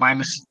 later.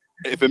 minus.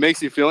 If it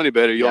makes you feel any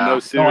better, you'll Yeah. know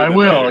sooner. No, I than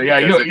will. later, Yeah,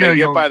 because if they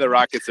get by the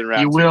Rockets in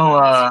round you two, will,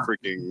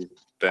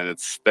 then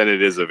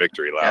it is a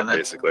victory lap,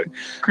 basically.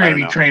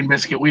 Gravy train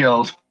biscuit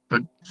wheels.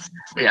 But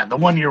yeah, the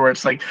one year where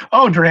it's like,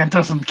 oh, Durant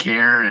doesn't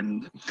care,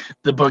 and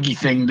the boogie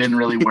thing didn't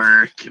really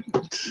work.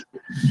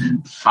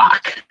 And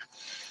fuck.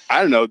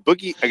 I don't know,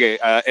 Boogie. Okay,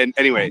 and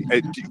anyway,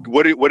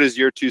 what is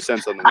your 2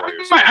 cents on the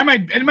Warriors?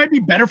 It might be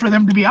better for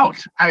them to be out.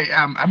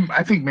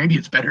 I think maybe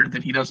it's better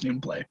that he doesn't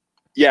even play.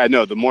 Yeah,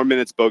 no. The more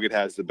minutes Bogut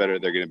has, the better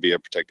they're going to be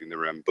at protecting the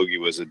rim. Boogie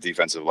was a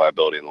defensive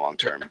liability in the long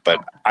term,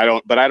 but I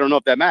don't know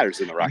if that matters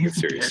in the Rockets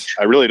series.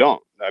 I really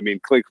don't. I mean,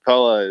 Clint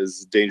Capella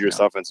is a dangerous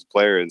offensive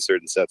player in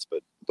certain sets,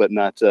 but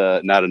not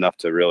enough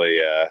to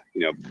really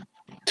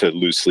to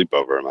lose sleep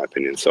over, in my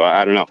opinion. So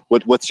I don't know.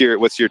 What's your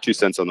 2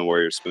 cents on the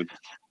Warriors, Spoon?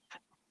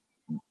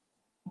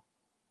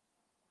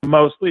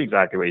 Mostly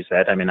exactly what you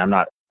said. I mean,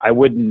 I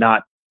would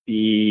not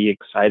be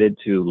excited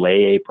to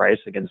lay a price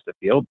against the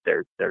field.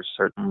 They're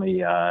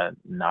certainly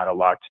not a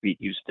lock to beat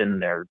Houston.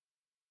 They're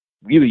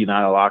really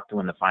not a lock to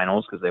win the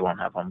finals because they won't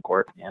have home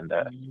court. And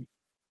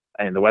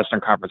the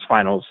Western Conference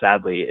Finals,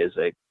 sadly, is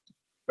a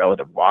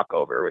relative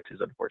walkover, which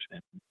is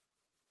unfortunate.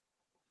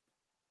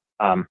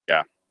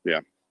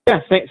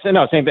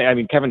 Same thing. I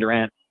mean, Kevin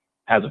Durant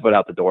has a foot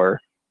out the door,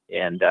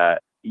 and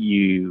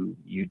you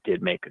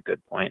did make a good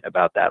point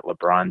about that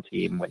LeBron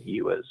team when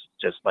he was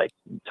just like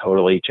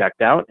totally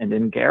checked out and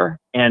didn't care.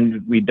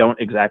 And we don't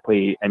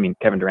exactly, I mean,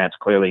 Kevin Durant's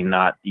clearly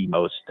not the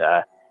most,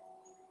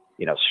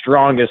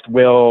 strongest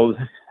willed,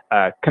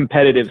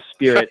 competitive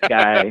spirit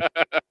guy.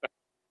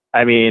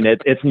 I mean,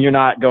 it's you're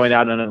not going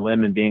out on a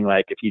limb and being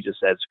like, if he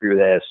just said, screw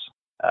this,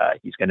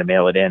 he's going to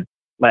mail it in.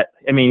 But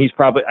I mean,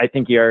 I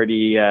think he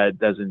already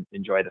doesn't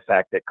enjoy the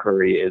fact that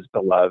Curry is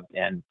beloved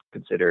and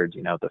considered,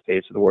 the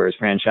face of the Warriors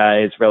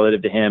franchise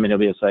relative to him. And he'll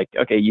be just like,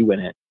 okay, you win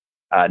it.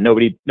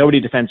 Nobody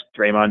defends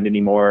Draymond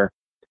anymore.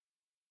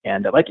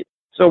 And I like it.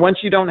 So once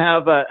you don't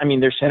have,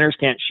 their centers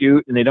can't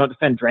shoot and they don't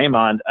defend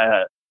Draymond.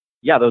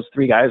 Those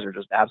 3 guys are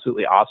just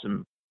absolutely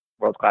awesome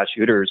world-class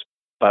shooters.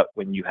 But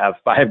when you have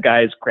 5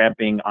 guys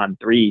cramping on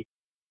 3,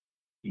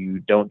 you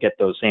don't get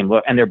those same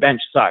look. And their bench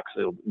sucks.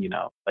 So,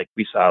 like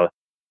we saw,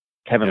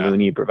 Kevin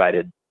Looney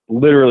provided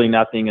literally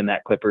nothing in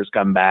that Clippers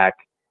comeback.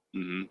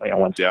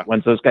 Mm-hmm.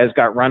 Once those guys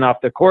got run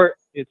off the court,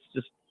 it's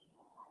just,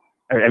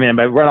 by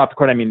run off the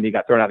court, they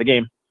got thrown out of the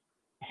game.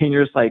 And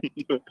you're just like,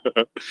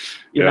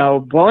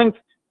 blowing.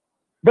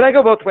 But I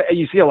go both ways.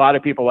 You see a lot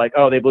of people like,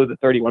 oh, they blew the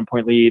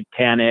 31-point lead,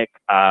 panic.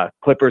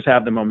 Clippers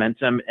have the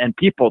momentum, and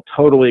people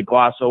totally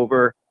gloss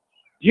over.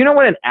 Do you know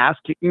what an ass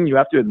kicking you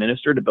have to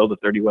administer to build a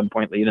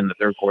 31-point lead in the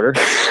third quarter?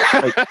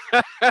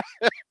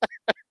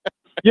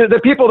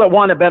 The people that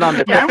want to bet on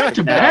the I went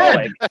to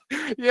bed.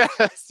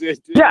 Yes,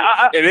 it did.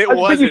 Yeah, and it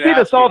was. But you see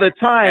this all the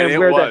time,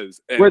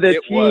 where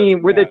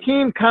the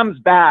team comes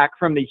back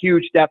from the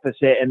huge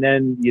deficit, and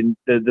then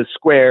the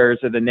squares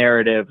or the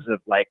narratives of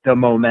like the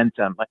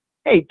momentum. Like,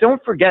 hey,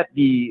 don't forget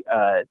the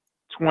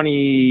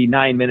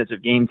 29 minutes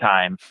of game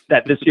time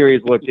that this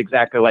series looked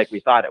exactly like we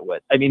thought it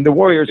would. I mean, the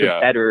Warriors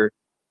are better.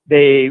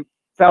 They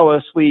fell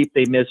asleep.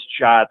 They missed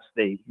shots.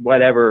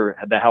 Whatever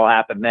the hell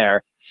happened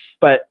there.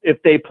 But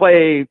if they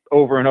play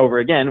over and over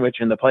again, which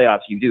in the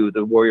playoffs you do,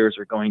 the Warriors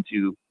are going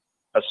to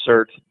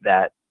assert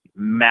that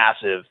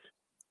massive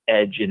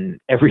edge in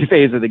every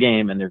phase of the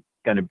game, and they're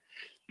going to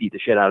beat the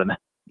shit out of them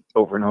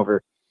over and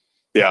over.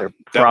 Yeah, they're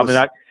probably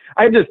not.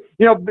 I just,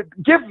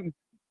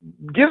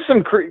 give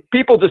some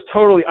people just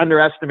totally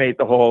underestimate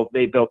the whole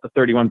they built the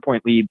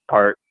 31-point lead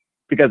part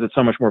because it's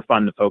so much more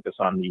fun to focus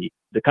on the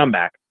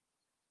comeback.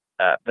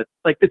 But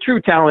like the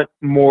true talent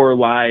more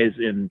lies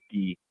in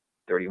the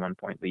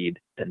 31-point lead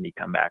than the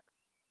comeback.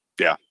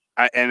 Yeah.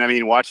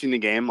 Watching the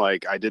game,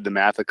 like I did the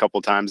math a couple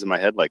times in my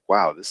head, like,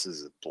 wow, this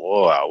is a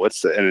blowout.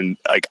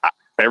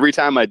 Every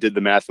time I did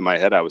the math in my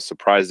head, I was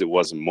surprised it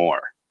wasn't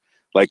more.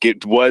 Like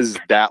it was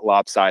that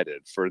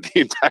lopsided for the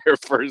entire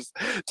first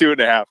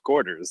 2.5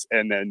 quarters.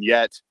 And then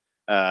yet,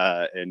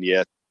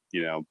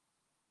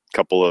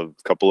 couple of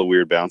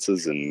weird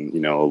bounces and,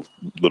 a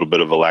little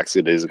bit of a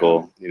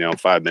lackadaisical,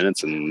 5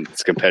 minutes, and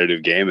it's a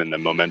competitive game, and the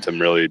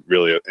momentum really,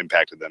 really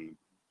impacted them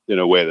in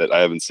a way that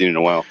I haven't seen in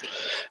a while.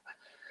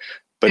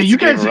 But you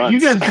guys are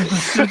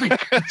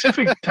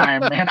Pacific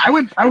time, man. I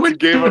went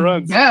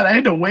to bed. I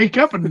had to wake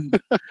up and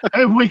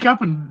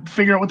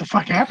figure out what the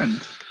fuck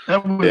happened.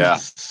 That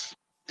was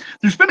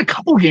There's been a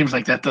couple games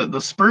like that. The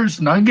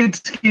Spurs Nuggets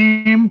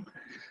game,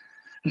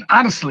 and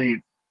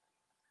honestly,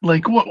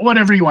 like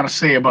whatever you want to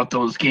say about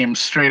those games,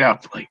 straight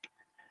up, like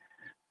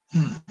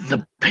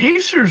the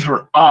Pacers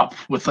were up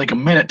with like a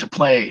minute to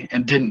play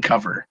and didn't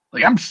cover.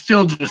 Like I'm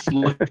still just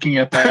looking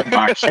at that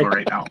box score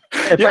right now.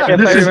 If Yeah, I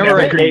this is remember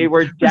right, evergreen. they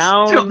were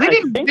down. Still, they I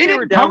didn't. think They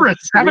were didn't down cover a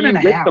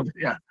 7.5. 3 with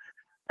Yeah.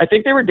 I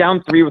think they were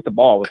down 3 with the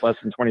ball with less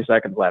than 20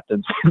 seconds left,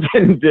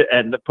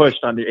 and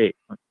pushed on the 8.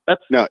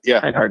 That's No, yeah,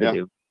 kind of hard yeah. to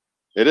do.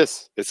 It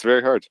is. It's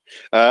very hard.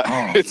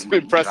 Oh, It's my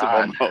impressive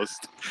God.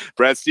 almost.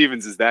 Brad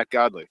Stevens is that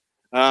godly.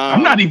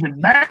 I'm not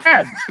even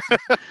mad.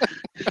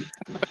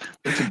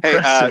 It's Hey,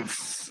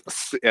 impressive.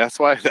 that's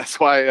why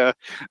the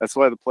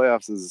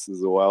playoffs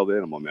is a wild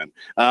animal, man.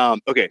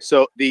 Okay,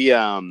 so the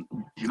and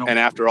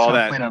after all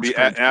that,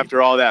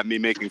 after all that, me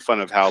making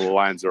fun of how the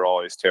lines are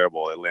always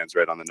terrible, it lands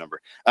right on the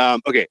number.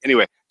 Okay,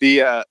 anyway,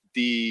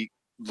 the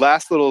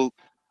last little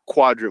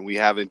quadrant we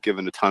haven't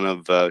given a ton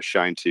of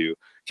shine to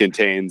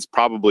contains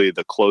probably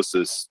the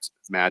closest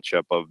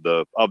matchup of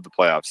the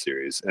playoff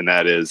series, and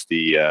that is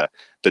the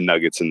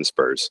Nuggets and the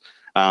Spurs.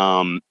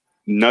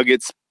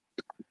 Nuggets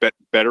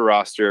better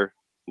roster,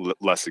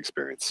 less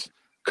experience.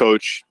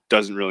 Coach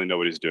doesn't really know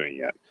what he's doing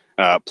yet.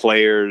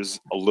 Players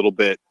a little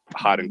bit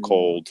hot and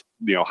cold.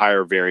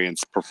 Higher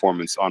variance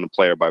performance on a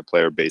player by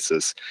player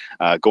basis.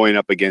 Going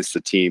up against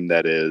a team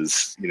that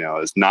is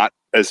not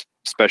as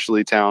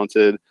specially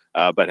talented,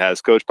 but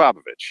has Coach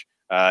Popovich.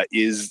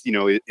 Is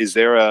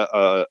there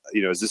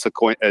is this a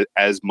coin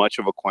as much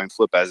of a coin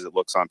flip as it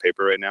looks on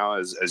paper right now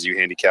as you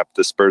handicap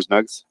the Spurs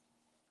Nuggets?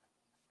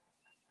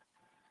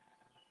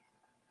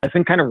 I've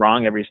been kind of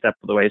wrong every step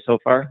of the way so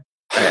far.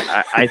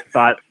 I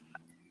thought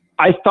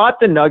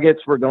the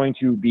Nuggets were going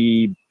to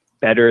be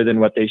better than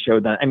what they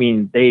showed. I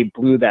mean, they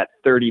blew that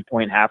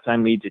 30-point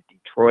halftime lead to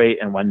Detroit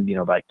and won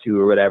by 2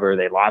 or whatever.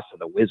 They lost to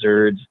the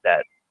Wizards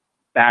that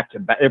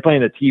back-to-back. They're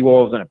playing the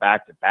T-Wolves in a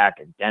back-to-back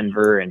in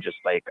Denver and just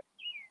like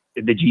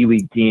the G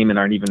League team and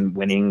aren't even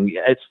winning.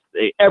 It's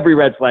every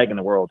red flag in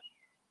the world.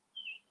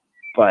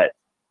 But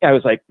I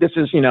was like, this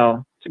is, it's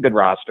a good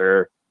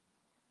roster.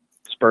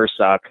 Spurs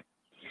suck.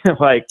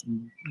 Like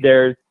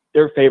they're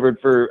favored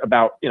for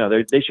about,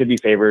 they should be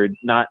favored,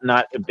 not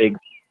a big,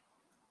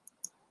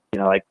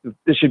 like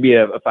this should be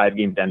a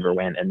 5-game Denver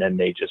win. And then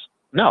they just,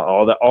 no,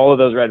 all of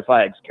those red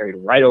flags carried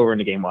right over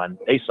into game 1.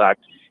 They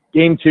sucked.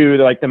 Game 2,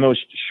 they're like the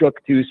most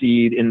shook 2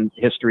 seed in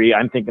history.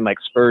 I'm thinking like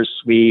Spurs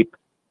sweep.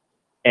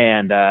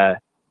 And I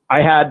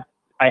had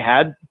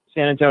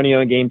San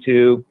Antonio in game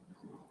 2,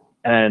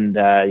 and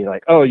you're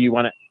like, oh,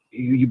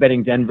 you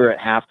betting Denver at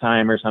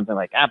halftime or something?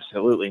 Like,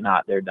 absolutely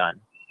not. They're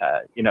done.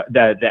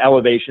 The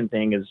elevation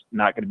thing is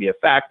not going to be a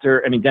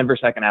factor. I mean, Denver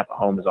second half at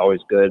home is always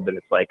good, but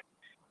it's like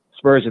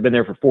Spurs have been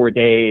there for 4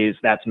 days.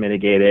 That's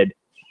mitigated.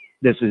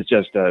 This is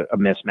just a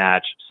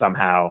mismatch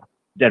somehow.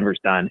 Denver's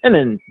done, and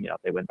then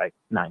they win by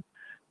 9.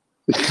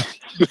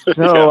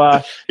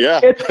 So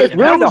it's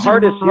really the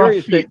hardest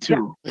series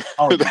too.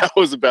 That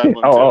was a bad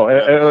one.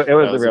 It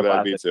was a real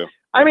bad beat too.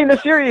 I mean, the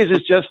series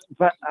is just,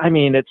 I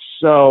mean, it's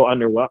so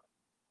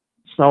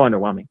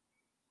underwhelming.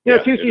 2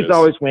 seeds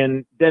always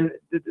win. Then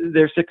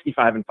they're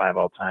 65-5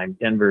 all time.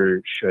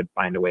 Denver should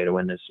find a way to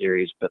win this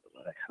series, but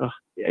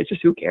it's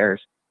just who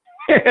cares?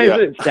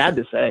 It's sad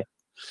to say.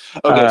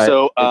 Okay,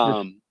 so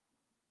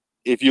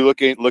if you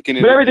looking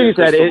at everything you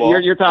said,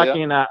 you're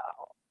talking.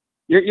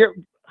 Your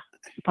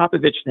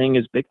Popovich thing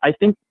is big. I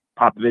think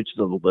Popovich is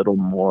a little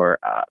more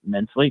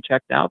mentally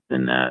checked out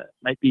than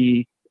might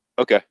be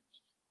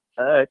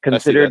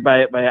considered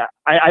by.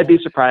 I'd be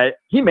surprised.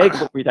 He may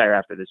retire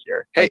after this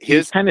year. Hey,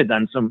 he's kind of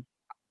done some.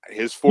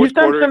 His fourth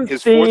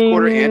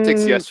quarter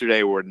antics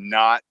yesterday were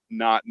not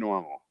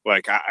normal.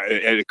 Like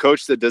a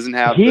coach that doesn't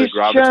have the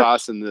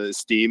gravitas and the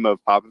steam of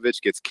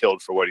Popovich gets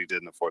killed for what he did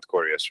in the fourth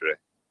quarter yesterday.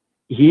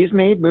 He's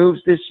made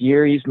moves this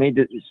year. He's made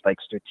it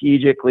like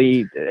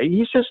strategically.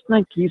 He's just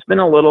like, he's been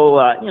a little,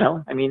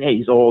 I mean, hey,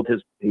 he's old.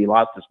 He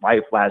lost his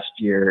wife last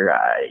year.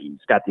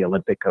 He's got the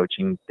Olympic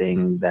coaching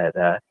thing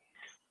that,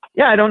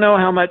 I don't know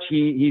how much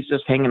he's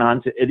just hanging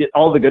on to it.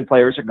 All the good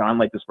players are gone.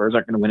 Like the Spurs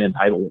aren't going to win a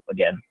title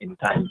again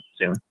anytime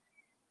soon.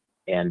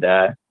 And,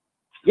 I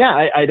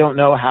don't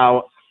know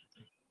how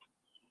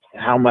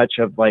much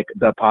of like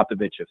the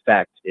Popovich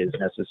effect is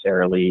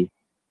necessarily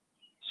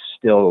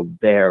still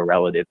there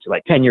relative to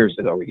like 10 years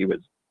ago where he was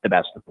the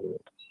best in the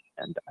world.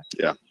 And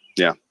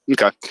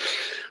okay,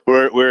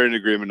 we're in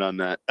agreement on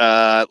that.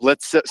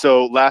 Last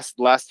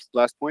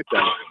point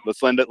then.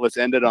 Let's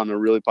end it on a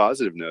really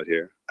positive note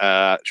here.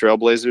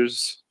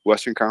 Trailblazers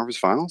Western Conference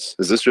Finals,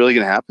 is this really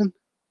going to happen?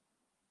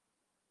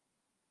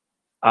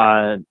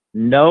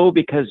 No,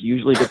 because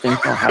usually the things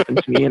don't happen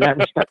to me in that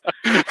respect.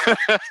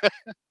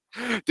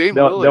 They're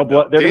going to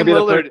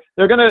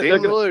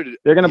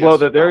blow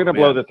the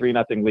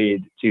 3-0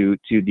 lead to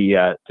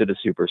the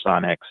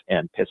Supersonics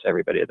and piss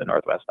everybody at the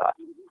Northwest off.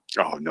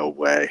 Oh, no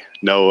way,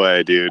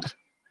 dude.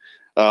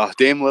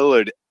 Dame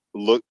Lillard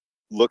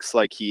looks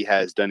like he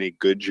has done a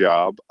good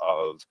job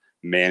of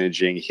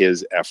managing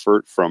his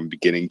effort from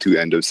beginning to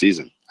end of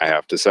season, I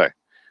have to say.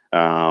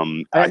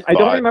 I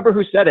don't remember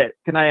who said it.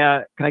 Can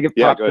I give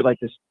props to like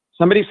this?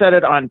 Somebody said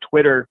it on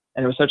Twitter,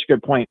 and it was such a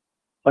good point.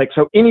 Like,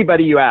 so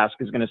anybody you ask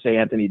is going to say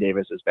Anthony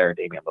Davis is better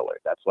than Damian Lillard.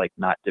 That's like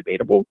not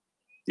debatable.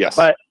 Yes.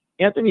 But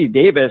Anthony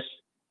Davis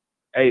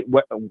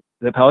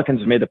the Pelicans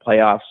have made the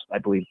playoffs, I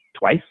believe,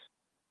 twice,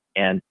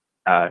 and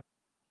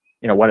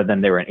one of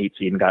them they were an 8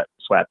 seed and got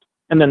swept,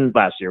 and then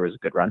last year was a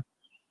good run.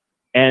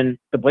 And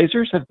the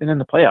Blazers have been in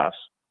the playoffs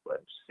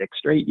 6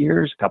 straight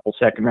years, a couple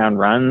second round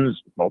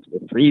runs,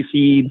 multiple 3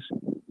 seeds.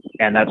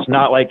 And that's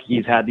not like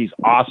he's had these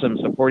awesome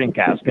supporting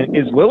casts.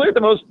 Is Lillard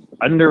the most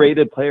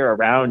underrated player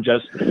around?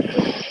 Just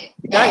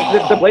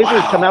the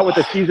Blazers come out with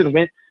a season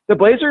win. The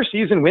Blazers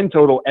season win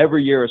total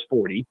every year is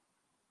 40,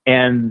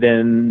 and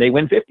then they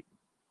win 50.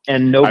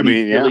 And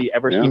nobody really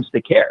ever seems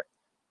to care.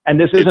 And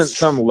this isn't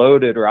some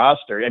loaded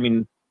roster. I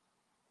mean,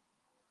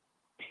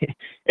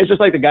 it's just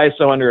like the guy's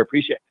so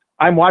underappreciated.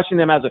 I'm watching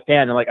them as a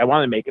fan, and like I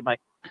want to make it like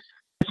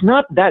it's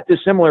not that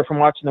dissimilar from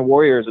watching the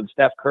Warriors and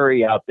Steph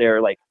Curry out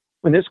there. Like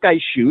when this guy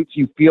shoots,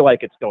 you feel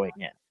like it's going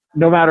in,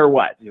 no matter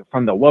what.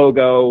 From the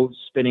logo,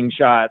 spinning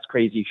shots,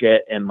 crazy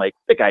shit, and like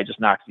the guy just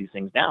knocks these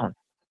things down.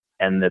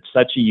 And it's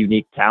such a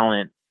unique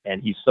talent,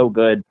 and he's so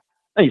good.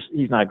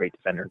 He's not a great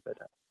defender, but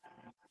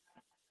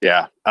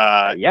yeah.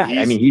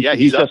 I mean,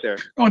 he's up just, there.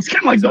 Oh, it's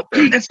kind of like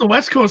it's the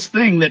West Coast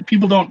thing that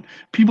people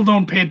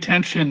don't pay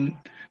attention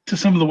to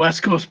some of the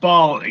West Coast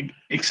ball,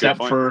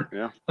 except for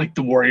like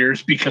the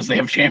Warriors because they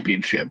have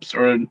championships,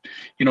 or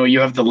you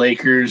have the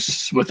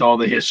Lakers with all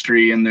the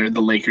history, and they're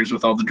the Lakers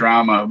with all the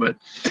drama. But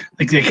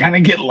like they kind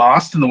of get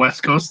lost in the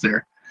West Coast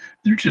there.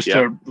 They're just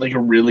a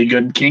really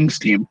good Kings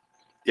team.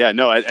 Yeah,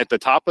 no, at the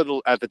top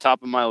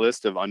of my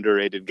list of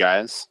underrated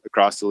guys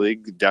across the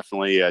league,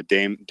 definitely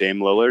Dame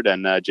Lillard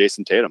and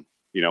Jason Tatum.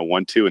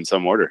 1, 2 in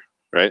some order,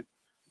 right?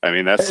 I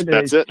mean, that's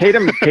it.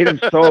 Tatum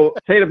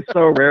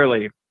so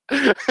rarely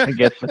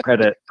gets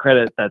the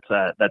credit that's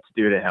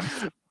due to him.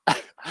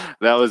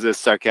 That was a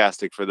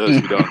sarcastic for those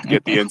who don't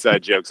get the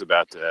inside jokes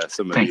about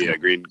some of the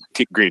green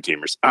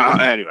teamers.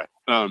 Anyway,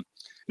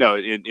 no,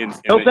 in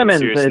Phil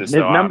Simmons is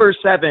number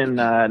 7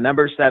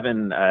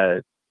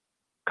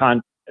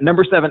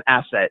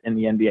 asset in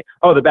the NBA.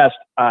 Oh, the best.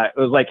 It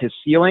was like his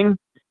ceiling.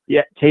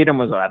 Yeah, Tatum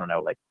was, I don't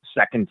know, like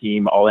second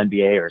team All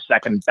NBA or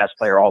second best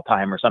player all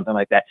time or something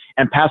like that.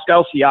 And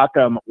Pascal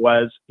Siakam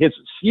was his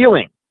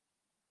ceiling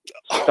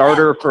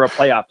starter for a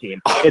playoff team.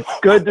 It's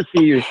good to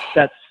see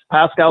that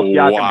Pascal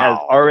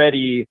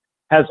Siakam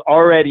has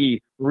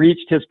already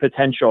reached his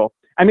potential.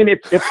 I mean, if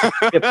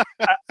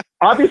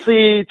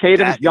obviously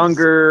Tatum's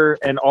younger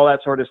and all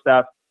that sort of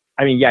stuff.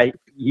 I mean, yeah,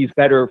 he's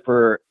better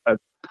for a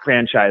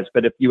franchise,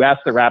 but if you ask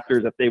the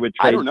Raptors if they would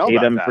trade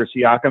Tatum for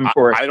Siakam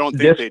for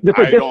this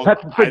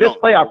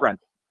playoff run,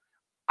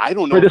 I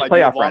don't know if I do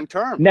it long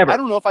term. Never. I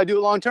don't know if I do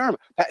it long term.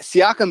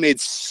 Siakam made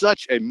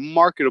such a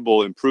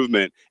marketable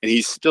improvement, and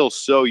he's still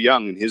so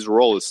young, and his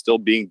role is still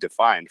being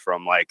defined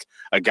from like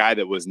a guy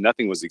that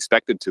nothing was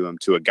expected to him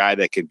to a guy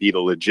that can be the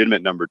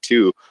legitimate number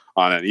 2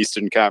 on an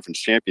Eastern Conference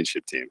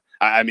championship team.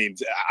 I mean,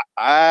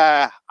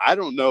 I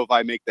don't know if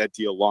I make that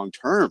deal long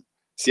term.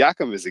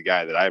 Siakam is a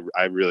guy that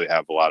I really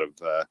have I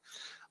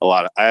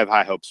have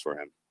high hopes for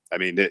him. I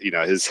mean,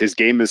 his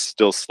game is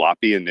still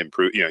sloppy and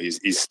improved.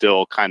 He's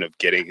still kind of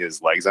getting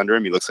his legs under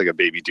him. He looks like a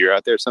baby deer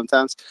out there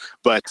sometimes.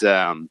 But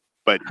God,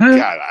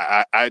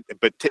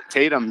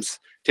 Tatum's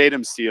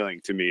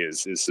ceiling to me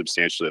is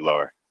substantially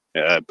lower.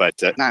 I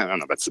don't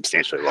know about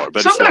substantially lower,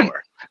 but it's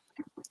lower.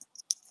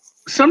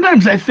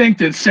 Sometimes I think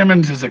that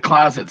Simmons is a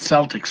closet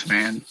Celtics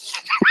fan.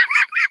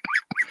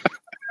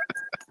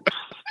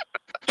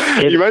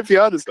 You might be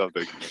onto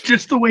something.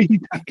 Just the way he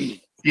does.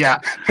 Yeah.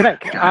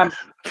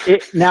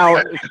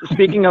 Now,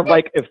 speaking of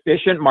like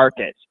efficient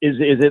markets, is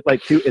it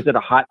like is it a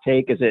hot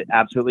take? Is it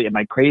absolutely? Am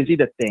I crazy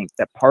to think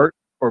that part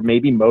or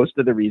maybe most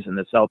of the reason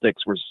the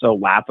Celtics were so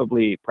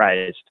laughably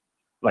priced,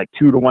 like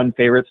 2-1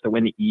 favorites to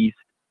win the East,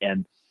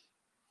 and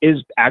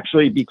is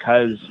actually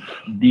because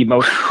the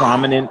most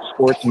prominent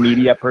sports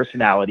media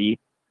personality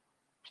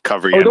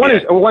covering the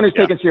one who's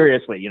taken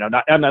seriously,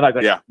 I'm not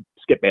like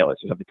Skip Bayless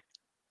or something.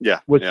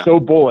 Was so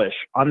bullish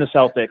on the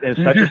Celtics and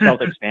such a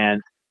Celtics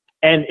fan.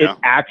 And it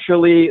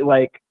actually,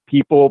 like,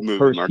 people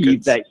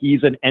perceive that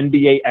he's an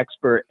NBA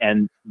expert,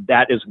 and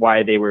that is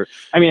why they were.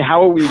 I mean,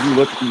 how would you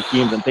look at these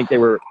teams and think they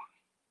were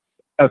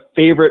a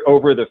favorite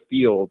over the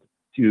field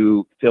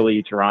to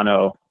Philly,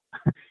 Toronto,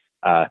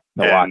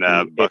 Milwaukee?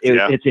 And,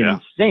 it's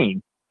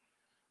insane.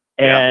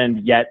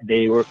 And yet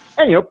they were,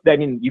 and I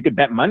mean, you could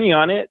bet money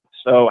on it.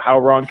 So how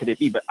wrong could it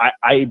be? But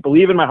I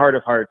believe in my heart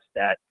of hearts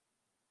that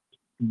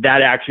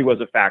actually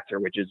was a factor,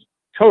 which is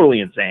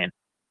totally insane.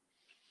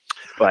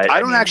 But I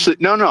don't actually.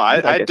 No.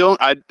 I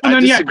don't. I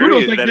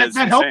disagree.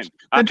 That helps.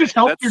 That just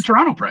helps your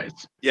Toronto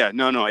price. Yeah.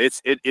 No.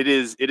 It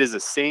is a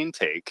sane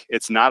take.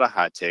 It's not a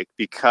hot take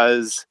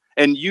because,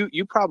 and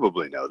you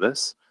probably know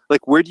this.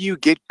 Like, where do you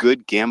get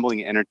good gambling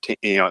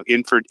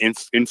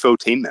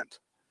infotainment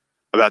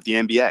about the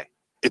NBA?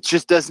 It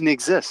just doesn't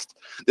exist.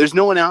 There's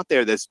no one out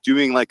there that's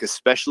doing like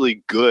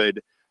especially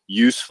good,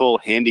 useful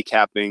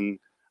handicapping,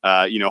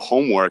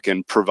 homework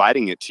and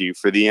providing it to you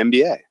for the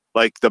NBA.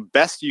 Like the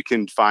best you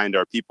can find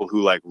are people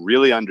who like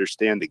really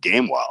understand the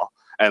game well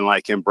and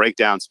like can break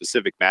down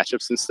specific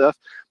matchups and stuff.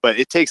 But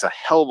it takes a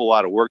hell of a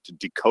lot of work to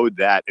decode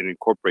that and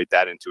incorporate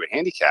that into a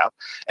handicap.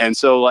 And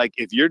so like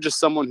if you're just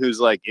someone who's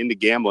like into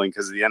gambling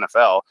because of the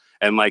NFL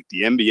and like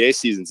the NBA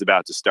season's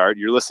about to start,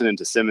 you're listening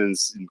to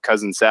Simmons and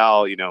Cousin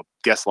Sal,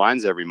 guest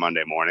lines every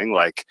Monday morning.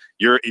 Like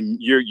you're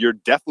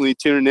definitely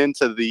tuning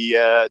into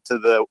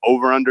the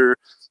over under,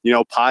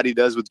 pod he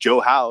does with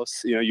Joe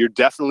House. You're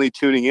definitely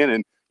tuning in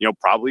and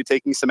probably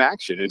taking some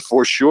action. And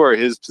for sure,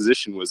 his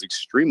position was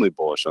extremely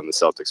bullish on the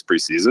Celtics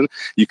preseason.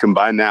 You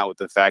combine that with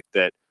the fact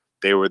that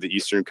they were the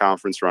Eastern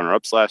Conference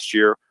runner-ups last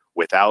year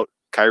without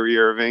Kyrie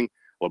Irving.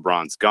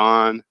 LeBron's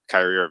gone.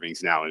 Kyrie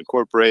Irving's now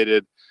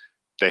incorporated.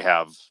 They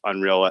have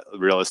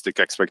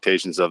unrealistic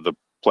expectations of the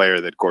player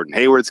that Gordon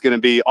Hayward's going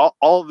to be.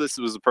 All of this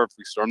was a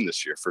perfect storm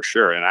this year for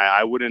sure. And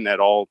I wouldn't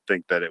at all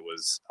think that it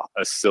was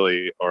a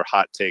silly or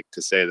hot take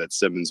to say that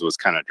Simmons was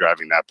kind of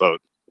driving that boat.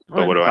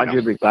 But what do I know?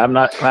 I'm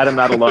glad I'm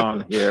not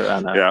alone here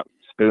on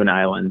Spoon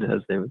Island,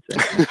 as they would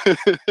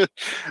say.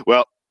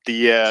 Well,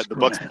 the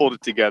Bucks pulled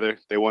it together.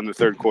 They won the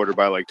third quarter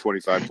by like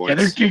 25 points. Yeah,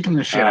 they're kicking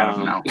the shit out of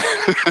them now.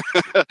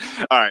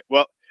 All right.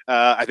 Well,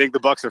 I think the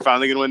Bucks are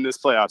finally going to win this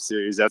playoff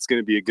series. That's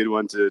going to be a good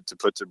one to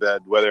put to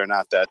bed. Whether or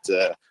not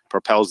that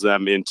propels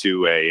them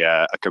into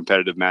a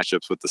competitive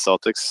matchups with the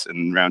Celtics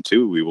in round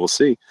 2, we will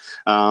see.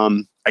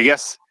 I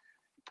guess.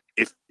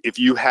 If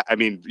you have,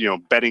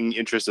 betting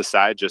interest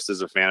aside, just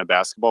as a fan of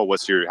basketball,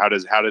 how do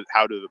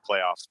the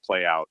playoffs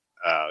play out?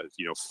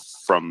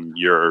 From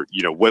your,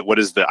 what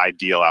is the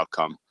ideal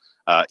outcome?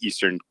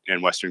 Eastern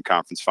and Western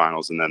Conference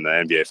Finals, and then the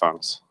NBA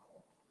Finals.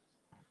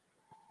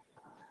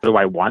 What do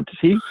I want to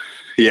see?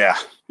 Yeah.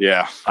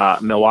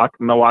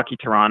 Milwaukee,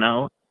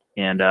 Toronto,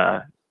 and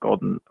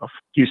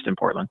Houston,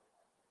 Portland.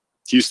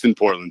 Houston,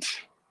 Portland.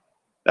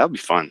 That would be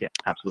fun. Yeah,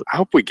 absolutely. I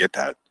hope we get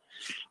that.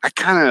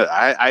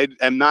 I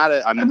am not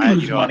a. I'd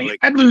lose money.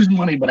 I'd lose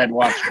money, but I'd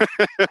watch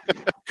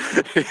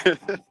it.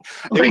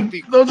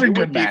 Those are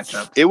good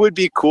matchups. It would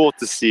be cool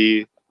to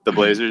see the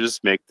Blazers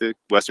just make the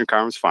Western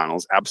Conference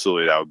Finals.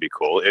 Absolutely, that would be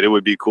cool. And it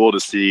would be cool to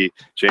see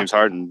James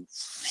Harden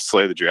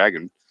slay the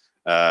Dragon,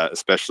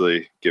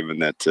 especially given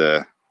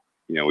that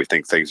we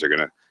think things are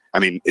gonna.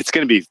 It's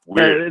going to be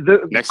weird.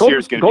 Next year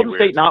is going to be weird.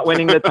 State not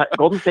winning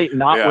Golden State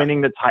not winning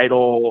the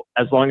title,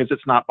 as long as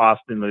it's not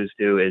Boston lose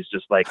to, is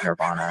just like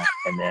Nirvana.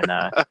 And then,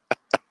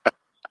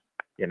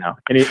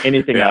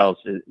 anything else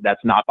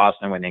that's not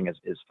Boston winning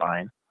is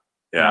fine.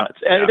 Yeah.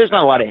 There's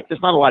not a lot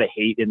of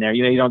hate in there.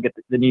 You don't get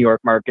the New York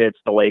markets,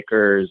 the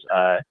Lakers.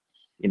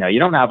 You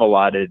don't have a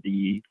lot of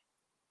the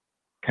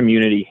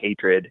community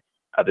hatred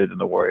other than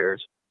the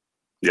Warriors.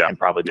 Yeah, and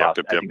probably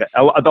Boston. Yep. I think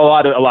a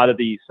lot of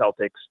the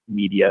Celtics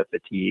media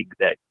fatigue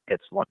that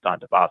gets lumped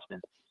onto Boston.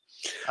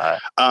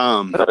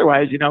 But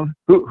otherwise,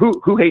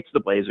 who hates the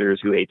Blazers?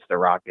 Who hates the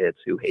Rockets?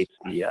 Who hates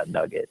the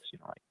Nuggets?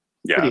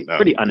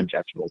 Pretty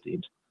unobjectionable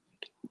teams.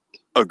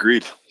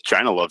 Agreed.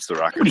 China loves the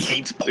Rockets. Nobody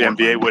hates Portland.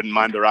 The NBA wouldn't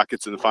mind the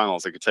Rockets in the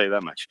finals. I could tell you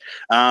that much.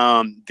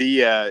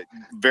 The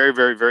very,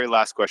 very, very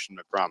last question,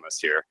 I promise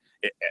here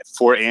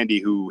for Andy,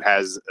 who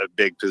has a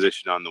big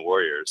position on the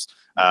Warriors.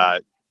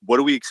 What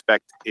do we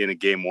expect in a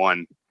game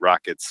 1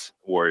 Rockets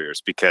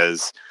Warriors?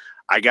 Because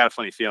I got a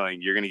funny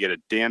feeling you're going to get a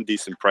damn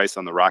decent price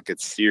on the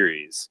Rockets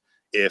series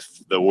if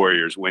the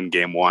Warriors win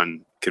game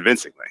 1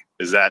 convincingly.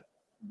 Is that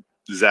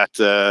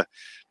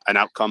an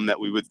outcome that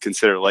we would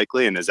consider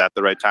likely? And is that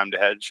the right time to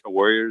hedge a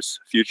Warriors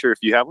future if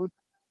you have one?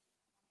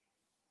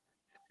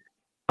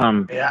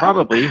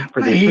 Probably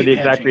for the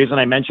exact reason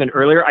I mentioned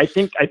earlier. I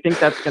think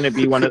that's going to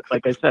be one of,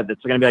 like I said,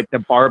 it's going to be like the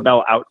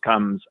barbell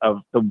outcomes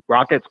of the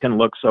Rockets can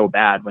look so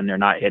bad when they're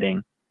not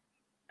hitting,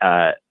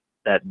 that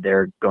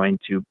they're going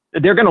to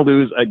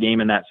lose a game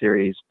in that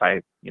series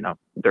by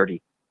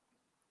 30,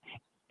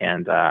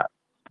 and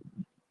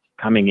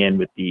coming in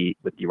with the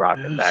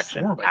Rockets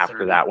action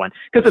after that one,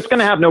 because it's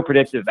going to have no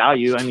predictive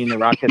value. The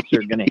Rockets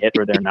are going to hit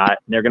or they're not.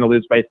 They're going to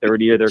lose by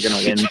 30 or they're going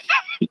to win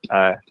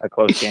a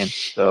close game.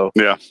 So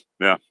yeah,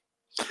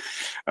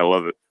 I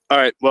love it. All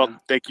right,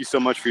 well, thank you so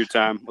much for your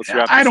time. Let's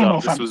wrap this up. I don't know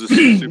this if was a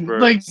super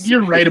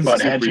you're right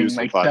about hedging.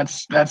 Like pod.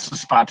 that's the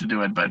spot to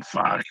do it. But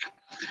fuck.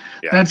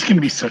 Yeah. That's going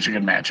to be such a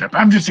good matchup.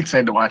 I'm just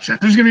excited to watch that.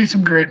 There's going to be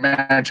some great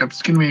matchups.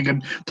 It's going to be a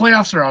good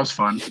playoffs are always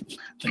fun.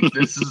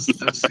 This is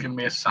going to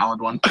be a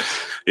solid one.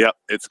 Yep,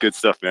 it's good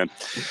stuff, man.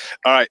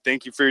 All right,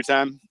 thank you for your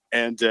time,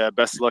 and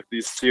best of luck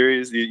these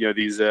series. These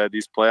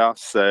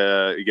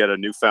playoffs. You got a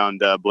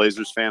newfound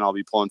Blazers fan. I'll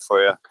be pulling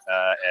for you,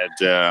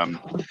 and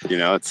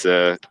it's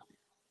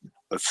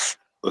let's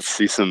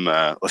see some.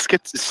 Let's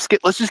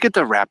just get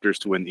the Raptors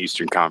to win the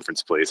Eastern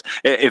Conference, please.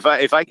 If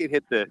I could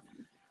hit the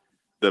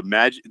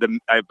magic,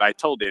 I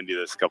told Andy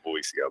this a couple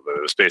weeks ago, but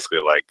it was basically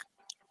like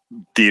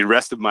the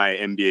rest of my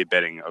NBA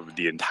betting of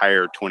the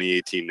entire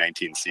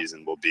 2018-19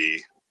 season will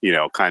be,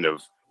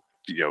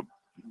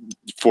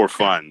 for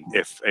fun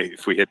if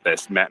we hit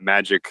this.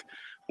 Magic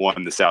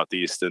won the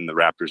Southeast and the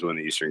Raptors win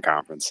the Eastern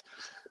Conference.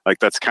 Like,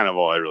 that's kind of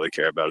all I really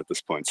care about at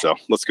this point. So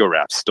let's go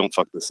Raps. Don't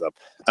fuck this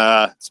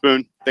up.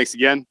 Spoon, thanks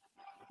again.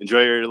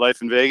 enjoy your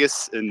life in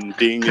Vegas and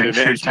being an Thanks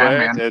for your advantage time,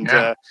 player.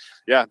 man.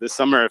 And this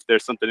summer, if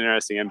there's something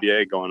interesting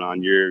NBA going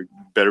on, you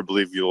better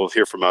believe you'll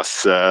hear from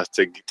us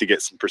to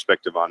get some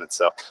perspective on it.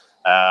 So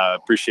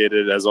appreciate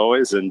it as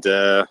always, and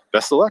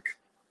best of luck.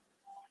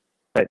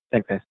 Right.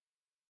 Thanks, guys.